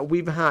 deaths that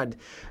we've had.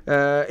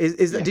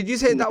 Did you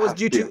say that was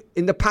due to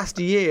in the past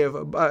year?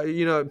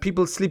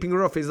 People sleeping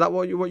rough. Is that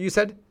what you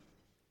said?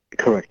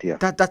 Correct. Yeah.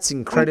 That's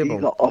incredible. And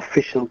these are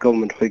official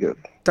government figures.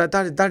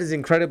 That is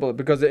incredible,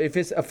 because if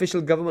it's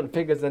official government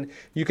figures, then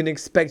you can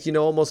expect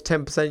almost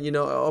 10%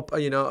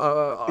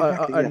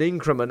 an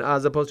increment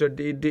as opposed to a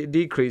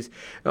decrease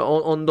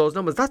on those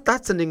numbers.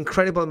 That's an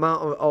incredible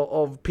amount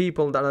of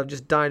people that have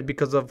just died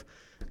because of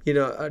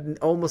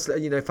almost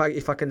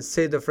if I can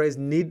say the phrase,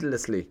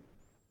 needlessly.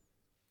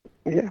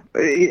 Yeah,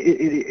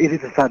 it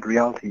is a sad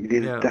reality. It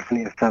is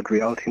definitely a sad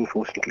reality,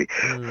 unfortunately.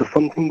 So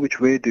something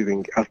which we're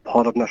doing as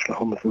part of National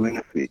Homeless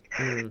Awareness Week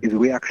is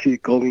we're actually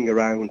going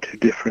around to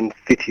different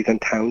cities and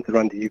towns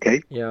around the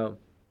UK. Yeah.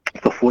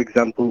 So, for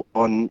example,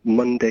 on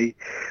Monday,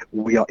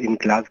 we are in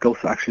Glasgow.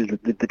 So actually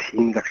the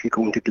team is actually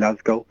going to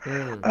Glasgow.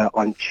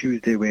 On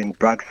Tuesday, we're in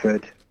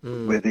Bradford.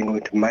 We're then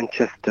going to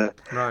Manchester.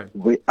 Right.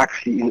 We're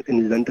actually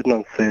in London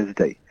on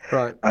Thursday.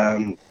 Right.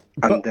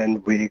 and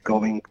then we're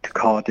going to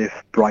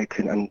Cardiff,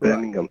 Brighton, and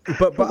Birmingham.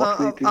 But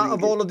out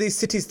of all of these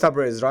cities,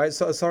 Tabriz, right?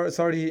 So sorry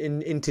to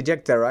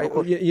interject there, right?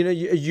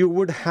 You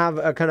would have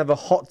a kind of a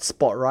hot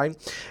spot, right?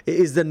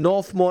 Is the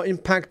north more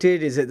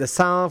impacted? Is it the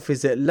south?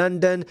 Is it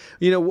London?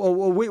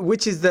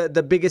 Which is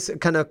the biggest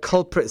kind of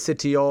culprit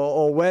city,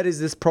 or where is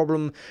this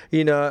problem?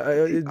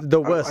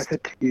 The worst. I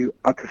said to you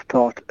at the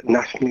start,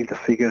 nationally the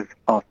figures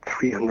are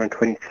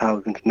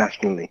 320,000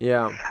 nationally.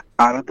 Yeah.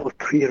 Out of those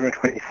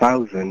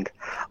 320,000,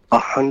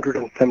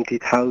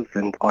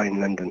 170,000 are in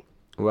London.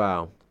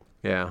 Wow.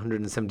 Yeah,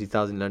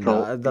 170,000 in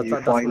London. So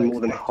you find more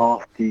than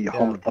half the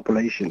homeless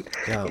population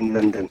in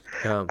London.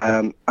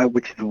 Yeah.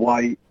 Which is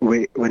why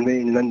when we're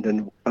in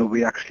London,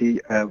 we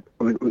actually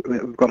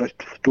we've got a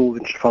store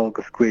in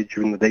Trafalgar Square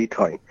during the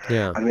daytime.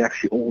 Yeah. And we're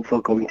actually also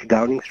going to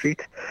Downing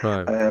Street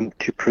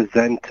to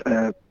present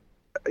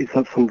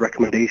some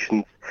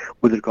recommendations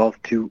with regards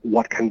to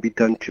what can be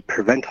done to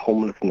prevent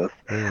homelessness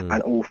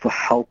and also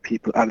help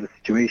people out of the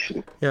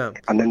situation. Yeah.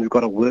 And then we've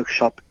got a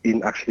workshop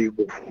in actually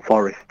Waltham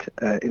Forest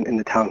in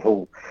the town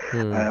hall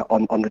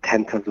on the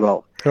 10th as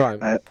well.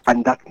 Right.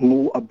 And that's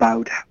more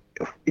about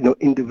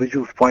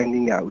individuals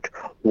finding out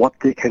what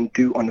they can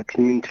do on a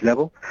community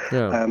level.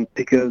 Yeah.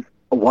 Because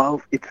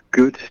whilst it's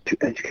good to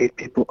educate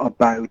people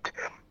about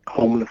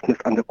homelessness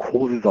and the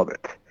causes of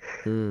it,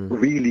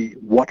 really,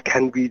 what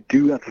can we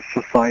do as a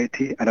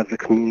society and as a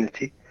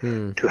community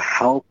to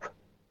help,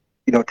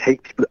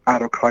 take people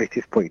out of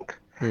crisis point?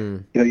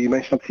 You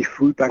mentioned obviously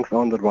food banks are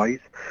on the rise.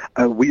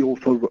 We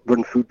also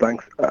run food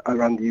banks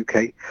around the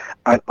UK,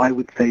 and I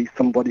would say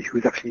somebody who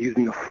is actually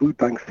using a food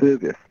bank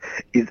service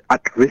is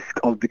at risk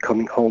of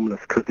becoming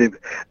homeless because there's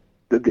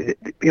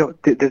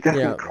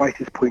definitely a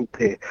crisis point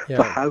there. Yeah.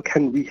 So how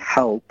can we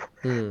help?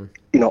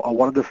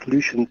 What are the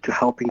solutions to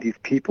helping these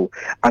people?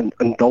 And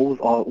those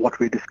are what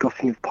we're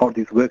discussing as part of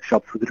these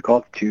workshops with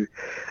regards to,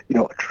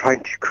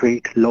 trying to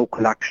create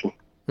local action.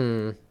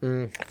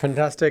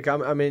 Fantastic.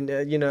 I mean,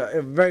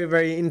 very,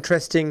 very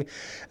interesting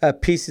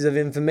pieces of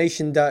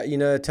information that,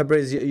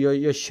 Tabriz,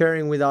 you're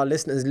sharing with our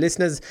listeners.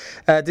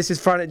 This is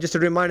Friday, just a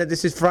reminder,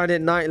 this is Friday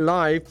Night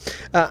Live,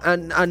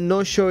 and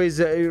no show is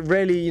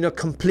really,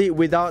 complete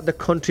without the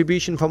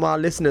contribution from our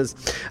listeners.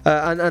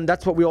 And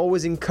that's what we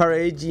always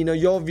encourage,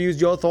 your views,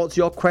 your thoughts,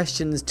 your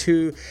questions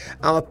to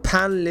our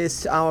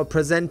panelists, our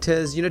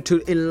presenters,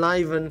 to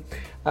enliven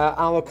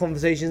our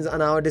conversations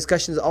and our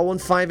discussions.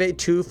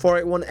 01582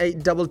 481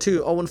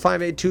 822,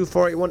 01582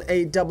 481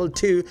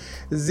 822,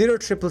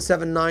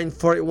 07779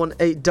 481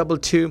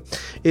 822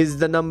 is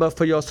the number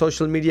for your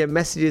social media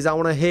messages. I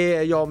want to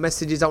hear your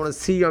messages. I want to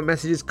see your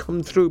messages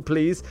come through,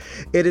 please.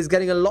 It is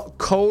getting a lot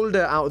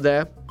colder out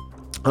there.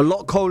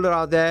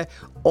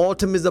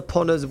 Autumn is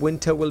upon us,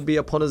 winter will be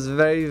upon us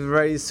very,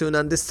 very soon,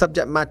 and this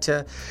subject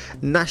matter,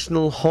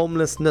 National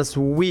Homelessness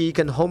Week,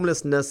 and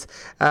homelessness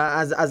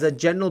as a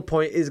general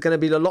point is going to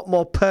be a lot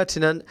more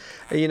pertinent,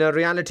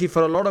 reality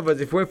for a lot of us.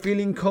 If we're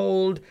feeling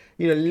cold,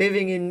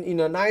 living in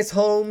nice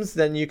homes,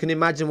 then you can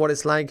imagine what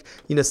it's like,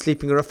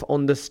 sleeping rough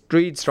on the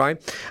streets, right?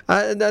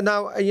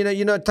 Now,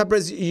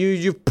 Tabriz,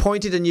 you've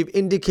pointed and you've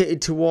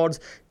indicated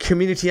towards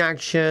community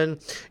action,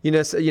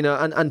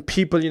 and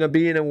people,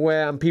 being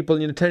aware, and people,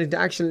 turning to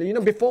action.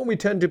 Before we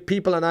turn to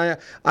people, and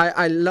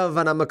I love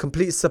and I'm a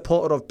complete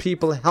supporter of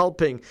people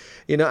helping,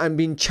 and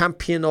being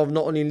champion of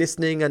not only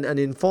listening and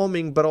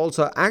informing, but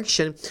also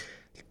action.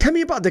 Tell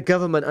me about the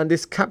government and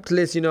this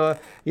capitalist,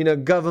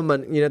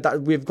 government,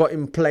 that we've got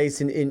in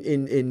place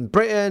in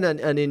Britain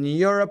and in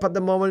Europe at the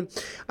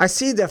moment. I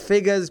see their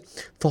figures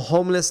for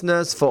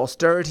homelessness, for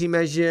austerity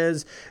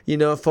measures,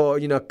 for,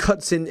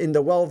 cuts in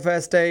the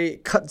welfare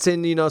state, cuts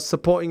in,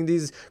 supporting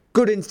these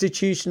good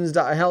institutions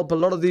that help a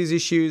lot of these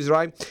issues,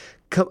 right?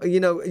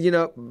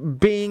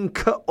 Being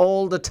cut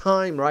all the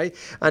time, right?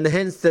 And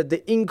hence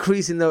the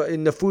increase in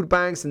the food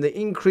banks and the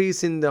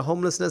increase in the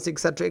homelessness,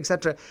 etc.,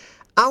 etc.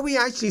 Are we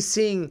actually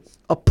seeing,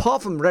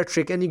 apart from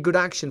rhetoric, any good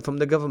action from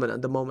the government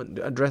at the moment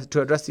to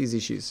address these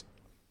issues?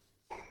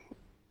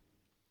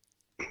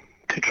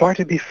 To try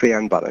to be fair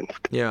and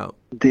balanced,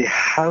 there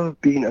have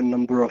been a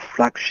number of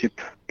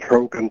flagship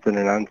programs and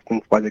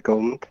announcements by the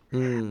government,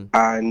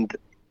 and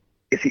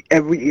you see,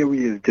 every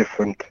area is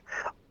different.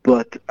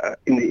 But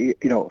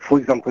for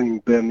example, in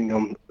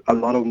Birmingham, a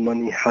lot of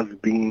money has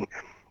been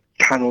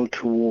channeled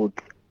towards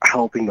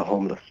helping the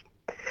homeless.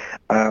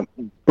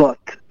 But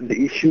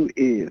the issue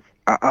is,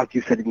 as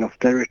you said, in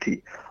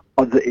austerity,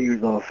 other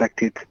areas are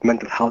affected.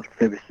 Mental health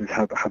services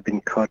have been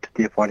cut.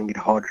 They're finding it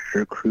harder to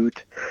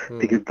recruit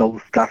because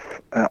those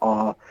staff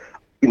are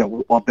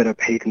better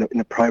paid in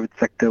the private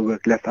sector,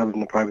 work less hours in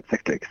the private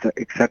sector,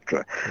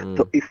 etc.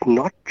 So it's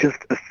not just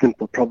a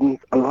simple problem.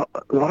 A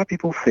lot of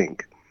people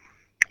think,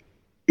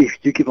 if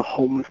you give a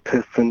homeless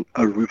person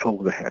a roof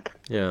over their head,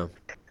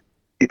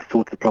 it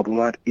sorts the problem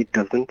out. It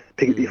doesn't.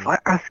 Because if I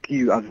ask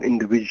you as an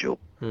individual,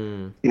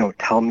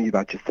 tell me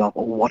about yourself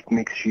or what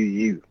makes you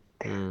you,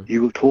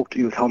 you will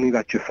tell me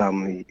about your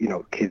family,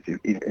 kids,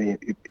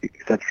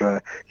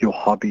 etc., your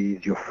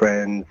hobbies, your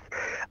friends,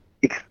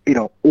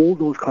 all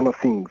those kind of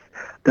things.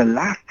 The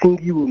last thing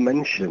you will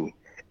mention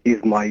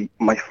is my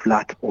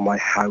flat or my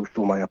house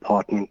or my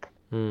apartment.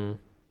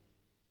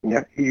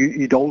 Yeah,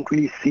 you don't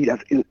really see it as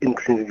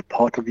intrinsic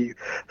part of you.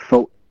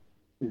 So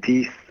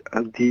the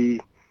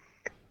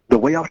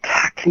way of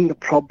tackling the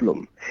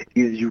problem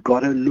is you got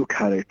to look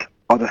at it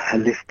on a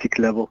holistic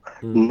level,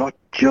 not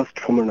just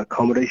from an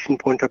accommodation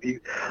point of view,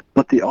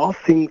 but there are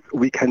things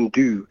we can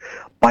do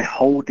by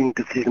holding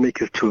decision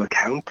makers to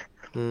account.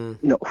 You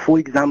know, for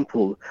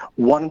example,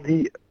 one of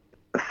the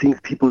things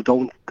people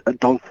don't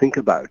think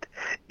about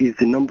is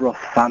the number of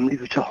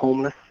families which are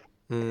homeless.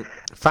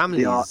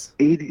 Families. There are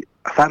 80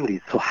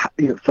 families, so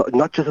so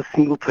not just a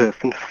single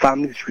person.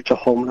 Families which are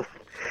homeless.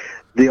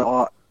 There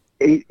are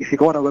if you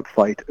go on our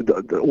website,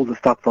 all the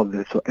stats are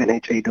there, so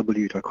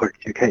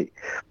nhaw.co.uk.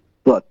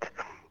 But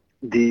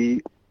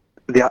there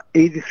are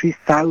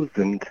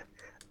 83,000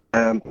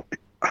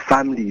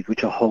 families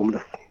which are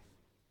homeless.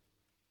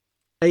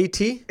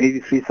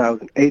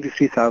 83,000.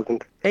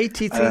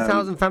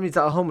 83,000 families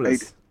that are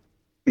homeless.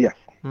 Yes.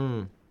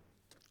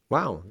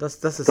 Wow,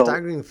 that's a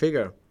staggering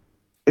figure.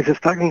 It's a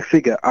staggering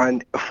figure,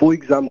 and for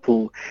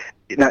example,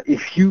 now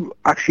if you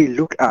actually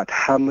look at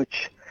how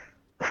much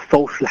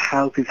social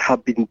houses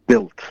have been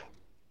built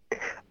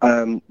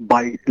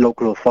by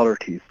local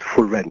authorities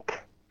for rent,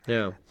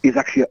 is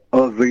actually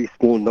a very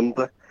small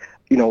number.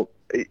 You know,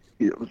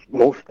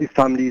 most of the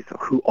families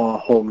who are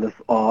homeless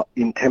are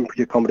in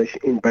temporary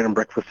accommodation in bed and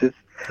breakfasts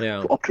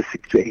for up to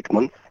 6 to 8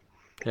 months.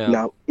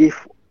 Now,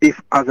 if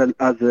as a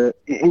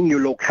in your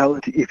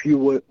locality, if you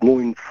were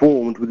more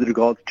informed with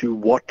regards to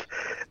what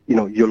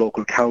your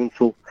local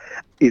council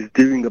is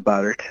doing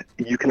about it,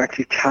 you can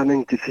actually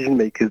challenge decision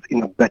makers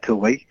in a better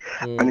way.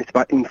 And it's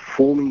about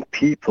informing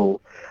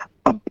people,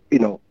 and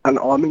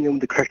arming them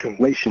with the correct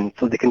information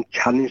so they can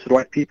challenge the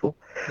right people.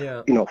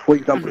 For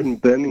example, in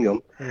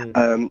Birmingham,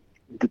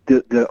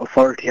 the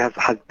authority has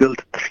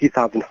built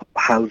 3,000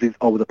 houses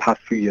over the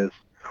past few years,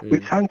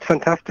 which sounds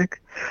fantastic.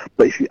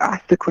 But if you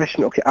ask the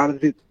question, okay, out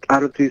of these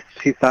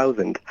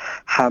 3,000,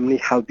 how many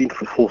have been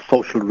for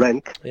social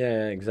rent?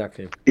 Yeah,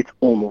 exactly. It's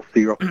almost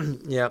zero.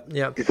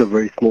 It's a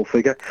very small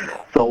figure.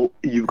 So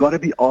you've got to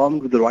be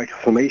armed with the right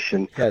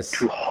information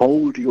to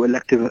hold your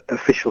elected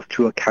officials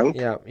to account.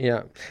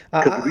 Because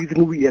the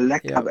reason we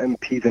elect our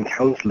MPs and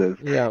councillors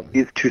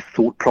is to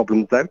sort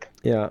problems out.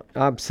 Yeah,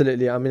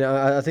 absolutely. I mean,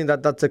 I think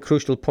that's a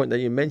crucial point that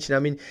you mentioned. I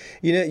mean,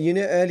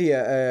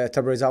 earlier,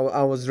 Tabriz,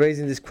 I was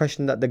raising this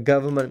question that the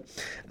government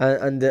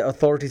and the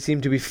authorities seem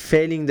to be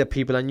failing the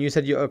people, and you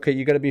said you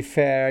got to be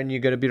fair and you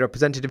got to be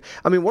representative.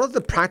 I mean, what are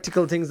the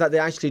practical things that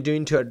they're actually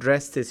doing to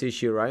address this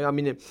issue, right? I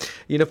mean,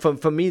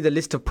 for me, the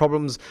list of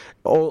problems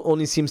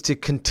only seems to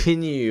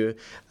continue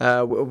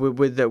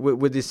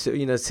with this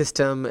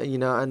system,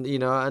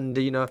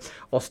 and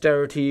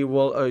austerity,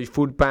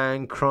 food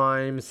bank,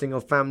 crime, single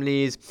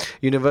families,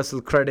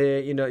 universal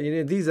credit.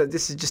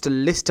 This is just a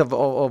list of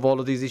all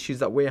of these issues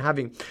that we're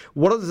having.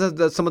 What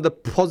are some of the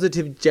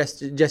positive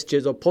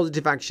gestures or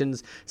positive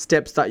actions,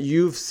 steps that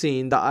you've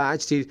seen that are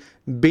actually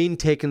being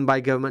taken by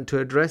government to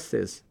address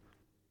this?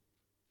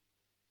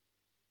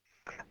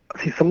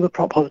 See, some of the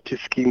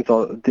positive schemes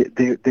are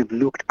they've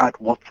looked at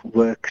what's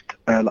worked.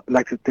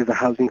 Like there's a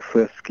Housing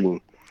First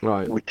scheme,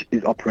 which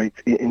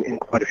operates in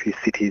quite a few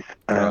cities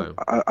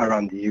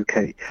around the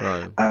UK,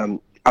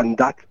 and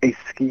that's a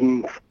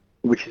scheme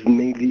which is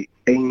mainly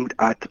aimed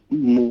at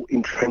more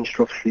entrenched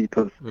rough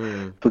sleepers.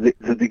 So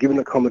they're given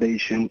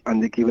accommodation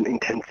and they're given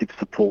intensive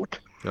support.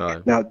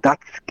 Now that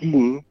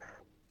scheme,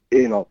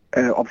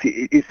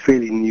 obviously it is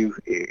fairly new.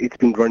 It's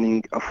been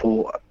running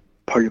for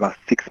probably about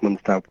 6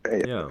 months now,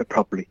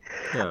 properly.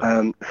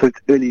 So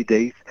it's early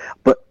days,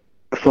 but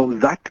so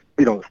that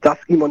that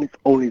scheme on its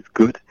own is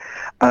good,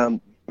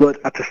 but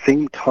at the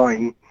same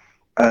time,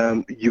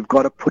 you've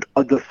got to put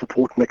other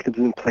support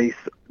mechanisms in place.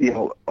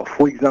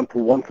 For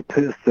example, once a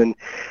person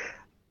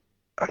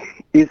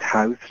is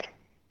housed,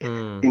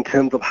 in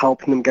terms of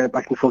helping them get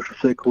back in social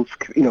circles,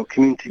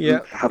 community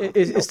groups have.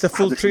 It's the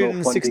full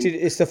 360.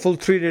 It's the full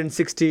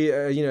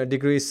 360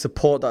 degrees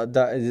support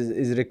that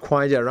is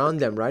required around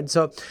them, right?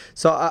 So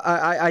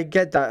I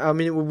get that. I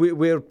mean,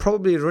 we're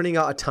probably running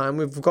out of time.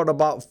 We've got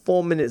about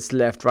 4 minutes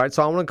left, right?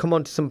 So I want to come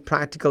on to some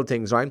practical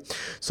things, right?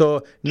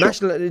 So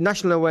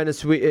National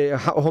Awareness Week,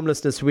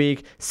 Homelessness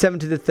Week,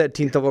 7th to the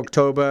 13th of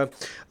October.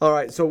 All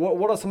right. So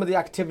what are some of the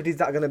activities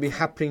that are going to be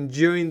happening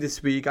during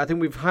this week? I think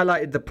we've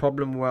highlighted the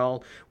problem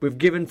well. We've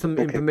given some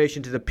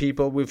information to the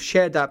people. We've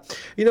shared that,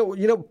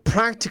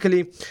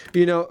 practically,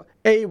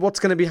 A, what's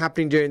going to be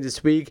happening during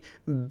this week.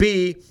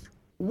 B,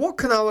 what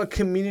can our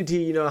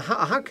community,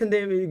 how can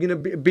they,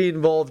 be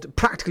involved,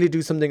 practically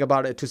do something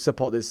about it to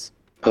support this?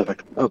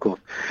 Perfect. Of course.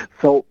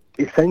 So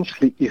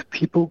essentially, if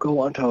people go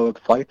onto our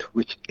website,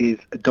 which is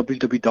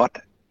www.nhaw.co.uk.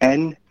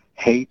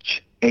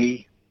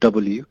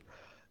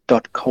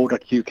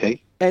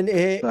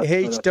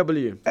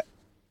 NHW.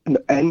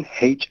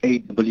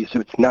 NHAW, so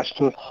it's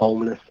National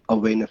Homeless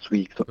Awareness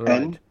Week. So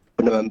N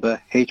for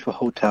November, H for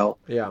Hotel,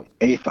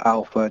 A for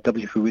Alpha,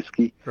 W for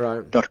Whiskey,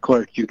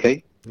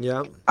 .co.uk.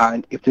 Yeah.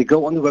 And if they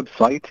go on the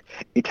website,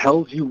 it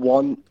tells you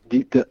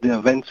the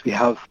events we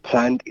have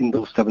planned in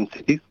those 7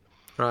 cities.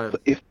 Right. So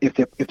if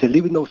they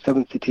live in those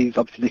 7 cities,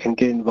 obviously they can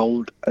get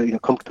involved.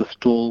 Come to the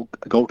stall,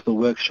 go to the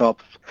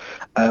workshops.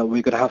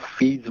 We're going to have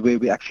feeds where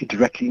we're actually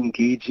directly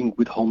engaging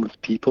with homeless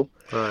people.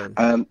 Right.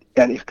 And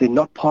if they're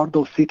not part of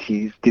those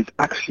cities, there's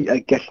actually a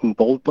Get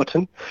Involved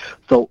button.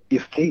 So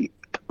if they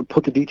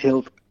put the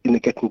details in the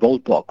Get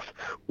Involved box,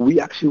 we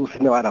actually will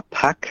send out a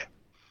pack.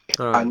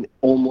 And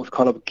almost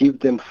kind of give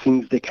them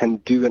things they can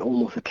do and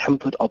almost a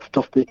template of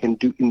stuff they can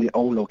do in their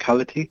own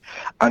locality,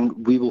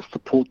 and we will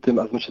support them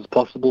as much as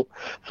possible.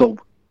 So,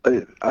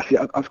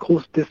 of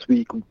course, this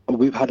week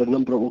we've had a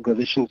number of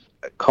organizations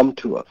come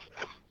to us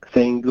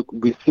saying, look,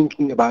 we're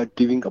thinking about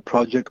doing a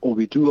project, or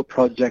we do a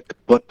project,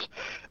 but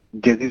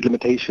there's these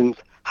limitations.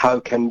 How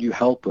can you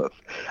help us?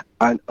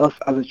 And us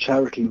as a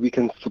charity, we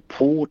can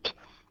support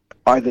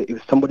either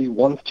if somebody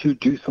wants to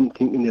do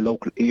something in the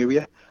local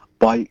area,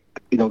 by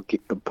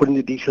putting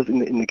the details in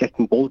the Get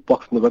Involved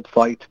box on the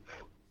website.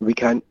 We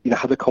can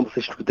have a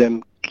conversation with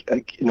them,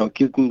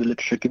 give them the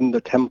literature, give them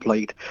the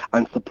template,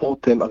 and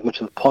support them as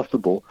much as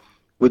possible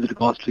with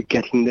regards to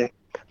getting there.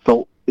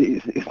 So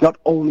it's not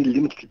only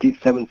limited to these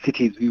 7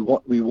 cities.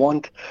 We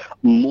want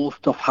more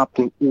stuff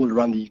happening all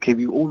around the UK.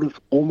 We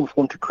almost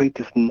want to create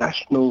this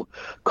national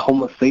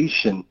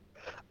conversation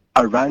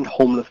around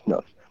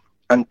homelessness,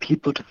 and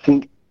people to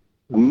think,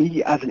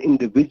 me as an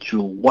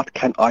individual, what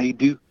can I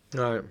do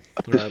to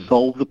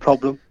solve the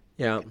problem?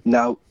 Yeah.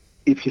 Now,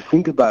 if you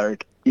think about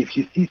it, if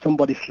you see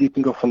somebody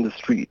sleeping off on the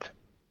street,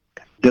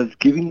 does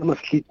giving them a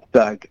sleep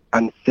bag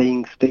and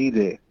saying stay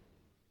there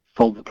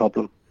solve the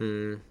problem?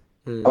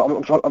 I'm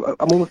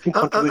almost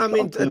thinking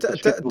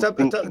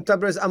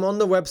Tabriz, I'm on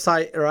the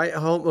website, right?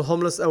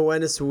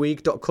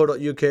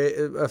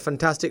 homelessawarenessweek.co.uk.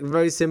 Fantastic,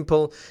 very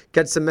simple,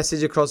 gets the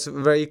message across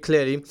very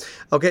clearly.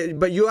 Okay,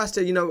 but you asked,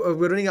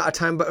 we're running out of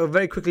time, but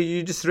very quickly,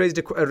 you just raised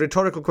a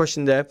rhetorical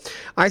question there.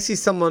 I see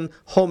someone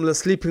homeless,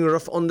 sleeping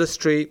rough on the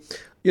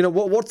street.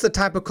 What's the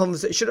type of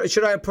conversation?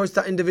 Should I approach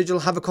that individual,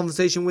 have a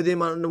conversation with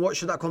him, and what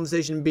should that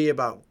conversation be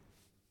about?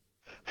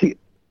 See,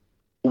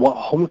 what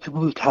homeless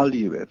people will tell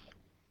you is,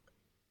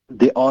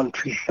 they aren't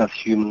treated as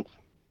humans.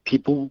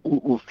 People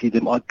will see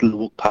them, either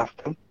walk past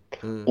them,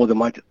 or they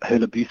might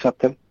hurl abuse at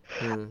them.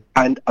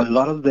 And a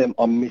lot of them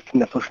are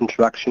missing that social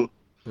interaction.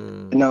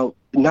 Now,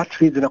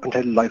 naturally, they're not going to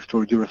tell you a life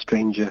story. You're a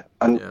stranger,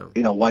 and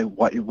why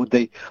would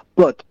they?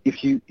 But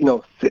if you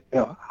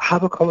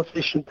have a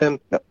conversation with them,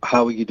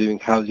 how are you doing?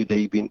 How's your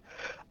day been?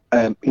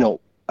 Try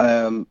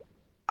to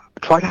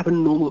have a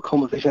normal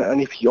conversation.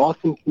 And if you are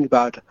thinking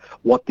about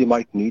what they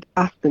might need,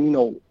 ask them.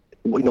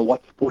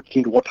 What sport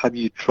you need, what have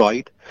you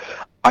tried?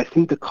 I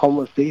think the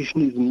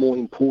conversation is more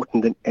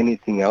important than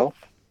anything else.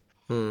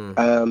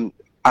 And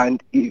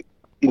if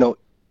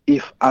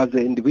as an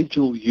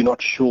individual you're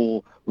not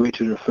sure where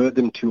to refer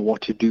them to,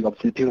 what to do,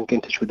 obviously people can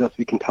get in touch with us.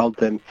 We can tell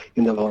them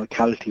in the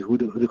locality who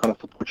the kind of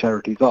support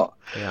charities are.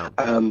 Yeah.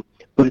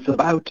 But it's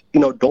about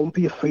don't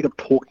be afraid of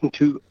talking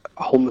to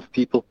homeless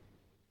people.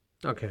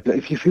 Okay.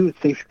 If you feel it's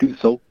safe to do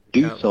so,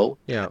 so.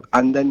 Yeah.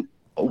 And then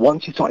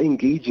once you start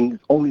engaging,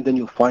 only then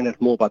you'll find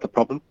out more about the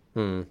problem.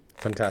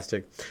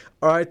 Fantastic.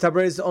 All right,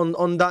 Tabriz,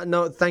 on that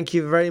note, thank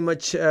you very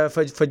much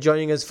for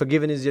joining us, for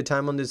giving us your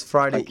time on this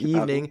Friday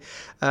evening.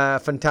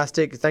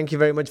 Fantastic. Thank you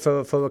very much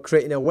for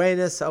creating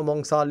awareness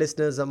amongst our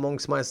listeners,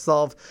 amongst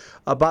myself,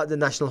 about the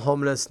National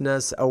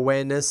Homelessness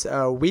Awareness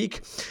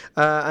Week.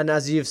 And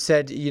as you've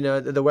said,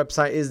 the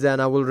website is there,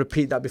 and I will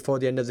repeat that before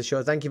the end of the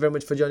show. Thank you very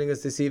much for joining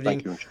us this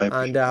evening,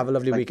 and have a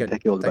lovely weekend.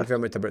 Thank you very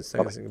much,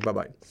 Tabriz.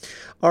 Bye-bye.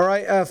 All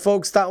right,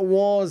 folks, that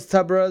was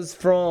Tabriz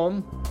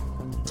from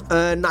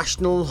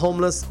National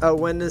Homeless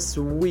Awareness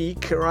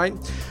Week, right?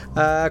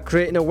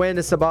 Creating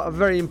awareness about a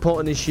very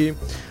important issue.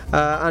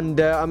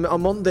 I'm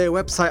on their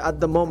website at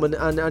the moment,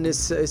 and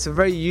it's a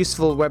very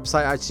useful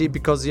website actually,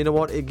 because you know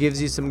what, it gives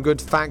you some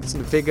good facts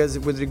and figures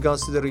with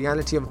regards to the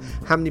reality of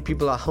how many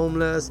people are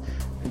homeless,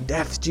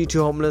 deaths due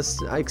to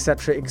homeless,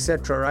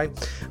 etc., right?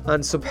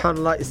 And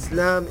subhanallah,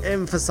 Islam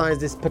emphasized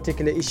this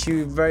particular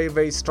issue very,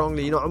 very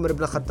strongly. Umar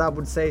ibn Khattab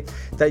would say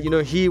that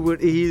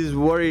he is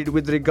worried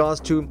with regards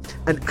to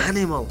an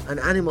animal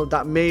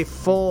that may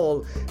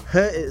fall,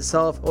 hurt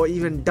itself, or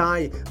even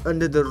die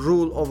under the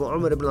rule of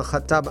Umar ibn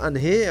Khattab. And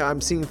here I'm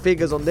seeing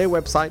figures on their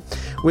website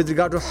with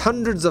regard to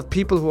hundreds of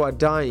people who are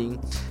dying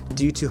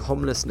due to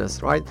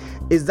homelessness, right?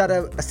 Is that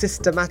a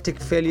systematic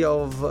failure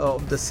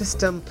of the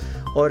system,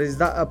 or is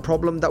that a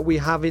problem that we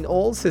have in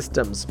all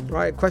systems,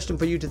 right? Question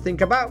for you to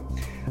think about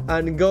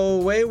and go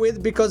away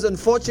with, because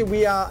unfortunately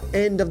we are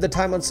end of the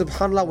time. And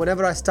subhanallah,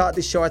 whenever I start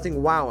this show, I think,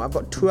 wow, I've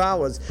got 2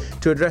 hours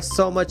to address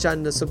so much,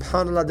 and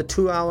subhanallah, the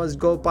 2 hours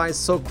go by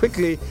so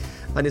quickly.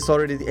 and it's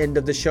already the end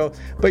of the show.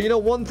 But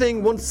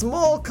one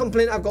small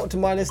complaint I've got to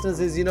my listeners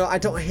is, I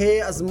don't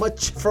hear as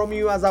much from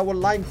you as I would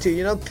like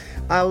to.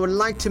 I would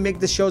like to make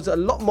the shows a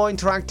lot more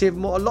interactive,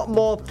 a lot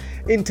more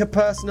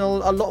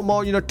interpersonal, a lot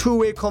more,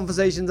 two-way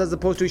conversations, as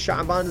opposed to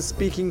Sha'ban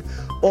speaking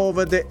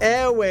over the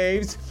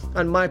airwaves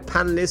and my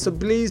panelists. So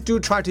please do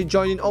try to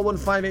join in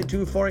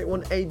 01582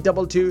 481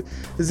 822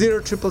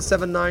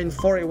 07779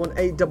 481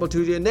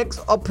 822. Your next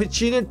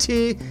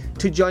opportunity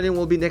to join in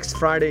will be next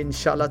Friday,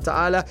 inshallah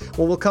ta'ala,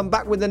 when we'll come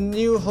back with a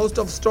new host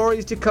of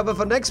stories to cover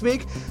for next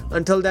week.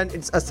 Until then,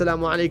 it's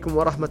Assalamu alaikum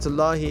wa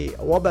rahmatullahi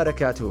wa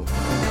barakatuh.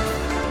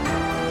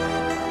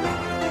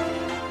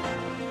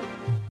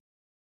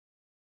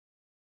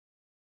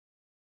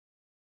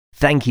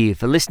 Thank you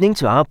for listening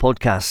to our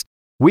podcast.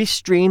 We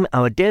stream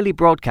our daily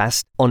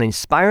broadcast on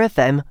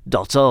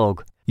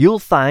inspirefm.org. You'll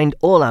find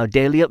all our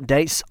daily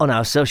updates on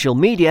our social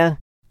media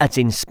at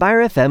Inspire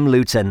FM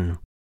Luton.